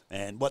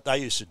 And what they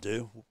used to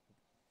do,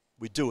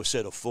 we'd do a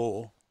set of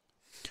 4.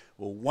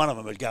 Well, one of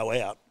them would go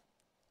out.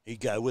 He'd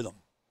go with them.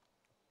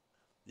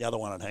 The other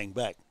one would hang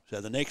back. So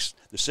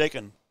the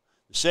second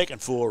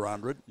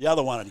 400, the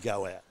other one would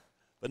go out.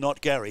 But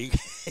not Gary.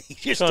 He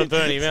just trying to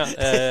burn him out.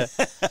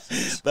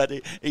 But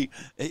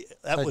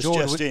that was George,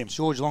 just him.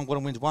 George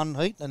Longbottom wins one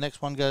heat, the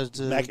next one goes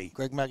to Mackey.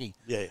 Greg Mackey.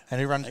 Yeah. And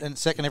he runs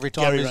second every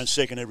time. Gary runs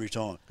second every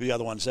time. The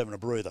other one's having a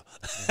breather.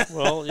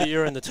 Well,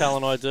 you're in the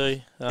talent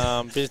ID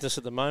business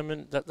at the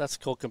moment. That's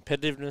called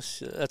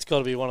competitiveness. That's got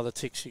to be one of the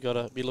ticks you got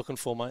to be looking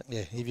for, mate.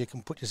 Yeah, if you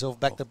can put yourself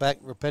back to back,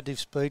 repetitive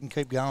speed, and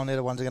keep going, they're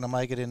the ones that are going to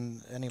make it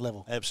in any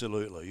level.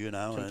 Absolutely, you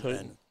know.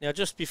 And now,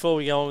 just before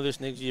we go on with this,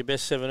 Niggs, your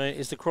best 17,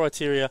 is the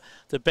criteria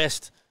the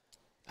best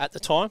at the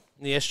time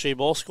in the SG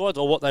ball squad,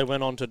 or what they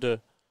went on to do?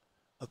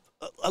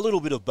 A little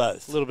bit of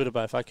both. A little bit of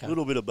both, okay. A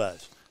little bit of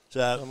both.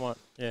 So I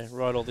might,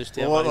 write all this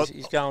down. Well,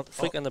 he's going,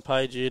 flicking the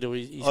page here to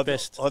his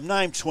best. I've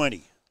named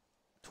 20.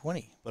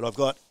 20? But I've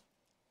got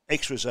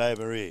extras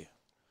over here.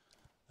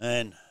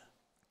 And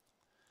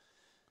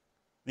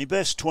my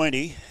best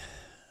 20...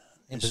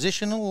 In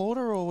positional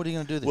order, or what are you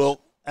going to do this? Well,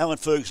 Alan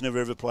Ferguson never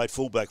ever played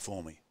fullback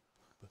for me,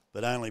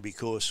 but only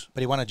because...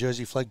 But he won a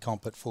Jersey flag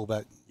comp at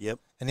fullback. Yep.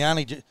 And the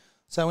only...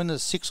 So in the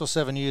 6 or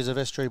 7 years of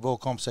SG ball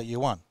comps that you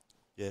won,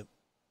 yep,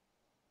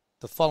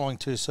 the following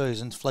 2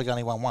 seasons, Flegg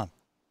only won 1.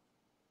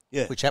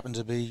 Yeah. Which happened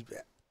to be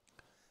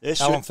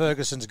Alan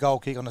Ferguson's goal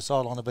kick on the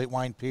sideline to beat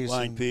Wayne Pearce.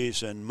 Wayne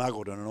Pearce and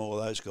Muggleton and all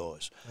of those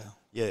guys.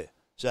 Yeah.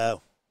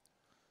 So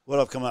what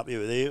I've come up here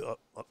with here,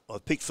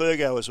 I've picked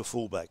Fergo as a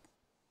fullback.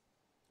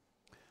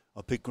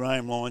 I picked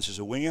Graham Lyons as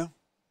a winger.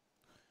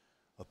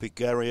 I picked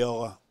Gary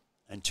Oller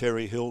and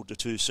Terry Hill, the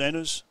 2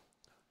 centres.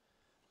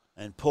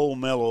 And Paul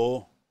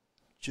Mellor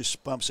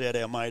just bumps out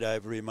our mate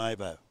over here,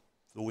 Mabo,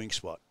 the wing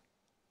spot.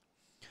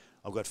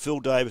 I've got Phil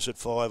Davis at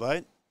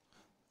 5'8".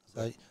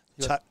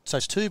 So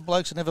 2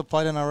 blokes that never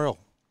played NRL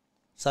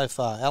so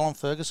far, Alan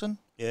Ferguson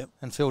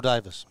and Phil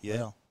Davis.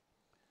 Yeah. Wow.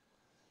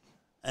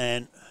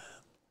 And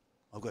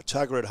I've got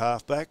Tugger at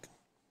halfback.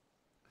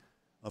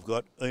 I've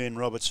got Ian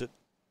Roberts at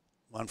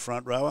 1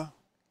 front rower.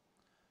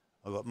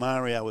 I've got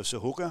Mario as a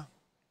hooker.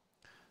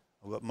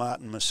 I've got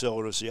Martin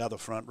Marcella as the other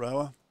front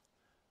rower.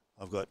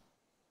 I've got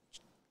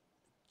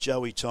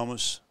Joey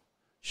Thomas,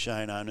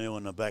 Shane O'Neill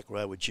in the back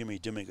row with Jimmy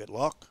Dimmick at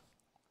lock.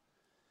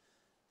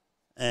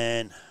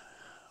 And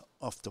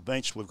off the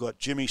bench, we've got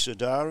Jimmy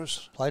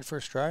Sedaris. Played for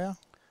Australia.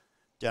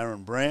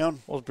 Darren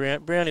Brown. Well,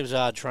 Brown, he was a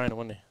hard trainer,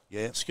 wasn't he?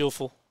 Yeah.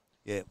 Skillful.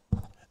 Yeah.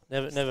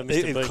 Never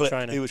missed a beat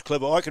training. He was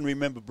clever. I can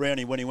remember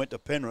Brownie when he went to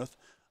Penrith,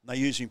 and they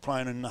used him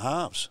playing in the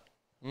halves.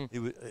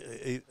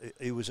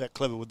 He was that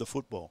clever with the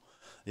football.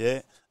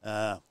 Yeah.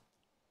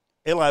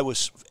 Ello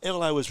was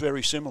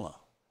very similar.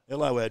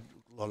 Ello had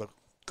a lot of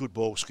good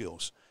ball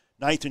skills.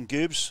 Nathan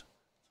Gibbs,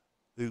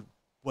 who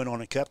went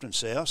on a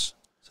captain's house,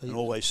 and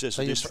always says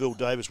that Phil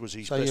Davis was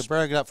his best. So you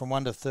broke it up from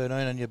 1 to 13,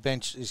 and your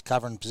bench is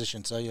covering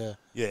position. So you're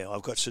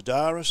I've got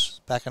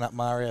Sedaris backing up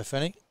Mario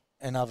Fennick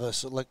and other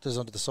selectors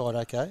onto the side.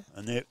 Okay,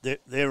 and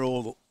they're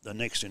all the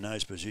next in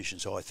those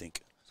positions, I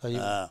think.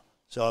 So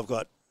so I've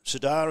got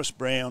Sedaris,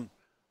 Brown,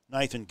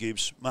 Nathan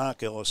Gibbs,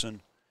 Mark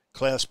Ellison,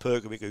 Klaus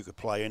Perkovic, who could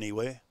play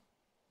anywhere,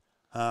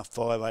 half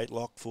 5'8"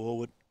 lock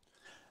forward,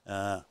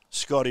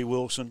 Scotty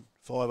Wilson,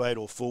 5'8"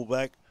 or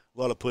fullback.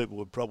 A lot of people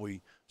would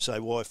probably say,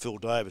 why Phil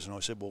Davis? And I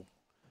said, well,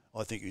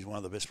 I think he's one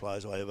of the best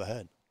players I ever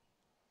had.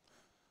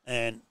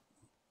 And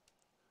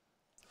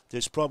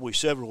there's probably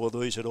several of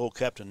these that all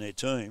captain their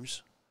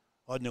teams.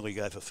 I'd nearly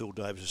go for Phil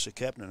Davis as a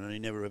captain, and he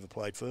never ever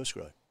played first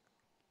grade.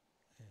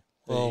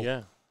 There you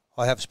go.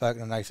 I have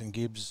spoken to Nathan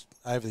Gibbs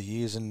over the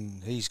years,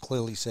 and he's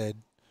clearly said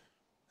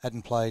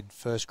hadn't played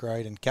first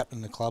grade and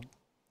captained the club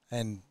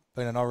and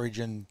been an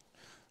Origin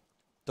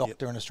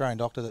doctor, an Australian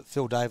doctor, that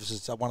Phil Davis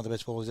is one of the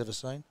best footballers he's ever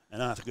seen.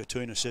 And Arthur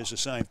Gatuna says the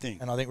same thing.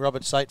 And I think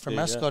Robert Sate from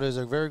Mascot, who's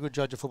a very good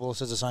judge of football,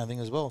 says the same thing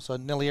as well. So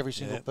nearly every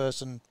single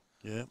person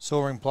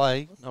saw him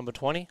play. Number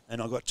 20.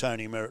 And I got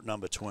Tony Merritt,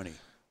 number 20.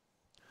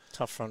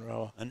 Tough front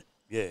rower. And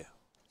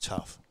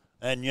tough.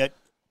 And yet,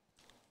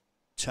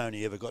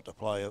 Tony ever got to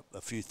play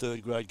a few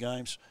third grade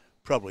games,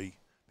 probably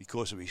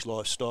because of his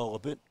lifestyle a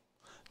bit.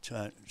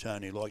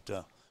 Tony liked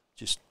to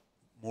just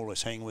more or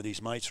less hang with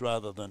his mates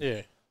rather than,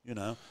 you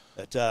know.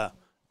 So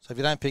if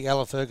you don't pick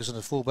Alan Ferguson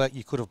as fullback,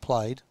 you could have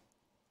played.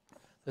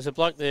 There's a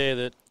bloke there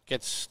that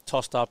gets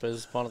tossed up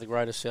as one of the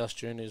greatest South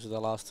juniors of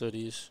the last 30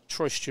 years.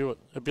 Troy Stewart,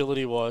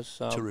 ability-wise.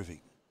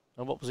 Terrific.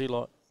 And what was he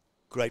like?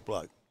 Great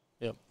bloke.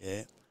 Yep.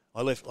 Yeah.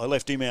 I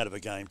left him out of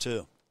a game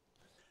too.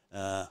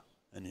 And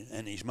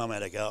his mum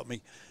had a go at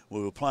me.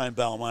 We were playing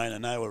Balmain,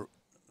 and they were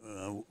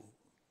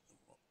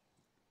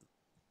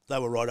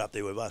right up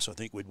there with us. I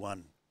think we'd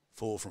won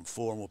 4 from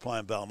 4, and we were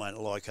playing Balmain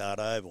at Leichhardt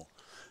Oval.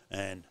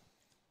 And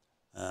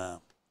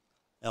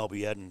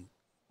Albie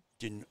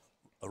didn't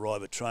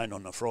arrive at train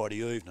on a Friday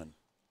evening.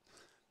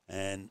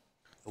 And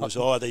it was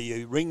either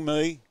you ring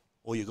me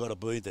or you got to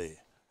be there.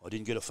 I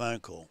didn't get a phone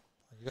call.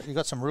 You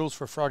got some rules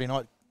for a Friday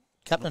night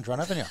captain's run,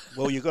 haven't you?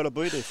 Well, you got to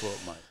be there for it,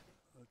 mate.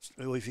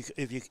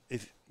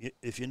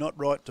 If you're not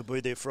right to be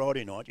there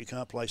Friday night, you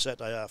can't play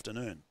Saturday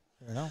afternoon.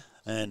 You know.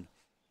 And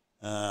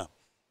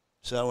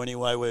so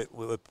anyway,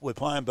 we're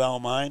playing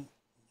Balmain.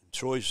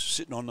 Troy's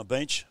sitting on the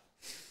bench,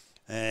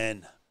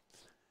 and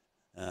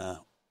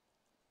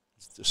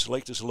the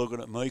selectors are looking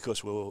at me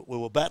because we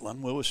were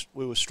battling. We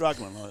were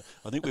struggling.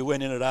 I think we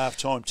went in at half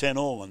time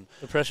 10-all, and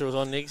the pressure was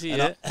on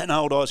Niggsy. And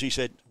old Ozzy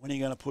said, "When are you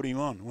going to put him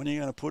on? When are you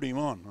going to put him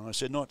on?" And I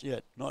said, "Not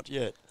yet, not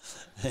yet."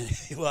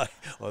 Anyway,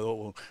 I thought,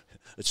 well,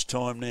 it's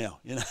time now,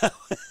 you know.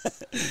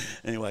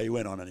 Anyway, he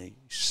went on and he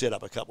set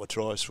up a couple of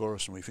tries for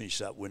us, and we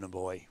finished up winning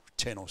by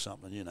 10 or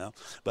something, you know.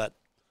 But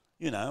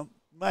you know,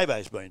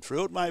 Maybay's been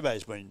through it.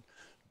 Maybay's been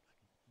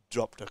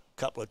dropped a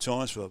couple of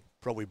times for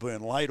probably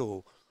being late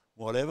or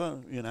whatever,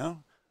 you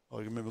know. I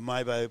remember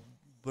Maybay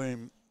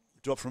being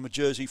dropped from a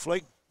Jersey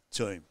Fleet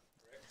team.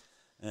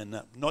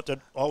 And not that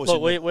I was...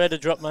 Well, we had to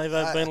drop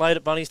Maybay being late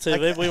at Bunny's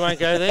TV. We won't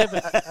go there.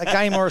 But a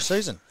game or a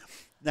season?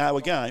 No,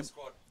 a game.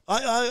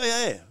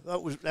 Yeah.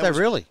 That was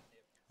really?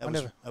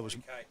 That was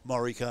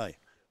Maury Kay.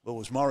 Well, it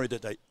was Maury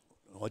that they...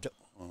 I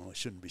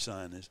shouldn't be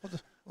saying this.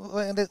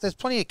 Well, there's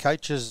plenty of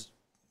coaches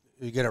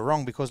who get it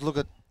wrong because look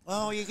at...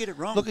 Oh, you get it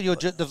wrong. Look at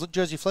the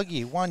Jersey Flag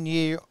year. 1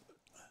 year,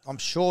 I'm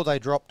sure they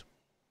dropped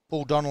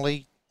Paul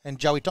Donnelly and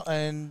Johnny.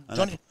 And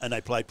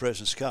they played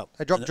President's Cup.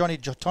 They dropped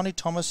Tony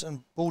Thomas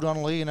and Paul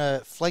Donnelly in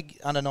a flag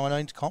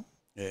under-19s comp.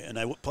 Yeah, and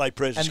they played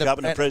President's Cup,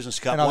 and the President's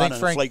Cup won, and the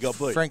flag got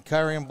beat. Frank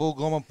Curry and Bull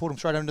Gorman put them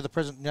straight into the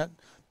President.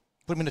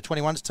 Put them in the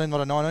 21s team, not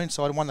a 19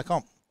 side, and won the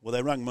comp. Well,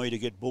 they rang me to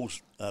get Bull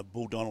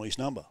Donnelly's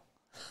number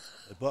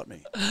at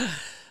Botany.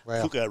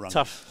 Wow.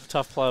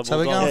 Tough player. So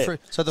we're going through.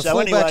 So the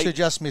fullbacks you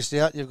just missed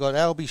out. You've got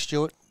Albie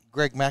Stewart,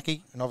 Greg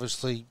Mackey, and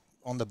obviously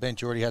on the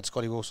bench you already had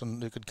Scotty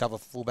Wilson who could cover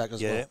fullback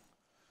as well. Yeah.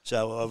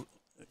 So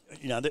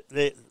you know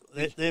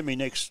they're my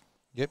next.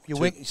 Yep. Your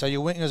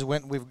wingers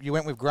went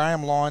with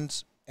Graham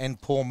Lyons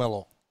and Paul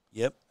Miller.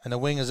 Yep. And the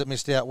wingers that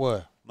missed out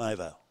were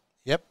Mavo.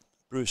 Yep.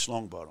 Bruce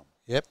Longbottom.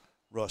 Yep.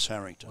 Ross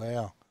Harrington.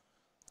 Wow.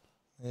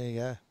 There you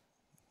go.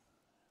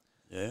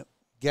 Yeah.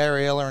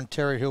 Gary Eller and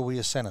Terry Hill were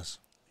your centres.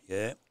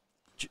 Yeah.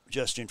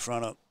 Just in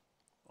front of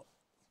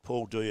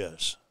Paul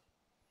Diaz.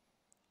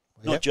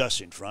 Yep. Not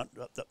just in front.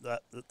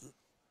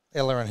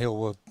 Eller and Hill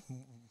were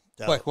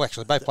Well,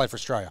 actually, both played for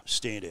Australia.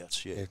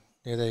 Standouts, yeah.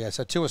 Yeah, there you go.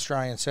 So 2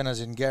 Australian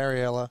centres in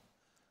Gary Ella.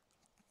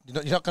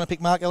 You're not going to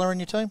pick Mark Ella in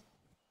your team?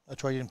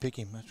 That's why you didn't pick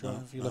him. That's right.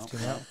 If you left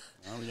him out.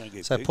 No, we don't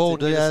get So picked. Paul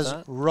Didn't get a Diaz,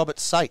 start. Robert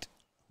Sate.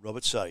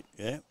 Robert Sate,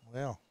 yeah.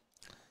 Wow.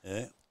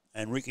 Yeah.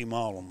 And Ricky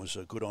Molan was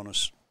a good,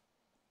 honest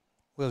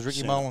Where's Ricky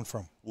Centre. Molan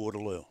from?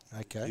 Waterloo.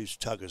 Okay. He's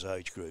Tugger's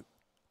age group.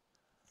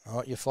 All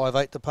right, your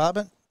 5'8"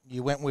 department.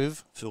 You went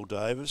with, Phil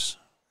Davis.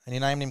 and you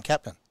named him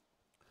captain.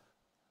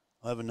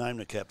 I haven't named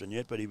the captain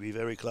yet, but he'd be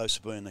very close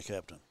to being the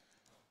captain.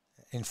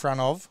 In front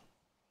of,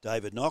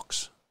 David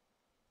Knox,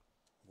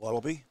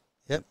 Wallaby.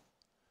 yep.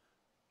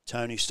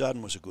 Tony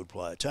Studden was a good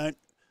player. A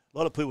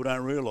lot of people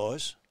don't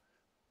realise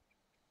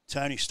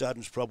Tony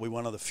Studden's probably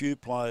one of the few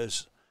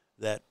players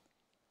that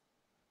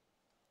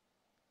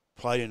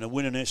played in a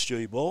winning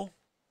SG ball,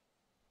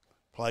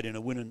 played in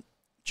a winning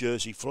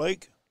Jersey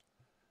Fleet,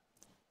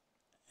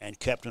 and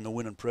captained a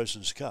winning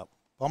President's Cup.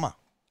 Bomber.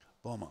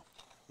 Bomber.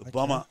 The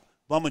Okay.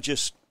 Bomber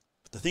just,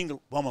 the thing that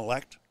Bomber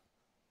lacked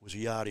was a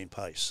yard in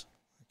pace.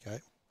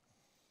 Okay.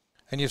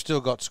 And you've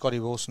still got Scotty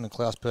Wilson and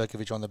Klaus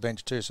Perkovic on the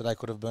bench too, so they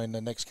could have been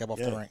the next cab off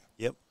the rank.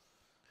 Yep.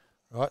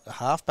 Right, the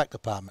halfback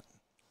department.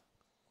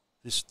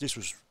 This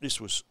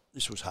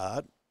was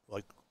hard.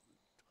 Like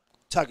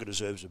Tucker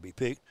deserves to be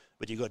picked,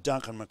 but you got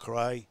Duncan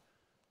McRae,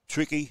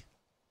 Tricky,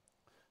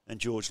 and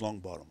George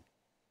Longbottom.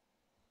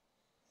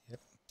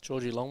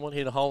 Georgie Longwood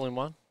hit a hole in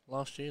one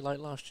late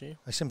last year.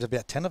 There seems to be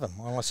about 10 of them,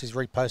 unless he's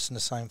reposting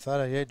the same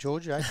photo. Yeah,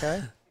 Georgie,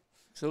 okay.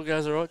 Still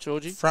goes all right,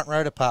 Georgie. Front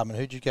row department,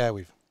 who'd you go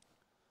with?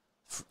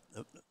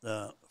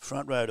 The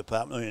front row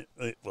department,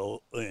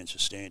 Ian's a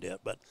standout,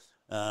 but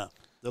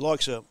the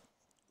likes of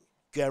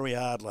Gary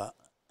Ardler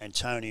and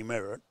Tony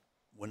Merritt,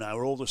 when they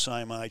were all the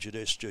same age at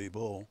SG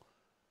Ball,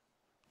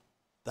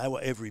 they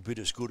were every bit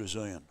as good as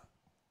Ian.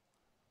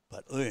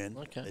 But Ian,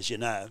 as you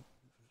know,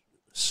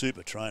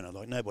 super trainer.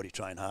 Like nobody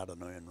trained harder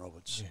than Ian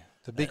Roberts. Yeah.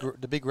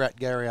 The big rat,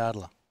 Gary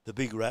Ardler. The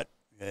big rat,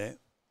 yeah.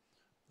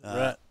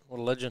 Rat, what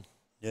a legend.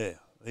 Yeah,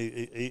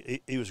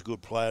 he was a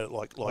good player.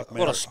 Like What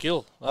Merritt. a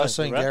skill. I've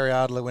seen Rat. Gary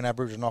Ardler win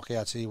Aboriginal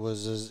knockouts. He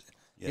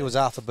was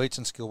Arthur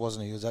Beetson skill,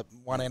 wasn't he? He was that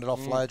one-handed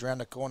offloads around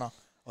the corner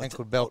and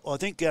could belt. I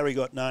think Gary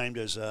got named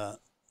as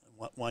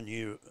one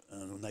year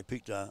when they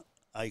picked a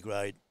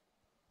grade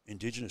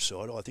Indigenous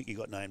side. I think he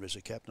got named as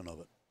the captain of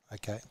it.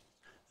 Okay.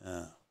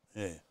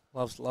 Yeah.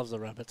 Loves the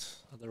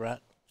rabbits. The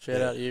Rat.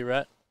 Shout out to you,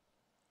 Rat.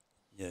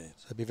 Yeah.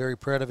 So be very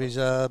proud of his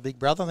big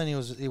brother. Then he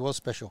was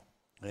special.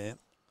 Yeah.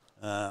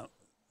 I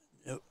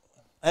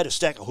had a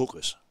stack of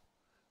hookers.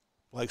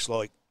 Blokes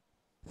like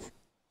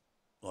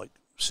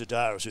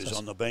Sedaris, who's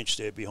on the bench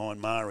there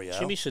behind Mario.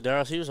 Jimmy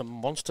Sedaris, he was a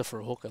monster for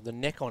a hooker. The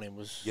neck on him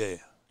was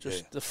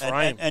the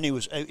frame. And he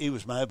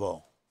was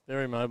mobile.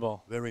 Very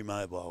mobile. Very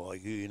mobile.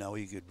 Like he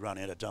could run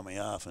out of dummy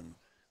half and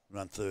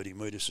run 30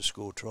 metres to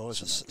score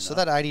tries. So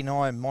that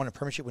 89 minor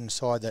premiership winning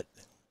side that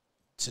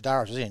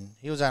Sedaris was in,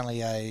 he was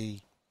only a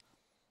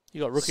He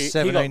got rookie.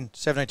 17,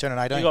 turning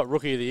 18. He got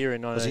rookie of the year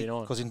in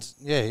 1989. Because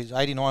his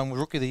 89 was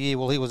rookie of the year.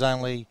 Well, he was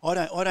only. I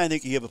don't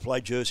think he ever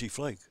played Jersey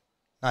Fleet.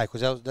 No,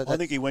 because I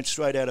think he went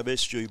straight out of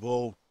SG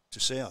Ball to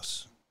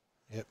South.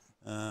 Yep.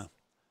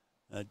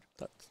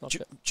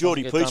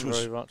 Geordie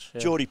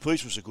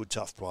Peace was a good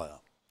tough player.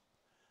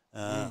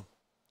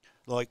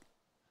 Like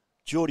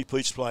Geordie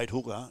Peace played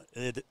hooker.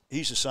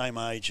 He's the same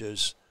age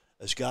as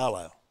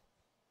Garlow.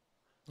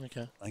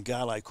 Okay. And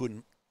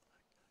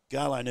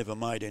Garlow never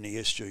made any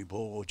SG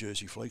Ball or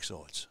Jersey Fleet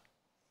sides.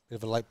 Bit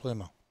of a late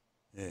bloomer.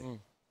 Yeah.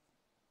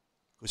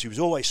 Because he was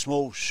always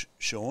small,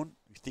 Sean.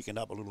 He thickened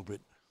up a little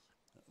bit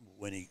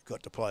when he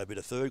got to play a bit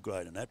of third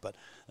grade and that. But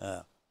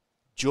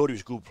Geordie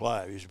was a good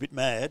player. He was a bit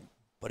mad,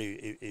 but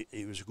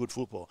he was a good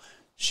footballer.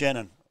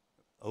 Shannon,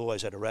 I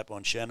always had a rap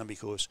on Shannon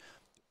because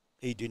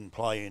he didn't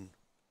play in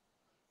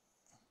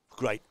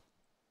great.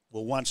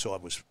 Well, one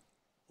side was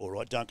all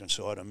right, Duncan's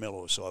side and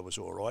Mellor's side was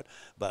all right,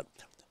 but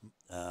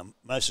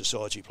most of the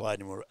sides he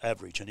played in were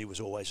average, and he was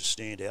always a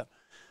standout.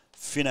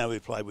 Finno, who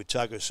played with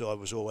Tugger's side,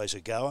 was always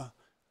a goer.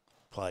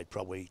 Played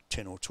probably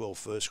 10 or 12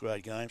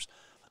 first-grade games.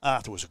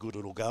 Arthur was a good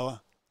little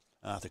goer.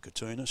 Arthur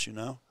Katunas,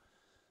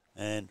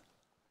 And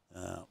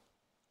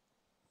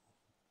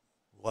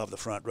one of the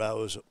front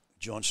rowers,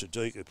 John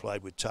Sadiq, who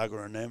played with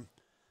Tugger and them.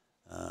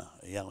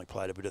 He only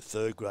played a bit of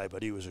third grade,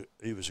 but he was a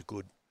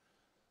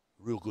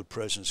real good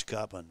President's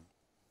Cup and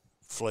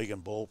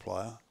Fleegan ball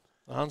player.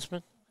 The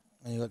Huntsman.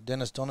 And you got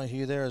Dennis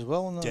Donahue there as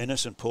well.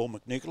 Dennis and Paul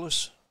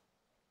McNicholas,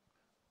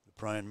 the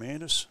praying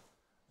mantis.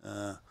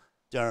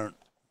 Darren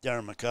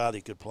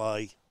McCarthy could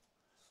play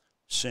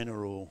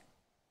centre or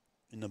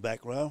in the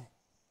back row.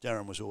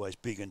 Darren was always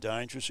big and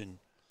dangerous in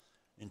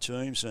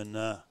teams,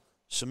 and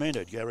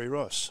cemented Gary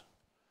Ross.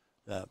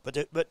 But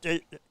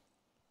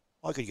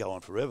I could go on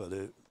forever.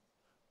 Did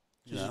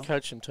you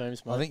coach some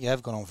teams, mate? I think you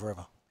have gone on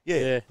forever.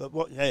 Yeah. But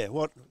what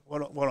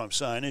I'm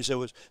saying is there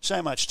was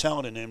so much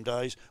talent in them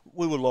days.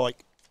 We were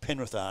like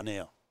Penrith are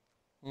now.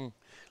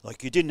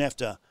 Like you didn't have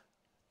to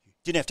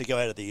go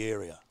out of the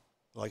area.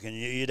 Like, and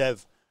you'd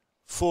have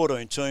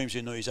 14 teams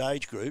in these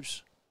age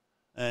groups,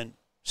 and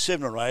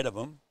 7 or 8 of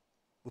them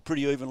were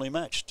pretty evenly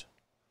matched.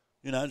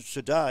 You know,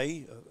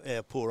 today,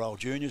 our poor old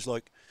juniors,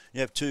 like,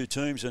 you have two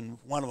teams and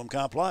one of them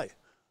can't play.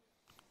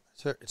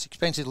 So it's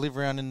expensive to live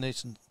around in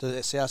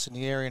the South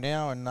Sydney area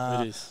now, and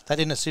It is. that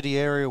inner city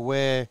area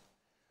where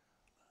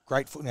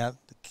great foot, the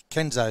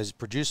Kenzo's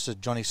produced the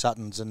Johnny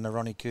Suttons and the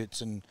Ronnie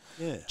Coots, and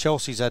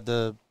Chelsea's had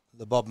the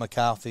Bob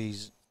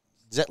McCarthy's,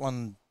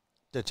 Zetland,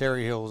 the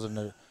Terry Hills, and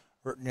the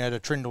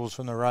Trindles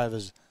from the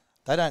Rovers.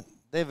 They're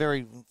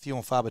very few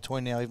and far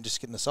between now, even just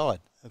getting the side.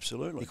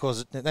 Absolutely.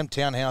 Because them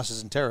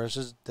townhouses and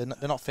terraces, they're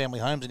not family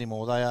homes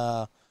anymore. They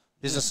are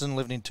businessmen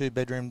living in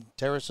 2-bedroom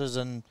terraces,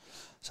 and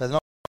so they're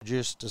not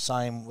produced the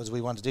same as we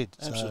once did.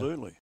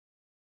 Absolutely.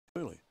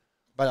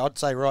 But I'd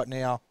say right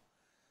now,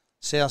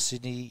 South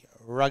Sydney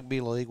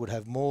Rugby League would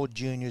have more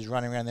juniors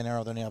running around than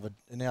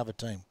any other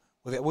team.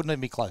 It wouldn't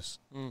even be close.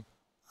 Mm.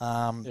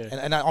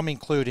 And I'm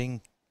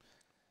including,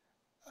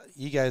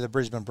 you go to the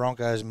Brisbane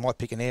Broncos and might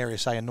pick an area,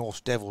 say a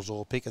North Devils,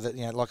 or pick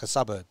like a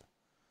suburb.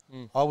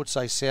 Mm. I would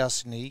say South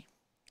Sydney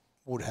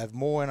would have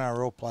more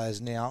NRL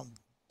players now,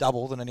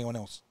 double than anyone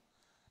else.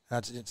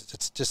 And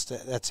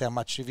that's how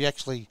much. If you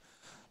actually,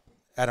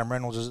 Adam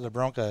Reynolds is at the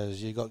Broncos,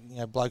 you got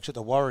blokes at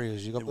the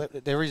Warriors,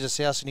 there is a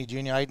South Sydney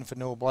junior, Aidan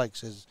Fanua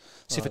Blakes, there's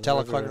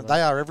Sifatella,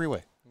 they are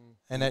everywhere.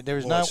 And there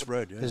is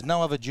there's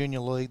no other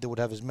junior league that would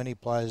have as many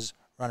players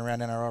running around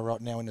NRL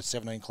right now in the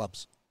 17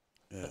 clubs.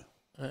 Yeah.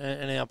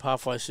 And our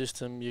pathway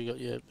system, you got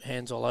your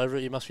hands all over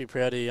it. You must be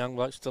proud of your young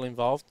bloke still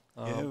involved.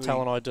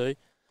 Talent ID.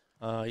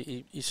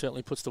 He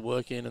certainly puts the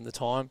work in and the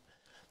time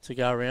to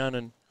go around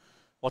and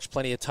watch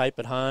plenty of tape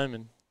at home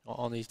and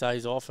on these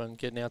days off and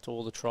getting out to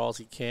all the trials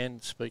he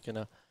can. Speaking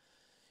of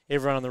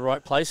everyone in the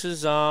right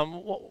places,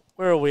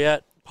 where are we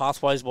at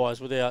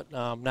pathways-wise without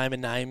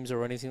naming names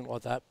or anything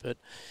like that? But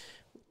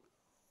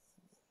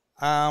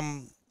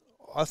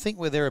I think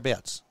we're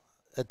thereabouts.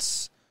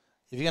 It's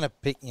if you're going to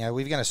pick, we're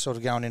going to sort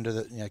of going into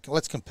the,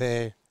 let's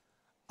compare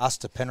us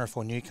to Penrith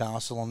or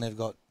Newcastle, and they've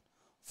got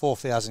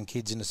 4,000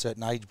 kids in a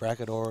certain age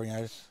bracket, or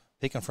we're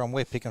picking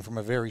from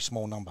a very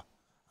small number.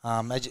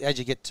 As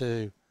you get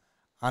to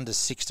under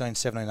 16,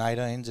 17,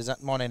 18s,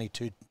 there's might only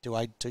two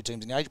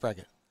teams in the age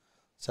bracket.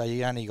 So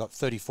you only got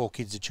 34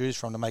 kids to choose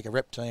from to make a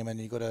rep team, and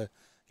you got to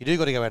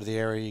go out of the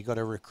area. You got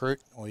to recruit,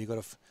 or you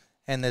got to,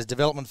 and there's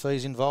development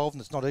fees involved,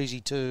 and it's not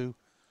easy to,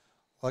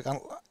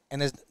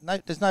 and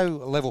there's no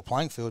level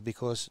playing field,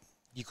 because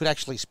you could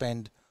actually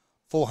spend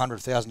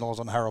 $400,000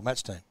 on a Harold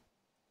Matts team,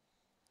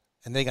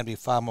 and they're going to be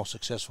far more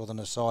successful than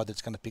a side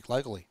that's going to pick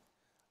locally.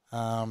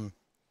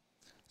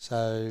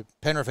 So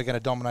Penrith are going to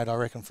dominate, I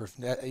reckon,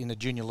 in the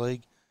junior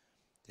league.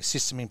 The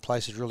system in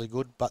place is really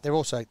good, but they're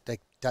also, the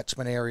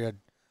Dutchman area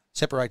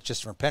separates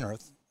just from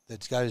Penrith.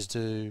 That goes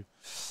to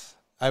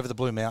over the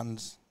Blue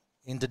Mountains,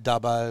 into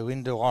Dubbo,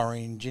 into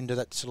Orange, into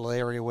that sort of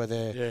area where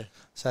they're... Yeah.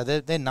 So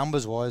they're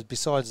numbers-wise,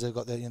 besides they've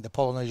got the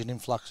Polynesian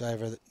influx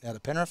out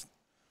of Penrith,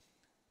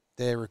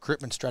 their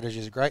recruitment strategy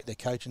is great, their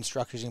coaching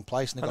structure's in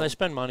place. And they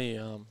spend money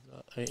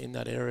in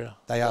that area.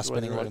 They are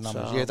spending a lot of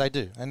numbers. Yeah, they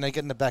do. And they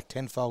get in the back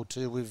tenfold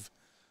too with...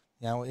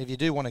 if you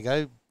do want to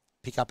go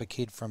pick up a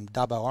kid from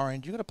Dubbo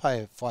Orange, you've got to pay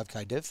a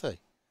 $5,000 dev fee.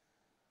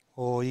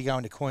 Or you go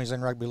into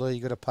Queensland Rugby League,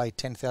 you've got to pay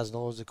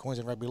 $10,000 to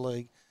Queensland Rugby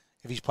League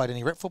if he's played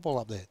any rep football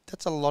up there.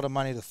 That's a lot of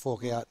money to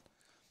fork out.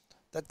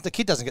 The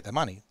kid doesn't get the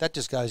money. That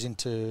just goes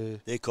into...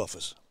 their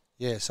coffers.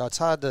 Yeah, so it's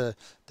hard to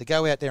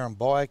go out there and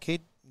buy a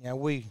kid.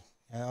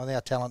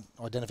 Our talent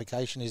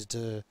identification is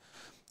to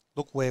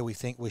look where we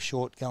think we're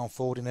short going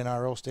forward in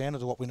NRL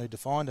standards, or what we need to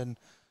find, and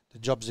the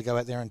job is to go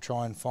out there and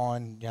try and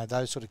find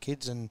those sort of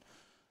kids. And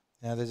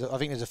I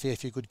think there's a fair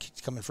few good kids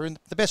coming through. And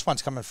the best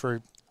ones coming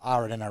through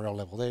are at NRL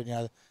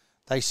level.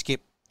 They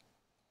skip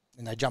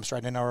and they jump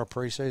straight into NRL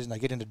pre-season. They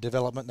get into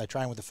development. And they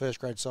train with the first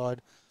grade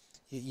side.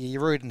 You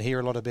read and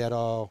hear a lot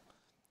about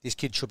this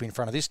kid should be in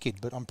front of this kid,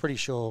 but I'm pretty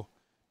sure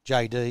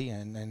JD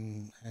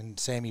and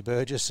Sammy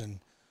Burgess and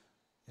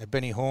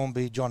Benny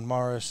Hornby, John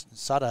Morris,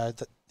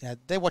 Sutto,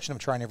 they're watching them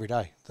train every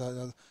day.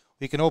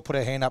 We can all put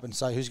our hand up and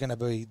say who's going to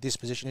be this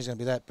position, who's going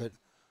to be that, but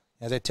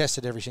they're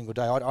tested every single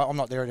day. I'm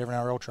not there at every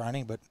NRL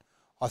training, but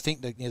I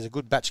think that there's a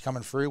good batch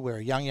coming through. We're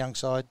a young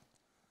side,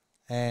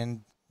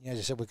 and as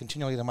I said, we're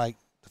continually to make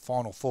the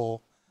Final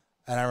Four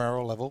at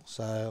NRL level,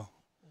 so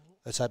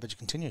let's hope it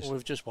continues. Well,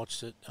 we've just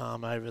watched it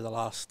over the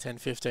last 10,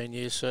 15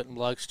 years. Certain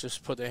blokes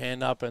just put their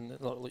hand up, and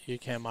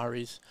Cam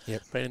Murray's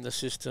been in the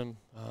system.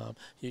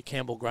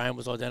 Campbell Graham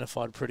was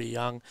identified pretty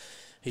young.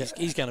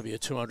 He's going to be a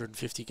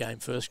 250-game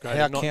first grader.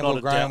 How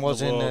Campbell Graham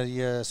was in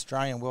the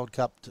Australian World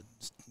Cup.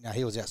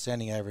 He was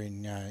outstanding over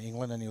in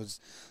England, and he was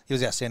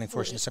outstanding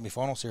for us in the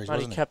semi-final series,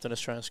 wasn't he? Captain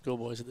Australian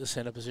schoolboys at the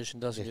centre position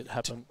doesn't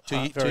happen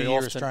very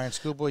often. Australian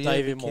schoolboy.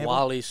 David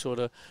Mwali sort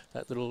of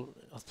that little.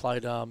 I've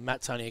played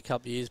Matt's only a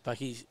couple of years back.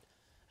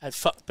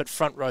 But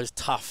front row's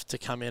tough to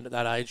come in at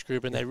that age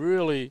group, and they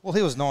really... Well,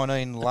 he was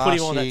 19 last year.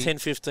 Put him on that 10,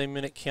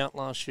 15-minute count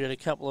last year. Had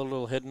a couple of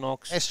little head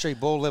knocks. SG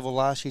ball level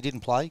last year, didn't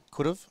play,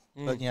 could have.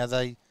 But,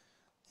 they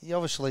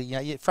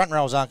obviously... front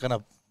rows aren't going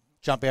to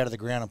jump out of the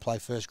ground and play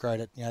first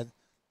grade.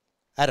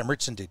 Adam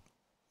Ritson did.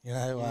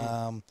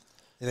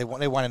 They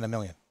won in a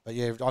million. But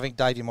yeah, I think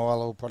Davey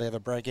Myler will probably have a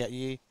breakout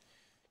year,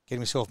 get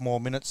himself more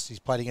minutes. He's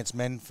played against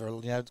men for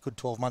a good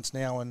 12 months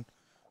now, and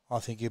I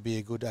think he'll be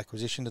a good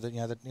acquisition to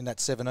the in that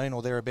 17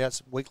 or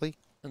thereabouts weekly.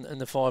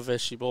 And the 5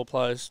 SG ball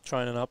players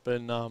training up,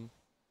 and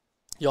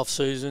the off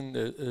season,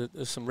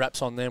 there's some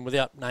raps on them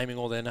without naming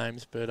all their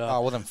names, but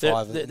them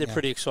 5. They're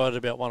pretty excited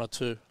about 1 or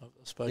 2.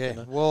 I've spoken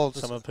to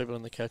some of the people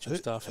in the coaching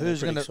staff.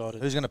 Who's going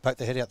to poke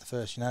their head out the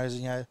first? Is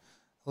a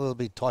little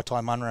bit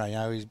Ty Munro.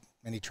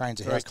 He trains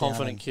a very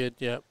confident kid.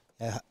 Yeah.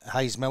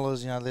 Hayes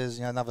Mellors. There's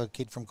another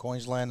kid from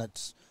Queensland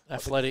that's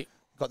athletic.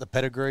 Got the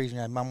pedigree.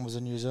 Mum was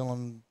a New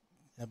Zealand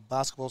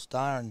basketball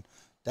star, and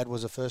Dad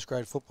was a first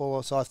grade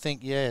footballer. So I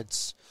think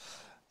it's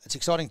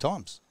exciting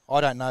times. I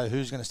don't know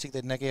who's going to stick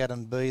their neck out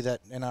and be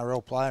that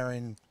NRL player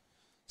in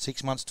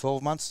 6 months,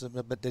 12 months,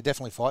 but they're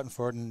definitely fighting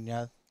for it, and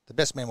the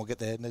best man will get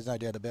there, and there's no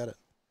doubt about it.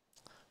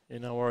 Yeah,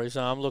 no worries.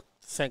 Look,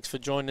 thanks for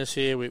joining us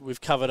here. We've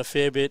covered a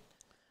fair bit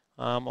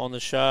on the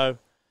show.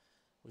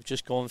 We've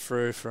just gone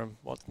through from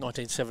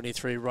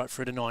 1973 right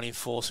through to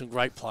 94. Some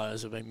great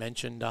players have been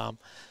mentioned.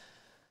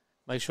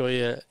 Make sure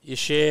you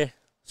share,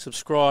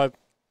 subscribe,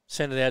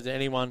 send it out to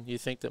anyone you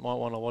think that might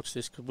want to watch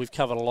this, because we've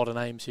covered a lot of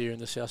names here in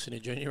the South Sydney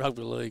Junior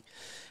Rugby League.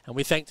 And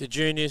we thank the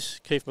juniors,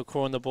 Keith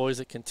McCraw and the boys,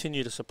 that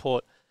continue to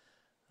support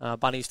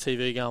Bunnies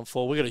TV going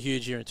forward. We've got a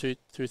huge year in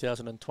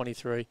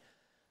 2023.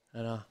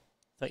 And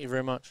thank you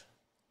very much.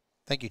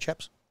 Thank you,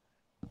 chaps.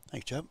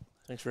 Thanks, chap.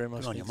 Thanks very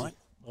much. Good on you, mate.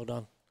 Well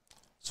done.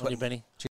 On you, Benny.